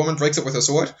then Wonder Woman breaks it with a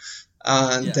sword.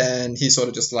 And then he's sort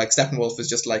of just Steppenwolf is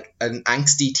just an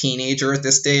angsty teenager at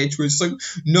this stage, who's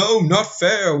just no, not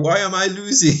fair. Why am I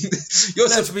losing?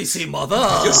 Let me see,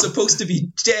 mother. You're supposed to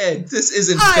be dead. This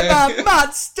isn't fair. I'm a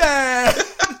monster.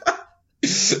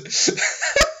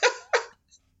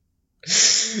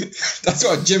 That's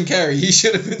what Jim Carrey. He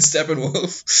should have been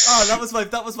Steppenwolf. Oh, that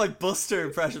was my Buster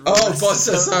impression. Oh,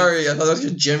 Buster. Sorry, I thought that was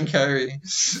your Jim Carrey.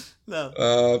 No.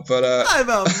 I'm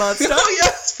a monster. Oh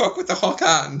yes, fuck with the hawk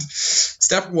hand.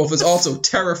 Steppenwolf is also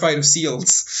terrified of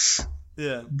seals.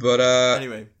 Yeah. But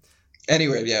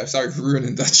Anyway, yeah. Sorry for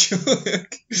ruining that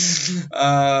joke.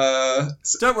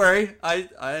 Don't worry.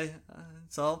 I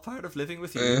it's all part of living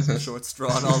with you. Short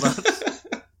straw and all that.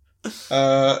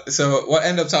 So what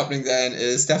ends up happening then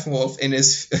is Steppenwolf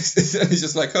he's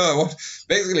just what?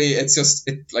 Basically, it's just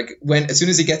as soon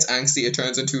as he gets angsty, it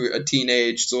turns into a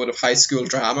teenage sort of high school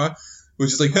drama,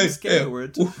 which is hey,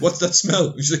 what's that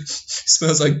smell? He's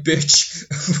smells like bitch.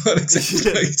 But it's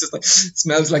just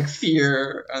smells like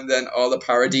fear, and then all the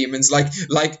parademons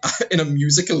like in a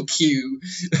musical cue.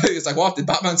 It's what did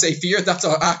Batman say? Fear? That's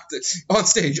our act on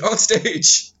stage.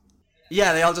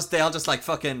 Yeah, they all just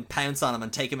fucking pounce on him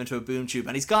and take him into a boom tube,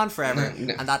 and he's gone forever.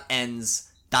 No. And that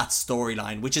ends that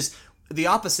storyline, which is the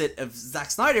opposite of Zack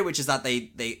Snyder, which is that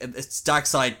it's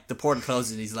Darkseid, the portal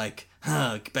closes, and he's like,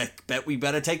 bet we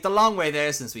better take the long way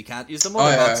there, since we can't use the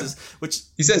mother boxes. Which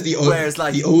he says the old ways.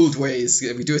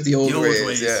 We do it the old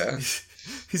ways. Yeah.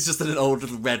 He's just in an old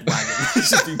little red wagon.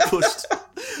 He's just being pushed.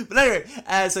 But anyway,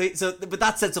 but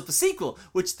that sets up a sequel,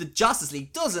 which the Justice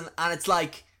League doesn't, and it's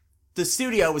like the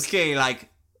studio was clearly like,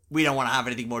 we don't want to have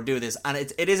anything more to do with this, and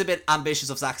it is a bit ambitious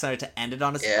of Zack Snyder to end it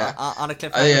on a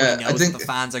cliffhanger. He knows that the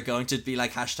fans are going to be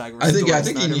like hashtag. I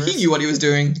think he knew what he was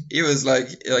doing. He was like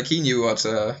he knew what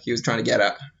he was trying to get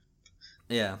at.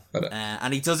 Yeah,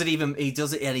 and he teases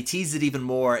it even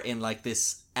more in like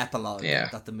this epilogue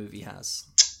that the movie has.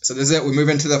 So this is it. We move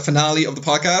into the finale of the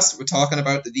podcast. We're talking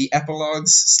about the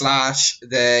epilogues /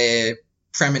 the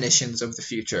premonitions of the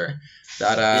future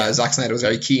that Zack Snyder was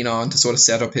very keen on to sort of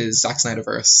set up his Zack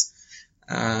Snyderverse.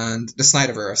 And the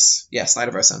Snyderverse. Yeah,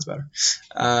 Snyderverse sounds better.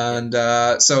 And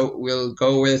so we'll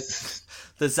go with...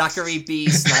 the Zachary B.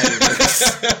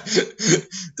 Snyderverse.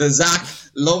 The Zack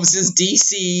loves his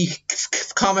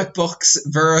DC comic books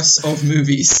verse of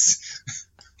movies.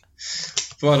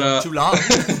 But too long?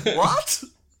 What?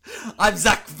 I'm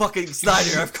Zack fucking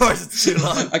Snyder. Of course it's too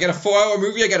long. I get a 4-hour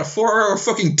movie. I get a 4-hour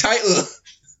fucking title.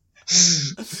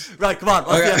 Right, come on.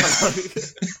 Okay.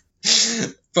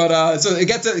 But so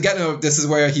this is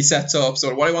where he sets up.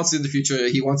 So what he wants to do in the future,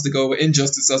 he wants to go with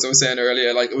Injustice, as I was saying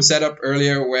earlier. Like it was set up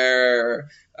earlier where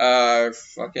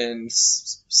fucking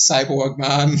Cyborg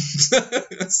man,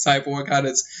 Cyborg had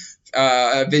his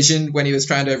vision when he was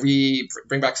trying to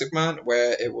bring back Superman,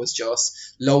 where it was just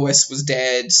Lois was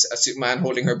dead, Superman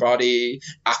holding her body,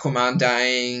 Aquaman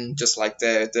dying, just like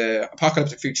the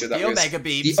apocalyptic future that the was Omega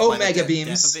beams, the Omega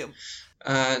beams,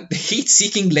 and the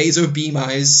heat-seeking laser beam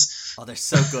eyes. Oh, they're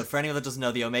so good. For anyone that doesn't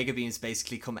know, the Omega beams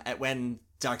basically come when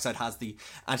Darkseid has the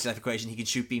anti-life equation. He can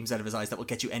shoot beams out of his eyes that will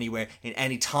get you anywhere in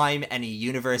any time, any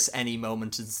universe, any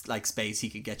moment in like space. He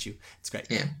could get you. It's great.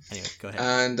 Yeah. Anyway, go ahead.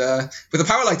 And with a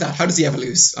power like that, how does he ever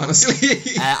lose? Honestly,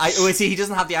 see, he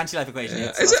doesn't have the anti-life equation.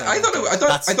 Yeah. I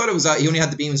thought it was he only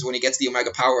had the beams when he gets the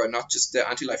Omega power, and not just the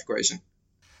anti-life equation.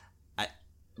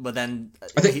 Well, then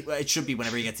it should be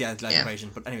whenever he gets the anti-life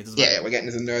equation. But anyway, it doesn't matter. Yeah, we're getting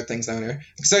into nerd things down here.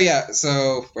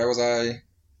 So where was I?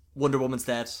 Wonder Woman's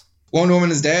dead. Wonder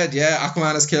Woman is dead, yeah.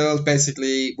 Aquaman is killed,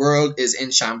 basically. World is in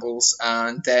shambles,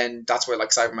 and then that's where, like,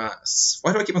 Cyberman...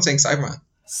 Why do I keep on saying Cyberman?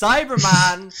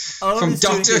 Cyberman from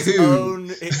Doctor Who.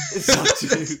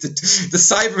 The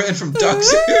Cyberman from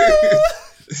Doctor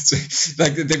Who.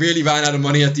 Like, they really ran out of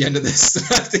money at the end of this.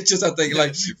 They just had to,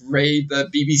 like, raid the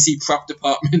BBC prop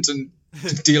department and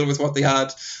deal with what they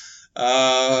had.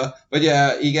 But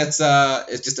yeah, he gets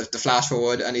it's just the flash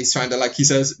forward, and he's trying to, like, he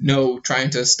says no, trying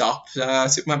to stop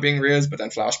Superman being raised, but then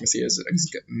Flash misheard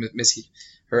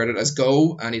it as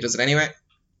go, and he does it anyway.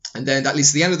 And then that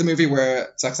leads to the end of the movie,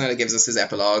 where Zack Snyder gives us his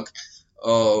epilogue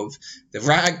of the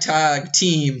ragtag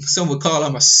team. Some would call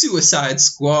them a Suicide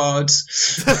Squad.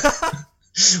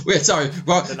 Wait, sorry. Is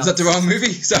that the wrong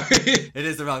movie? Sorry. It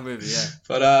is the wrong movie, yeah.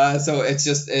 But so it's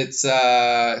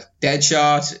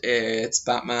Deadshot, it's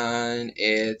Batman,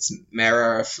 it's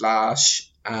Mirror, Flash,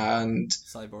 and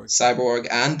Cyborg,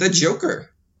 and the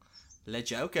Joker. Le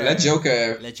Joker.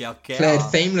 Played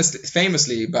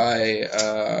famously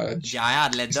by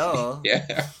Jared Leto.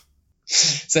 Yeah.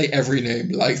 Say every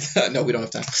name like that. No, we don't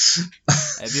have time.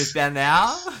 Have you been there?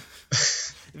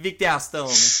 Victor Stone.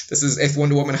 This is if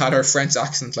Wonder Woman had her French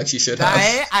accent like she should have.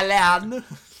 Hey, Alain.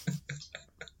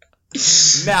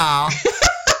 No.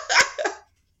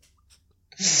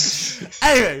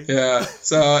 Anyway. Yeah.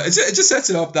 So it just sets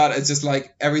it up that it's just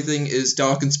like everything is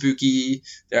dark and spooky.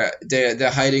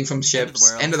 They're hiding from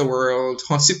ships. End of the world.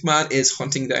 Superman is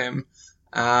hunting them.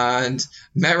 And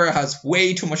Mera has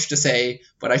way too much to say,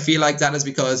 but I feel like that is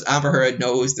because Amber Heard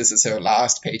knows this is her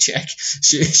last paycheck.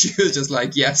 She was just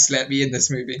like, yes, let me in this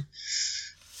movie.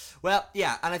 Well,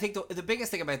 yeah, and I think the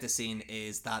biggest thing about this scene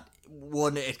is that,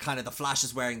 one, it kind of, the Flash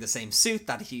is wearing the same suit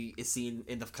that he is seen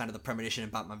in the kind of the premonition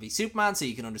in Batman v Superman, so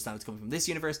you can understand it's coming from this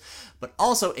universe, but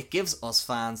also it gives us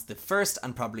fans the first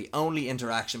and probably only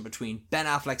interaction between Ben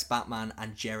Affleck's Batman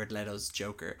and Jared Leto's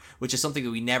Joker, which is something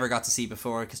that we never got to see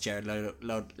before, because Jared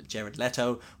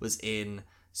Leto was in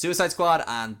Suicide Squad,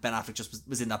 and Ben Affleck just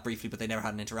was in that briefly, but they never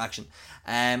had an interaction.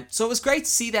 So it was great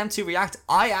to see them two react.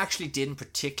 I actually didn't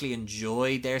particularly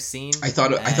enjoy their scene. I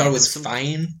thought it was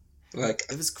fine. Like,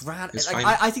 it was grand.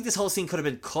 I think this whole scene could have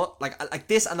been cut. Like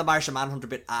this and the Martian Manhunter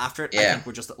bit after it, I think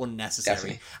were just unnecessary.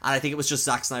 Definitely. And I think it was just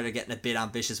Zack Snyder getting a bit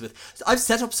ambitious with, I've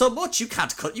set up so much, you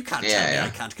can't tell me I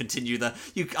can't continue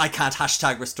I can't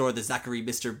hashtag restore the Zachary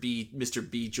Mr.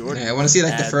 B Jordan. Yeah, I want to see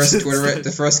like the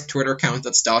first Twitter account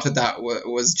that started that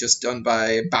was just done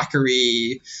by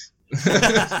Bakary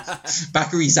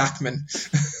Zachman.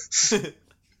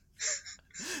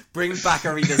 Bring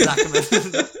Bakary the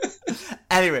Zachman.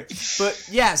 Anyway, but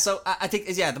yeah, so I think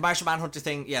the Martian Manhunter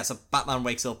thing. Yeah, so Batman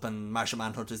wakes up and Martian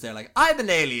Manhunter's there like, I'm an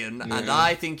alien and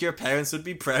I think your parents would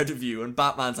be proud of you. And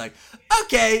Batman's like,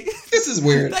 okay, This is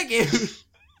weird. thank you.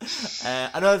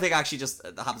 Another thing actually just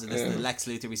happens in this, the Lex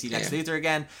Luthor, we see Lex Luthor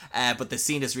again, but the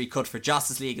scene is recut for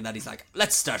Justice League, and then he's like,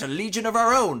 let's start a legion of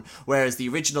our own, whereas the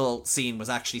original scene was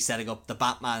actually setting up the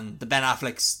Ben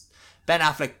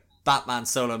Affleck Batman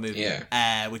solo movie,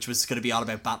 which was going to be all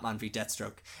about Batman v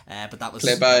Deathstroke, but that was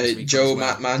Played by Joe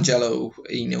Manganiello.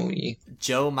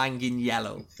 Joe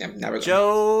Manganiello. I'm never gonna,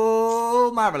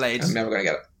 Joe Marmalade. I'm never going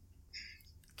to get it.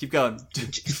 Keep going.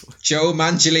 Joe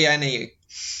Manganiello.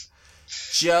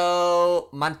 Joe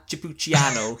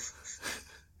Manchipucciano.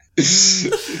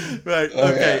 Right. Oh,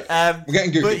 okay. yeah. We're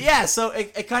getting goofy. But yeah, so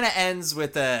it kind of ends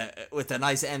with a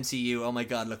nice MCU. Oh my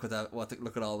God! Look at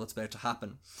look at all what's about to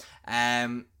happen.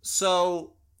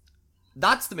 So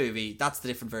that's the movie. That's the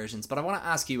different versions. But I want to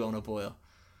ask you, Ono Boyle.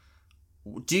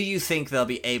 Do you think they'll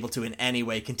be able to in any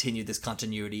way continue this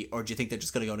continuity, or do you think they're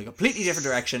just going to go in a completely different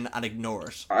direction and ignore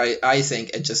it? I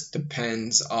think it just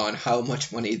depends on how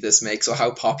much money this makes or how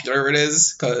popular it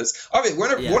is. Because obviously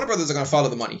Warner Brothers are going to follow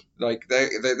the money. Like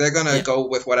they're going to go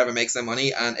with whatever makes them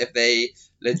money, and if they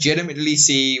legitimately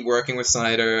see working with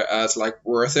Snyder as like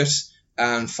worth it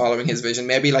and following his vision,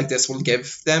 maybe like this will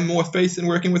give them more faith in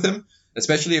working with him,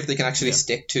 especially if they can actually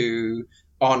stick to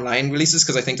online releases,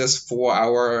 because I think this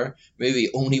 4-hour movie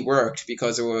only worked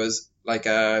because it was like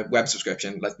a web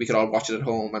subscription. Like we could all watch it at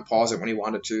home and pause it when we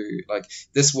wanted to. Like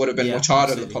this would have been much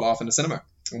harder to pull off in the cinema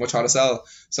and much harder to sell.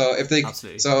 So I think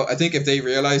if they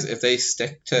realize, if they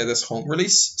stick to this home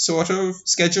release sort of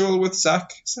schedule with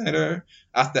Zack Snyder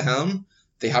at the helm,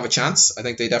 they have a chance. I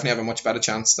think they definitely have a much better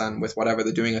chance than with whatever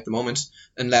they're doing at the moment,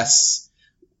 unless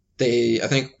I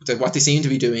think that what they seem to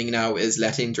be doing now is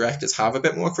letting directors have a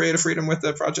bit more creative freedom with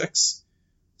their projects.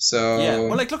 So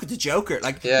well, like look at the Joker.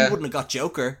 Like we wouldn't have got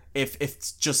Joker if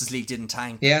Justice League didn't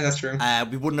tank. Yeah, that's true.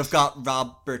 We wouldn't have got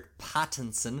Robert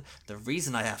Pattinson. The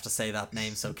reason I have to say that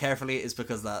name so carefully is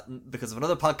because of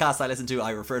another podcast I listen to.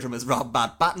 I refer to him as Rob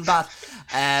Battenbat.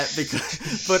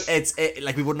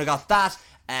 But we wouldn't have got that.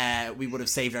 We would have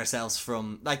saved ourselves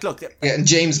from and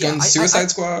James Gunn's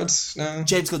Suicide Squad. No.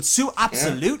 James Gunn's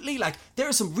absolutely. Like there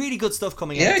is some really good stuff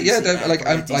coming out.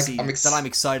 That I'm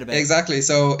excited about. Exactly.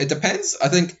 So it depends. I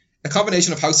think a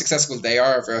combination of how successful they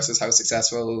are versus how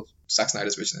successful Zack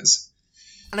Snyder's vision is.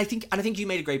 And I think you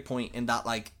made a great point in that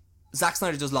like Zack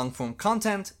Snyder does long form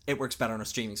content, it works better on a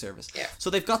streaming service. Yeah. So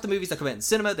they've got the movies that come out in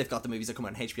cinema, they've got the movies that come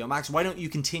out on HBO Max. Why don't you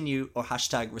continue or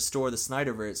 #restore the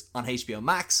Snyderverse on HBO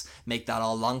Max, make that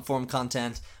all long form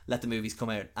content, let the movies come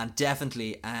out. And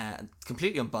definitely,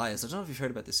 completely unbiased, I don't know if you've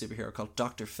heard about this superhero called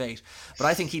Dr. Fate, but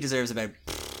I think he deserves about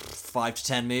 5 to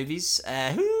 10 movies.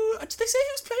 Did they say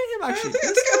who's playing him actually? I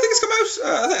think it's come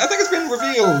out. I think it's been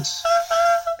revealed.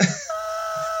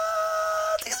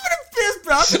 Pierce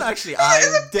Brosnan, actually.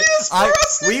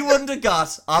 We wouldn't have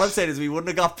got. All I'm saying is we wouldn't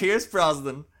have got Pierce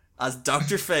Brosnan as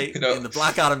Dr. Fate in the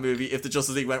Black Adam movie if the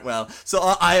Justice League went well. So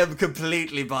I am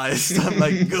completely biased. I'm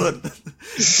like, good.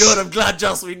 I'm glad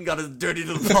Joss Whedon got his dirty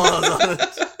little paws on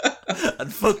it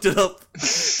and fucked it up.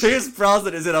 Pierce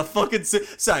Brosnan is in a fucking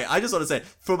sorry, I just want to say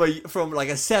from like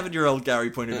a 7-year-old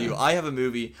Gary point of view, I have a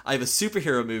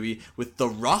superhero movie with The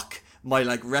Rock, my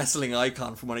like wrestling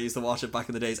icon from when I used to watch it back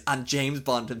in the days, and James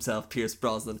Bond himself, Pierce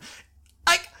Brosnan.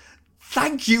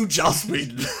 Thank you, Joss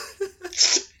Whedon.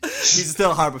 He's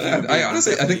still harbour. I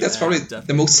think that's probably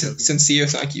the most sincere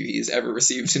thank you he's ever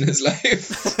received in his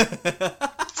life.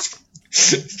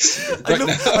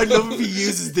 I love if he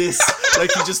uses this.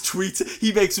 Like he just tweets.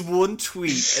 He makes one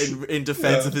tweet in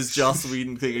defense of his Joss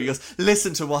Whedon thing. He goes,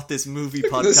 "Listen to what this movie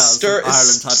podcast from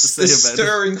Ireland had to say about it." The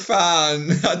stirring fan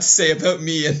had to say about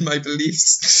me and my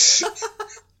beliefs,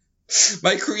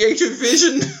 my creative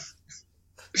vision.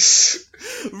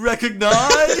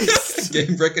 Recognized.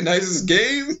 Game recognizes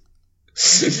game.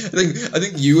 I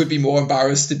think you would be more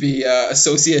embarrassed to be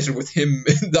associated with him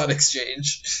in that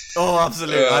exchange. Oh,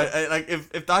 absolutely. I like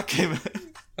if that came.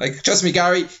 Like, trust me,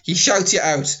 Gary. He shouts you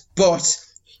out, but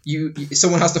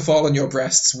someone has to fall on your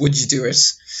breasts. Would you do it?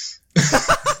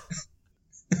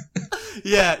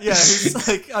 Yeah. He's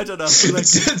like, I don't know. Like,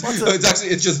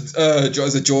 it's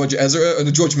just George Ezra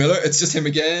and George Miller. It's just him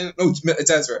again. No,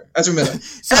 it's Ezra Miller.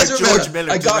 Sorry, George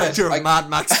Miller. I got it. Of Mad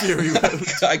Max Fury Road.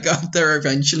 I got there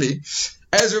eventually.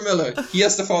 Ezra Miller. He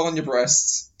has to fall on your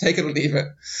breasts. Take it or leave it.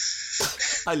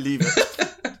 I leave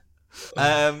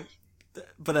it.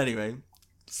 But anyway,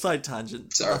 side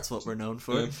tangent. Sorry. That's what we're known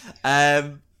for.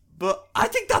 But I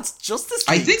think that's Justice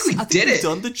League. I think we did we've it.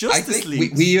 done the Justice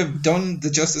League. We have done the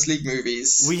Justice League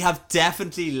movies. We have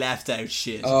definitely left out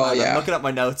shit. Oh, and yeah. I'm looking at my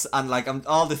notes and like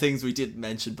all the things we didn't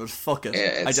mention, but fuck it.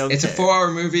 Yeah, I don't It's care. a 4-hour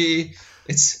movie.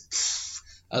 It's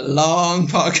a long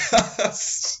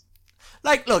podcast.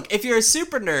 Like, look, if you're a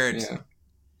super nerd,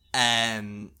 Yeah.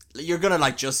 you're gonna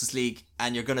like Justice League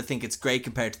and you're gonna think it's great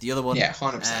compared to the other one. Yeah,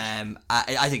 100%.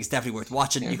 I think it's definitely worth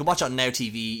watching. Yeah. You can watch it on Now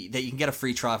TV. That you can get a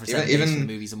free trial for 7 days even for the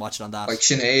movies and watch it on that. Like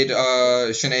Sinead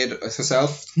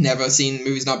herself, never seen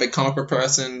movies, not a big comic book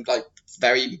person, like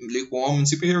very lukewarm in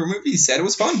superhero movies, said it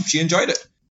was fun. She enjoyed it.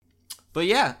 But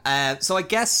yeah, so I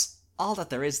guess all that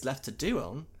there is left to do,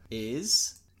 Owen,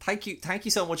 is thank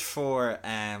you so much for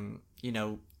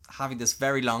having this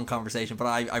very long conversation, but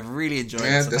I've really enjoyed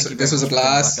Yeah, it. So thank you very this was a much for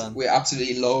coming blast. back on. We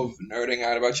absolutely love nerding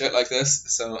out about shit like this,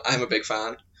 so I'm a big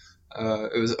fan.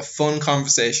 It was a fun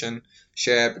conversation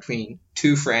shared between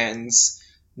two friends,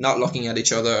 not looking at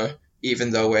each other,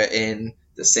 even though we're in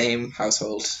the same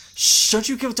household. Shh, don't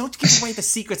give away the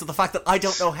secrets of the fact that I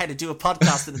don't know how to do a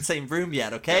podcast in the same room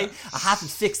yet, okay? I haven't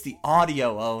fixed the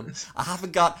audio, Owen. I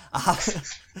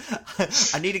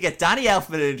need to get Danny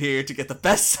Elfman in here to get the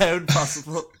best sound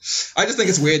possible. I just think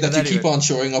it's weird that But you keep on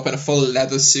showing up in a full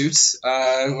leather suit.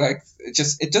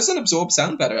 It doesn't absorb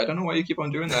sound better. I don't know why you keep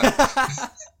on doing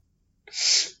that.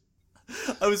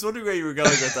 I was wondering where you were going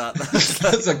with that.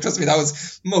 It's like, trust me, that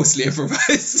was mostly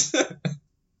improvised.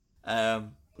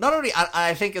 Not only,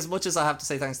 I think as much as I have to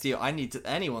say thanks to you, I need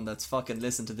anyone that's fucking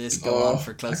listened to this go on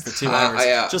for close to 2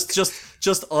 hours.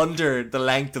 Just under the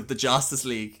length of the Justice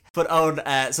League. But Owen,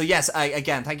 so yes,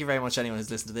 again, thank you very much anyone who's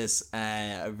listened to this.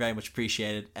 I very much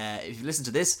appreciate it. If you've listened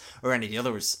to this or any of the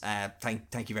others,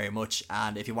 thank you very much.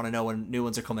 And if you want to know when new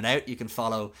ones are coming out, you can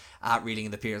follow at Reading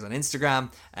in the Peers on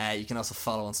Instagram. You can also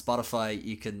follow on Spotify.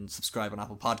 You can subscribe on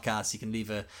Apple Podcasts. You can leave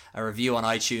a review on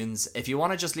iTunes. If you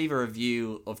want to just leave a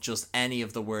review of just any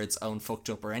of the words Owen fucked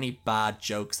up or any bad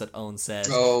jokes that Owen says,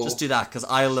 just do that, because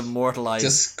I'll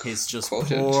immortalize his just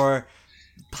poor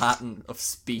pattern of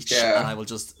speech, and I will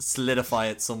just solidify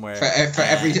it somewhere. For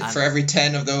every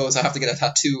 10 of those, I have to get a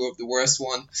tattoo of the worst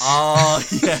one. Oh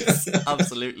yes,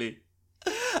 absolutely.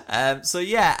 So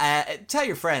yeah, tell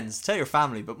your friends, tell your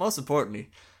family, but most importantly,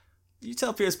 you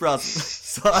tell Pierce Brosnan.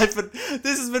 So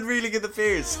this has been Reeling in the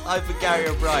Peers. I've been Gary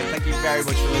O'Brien. Thank you very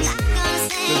much for listening.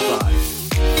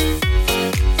 Goodbye.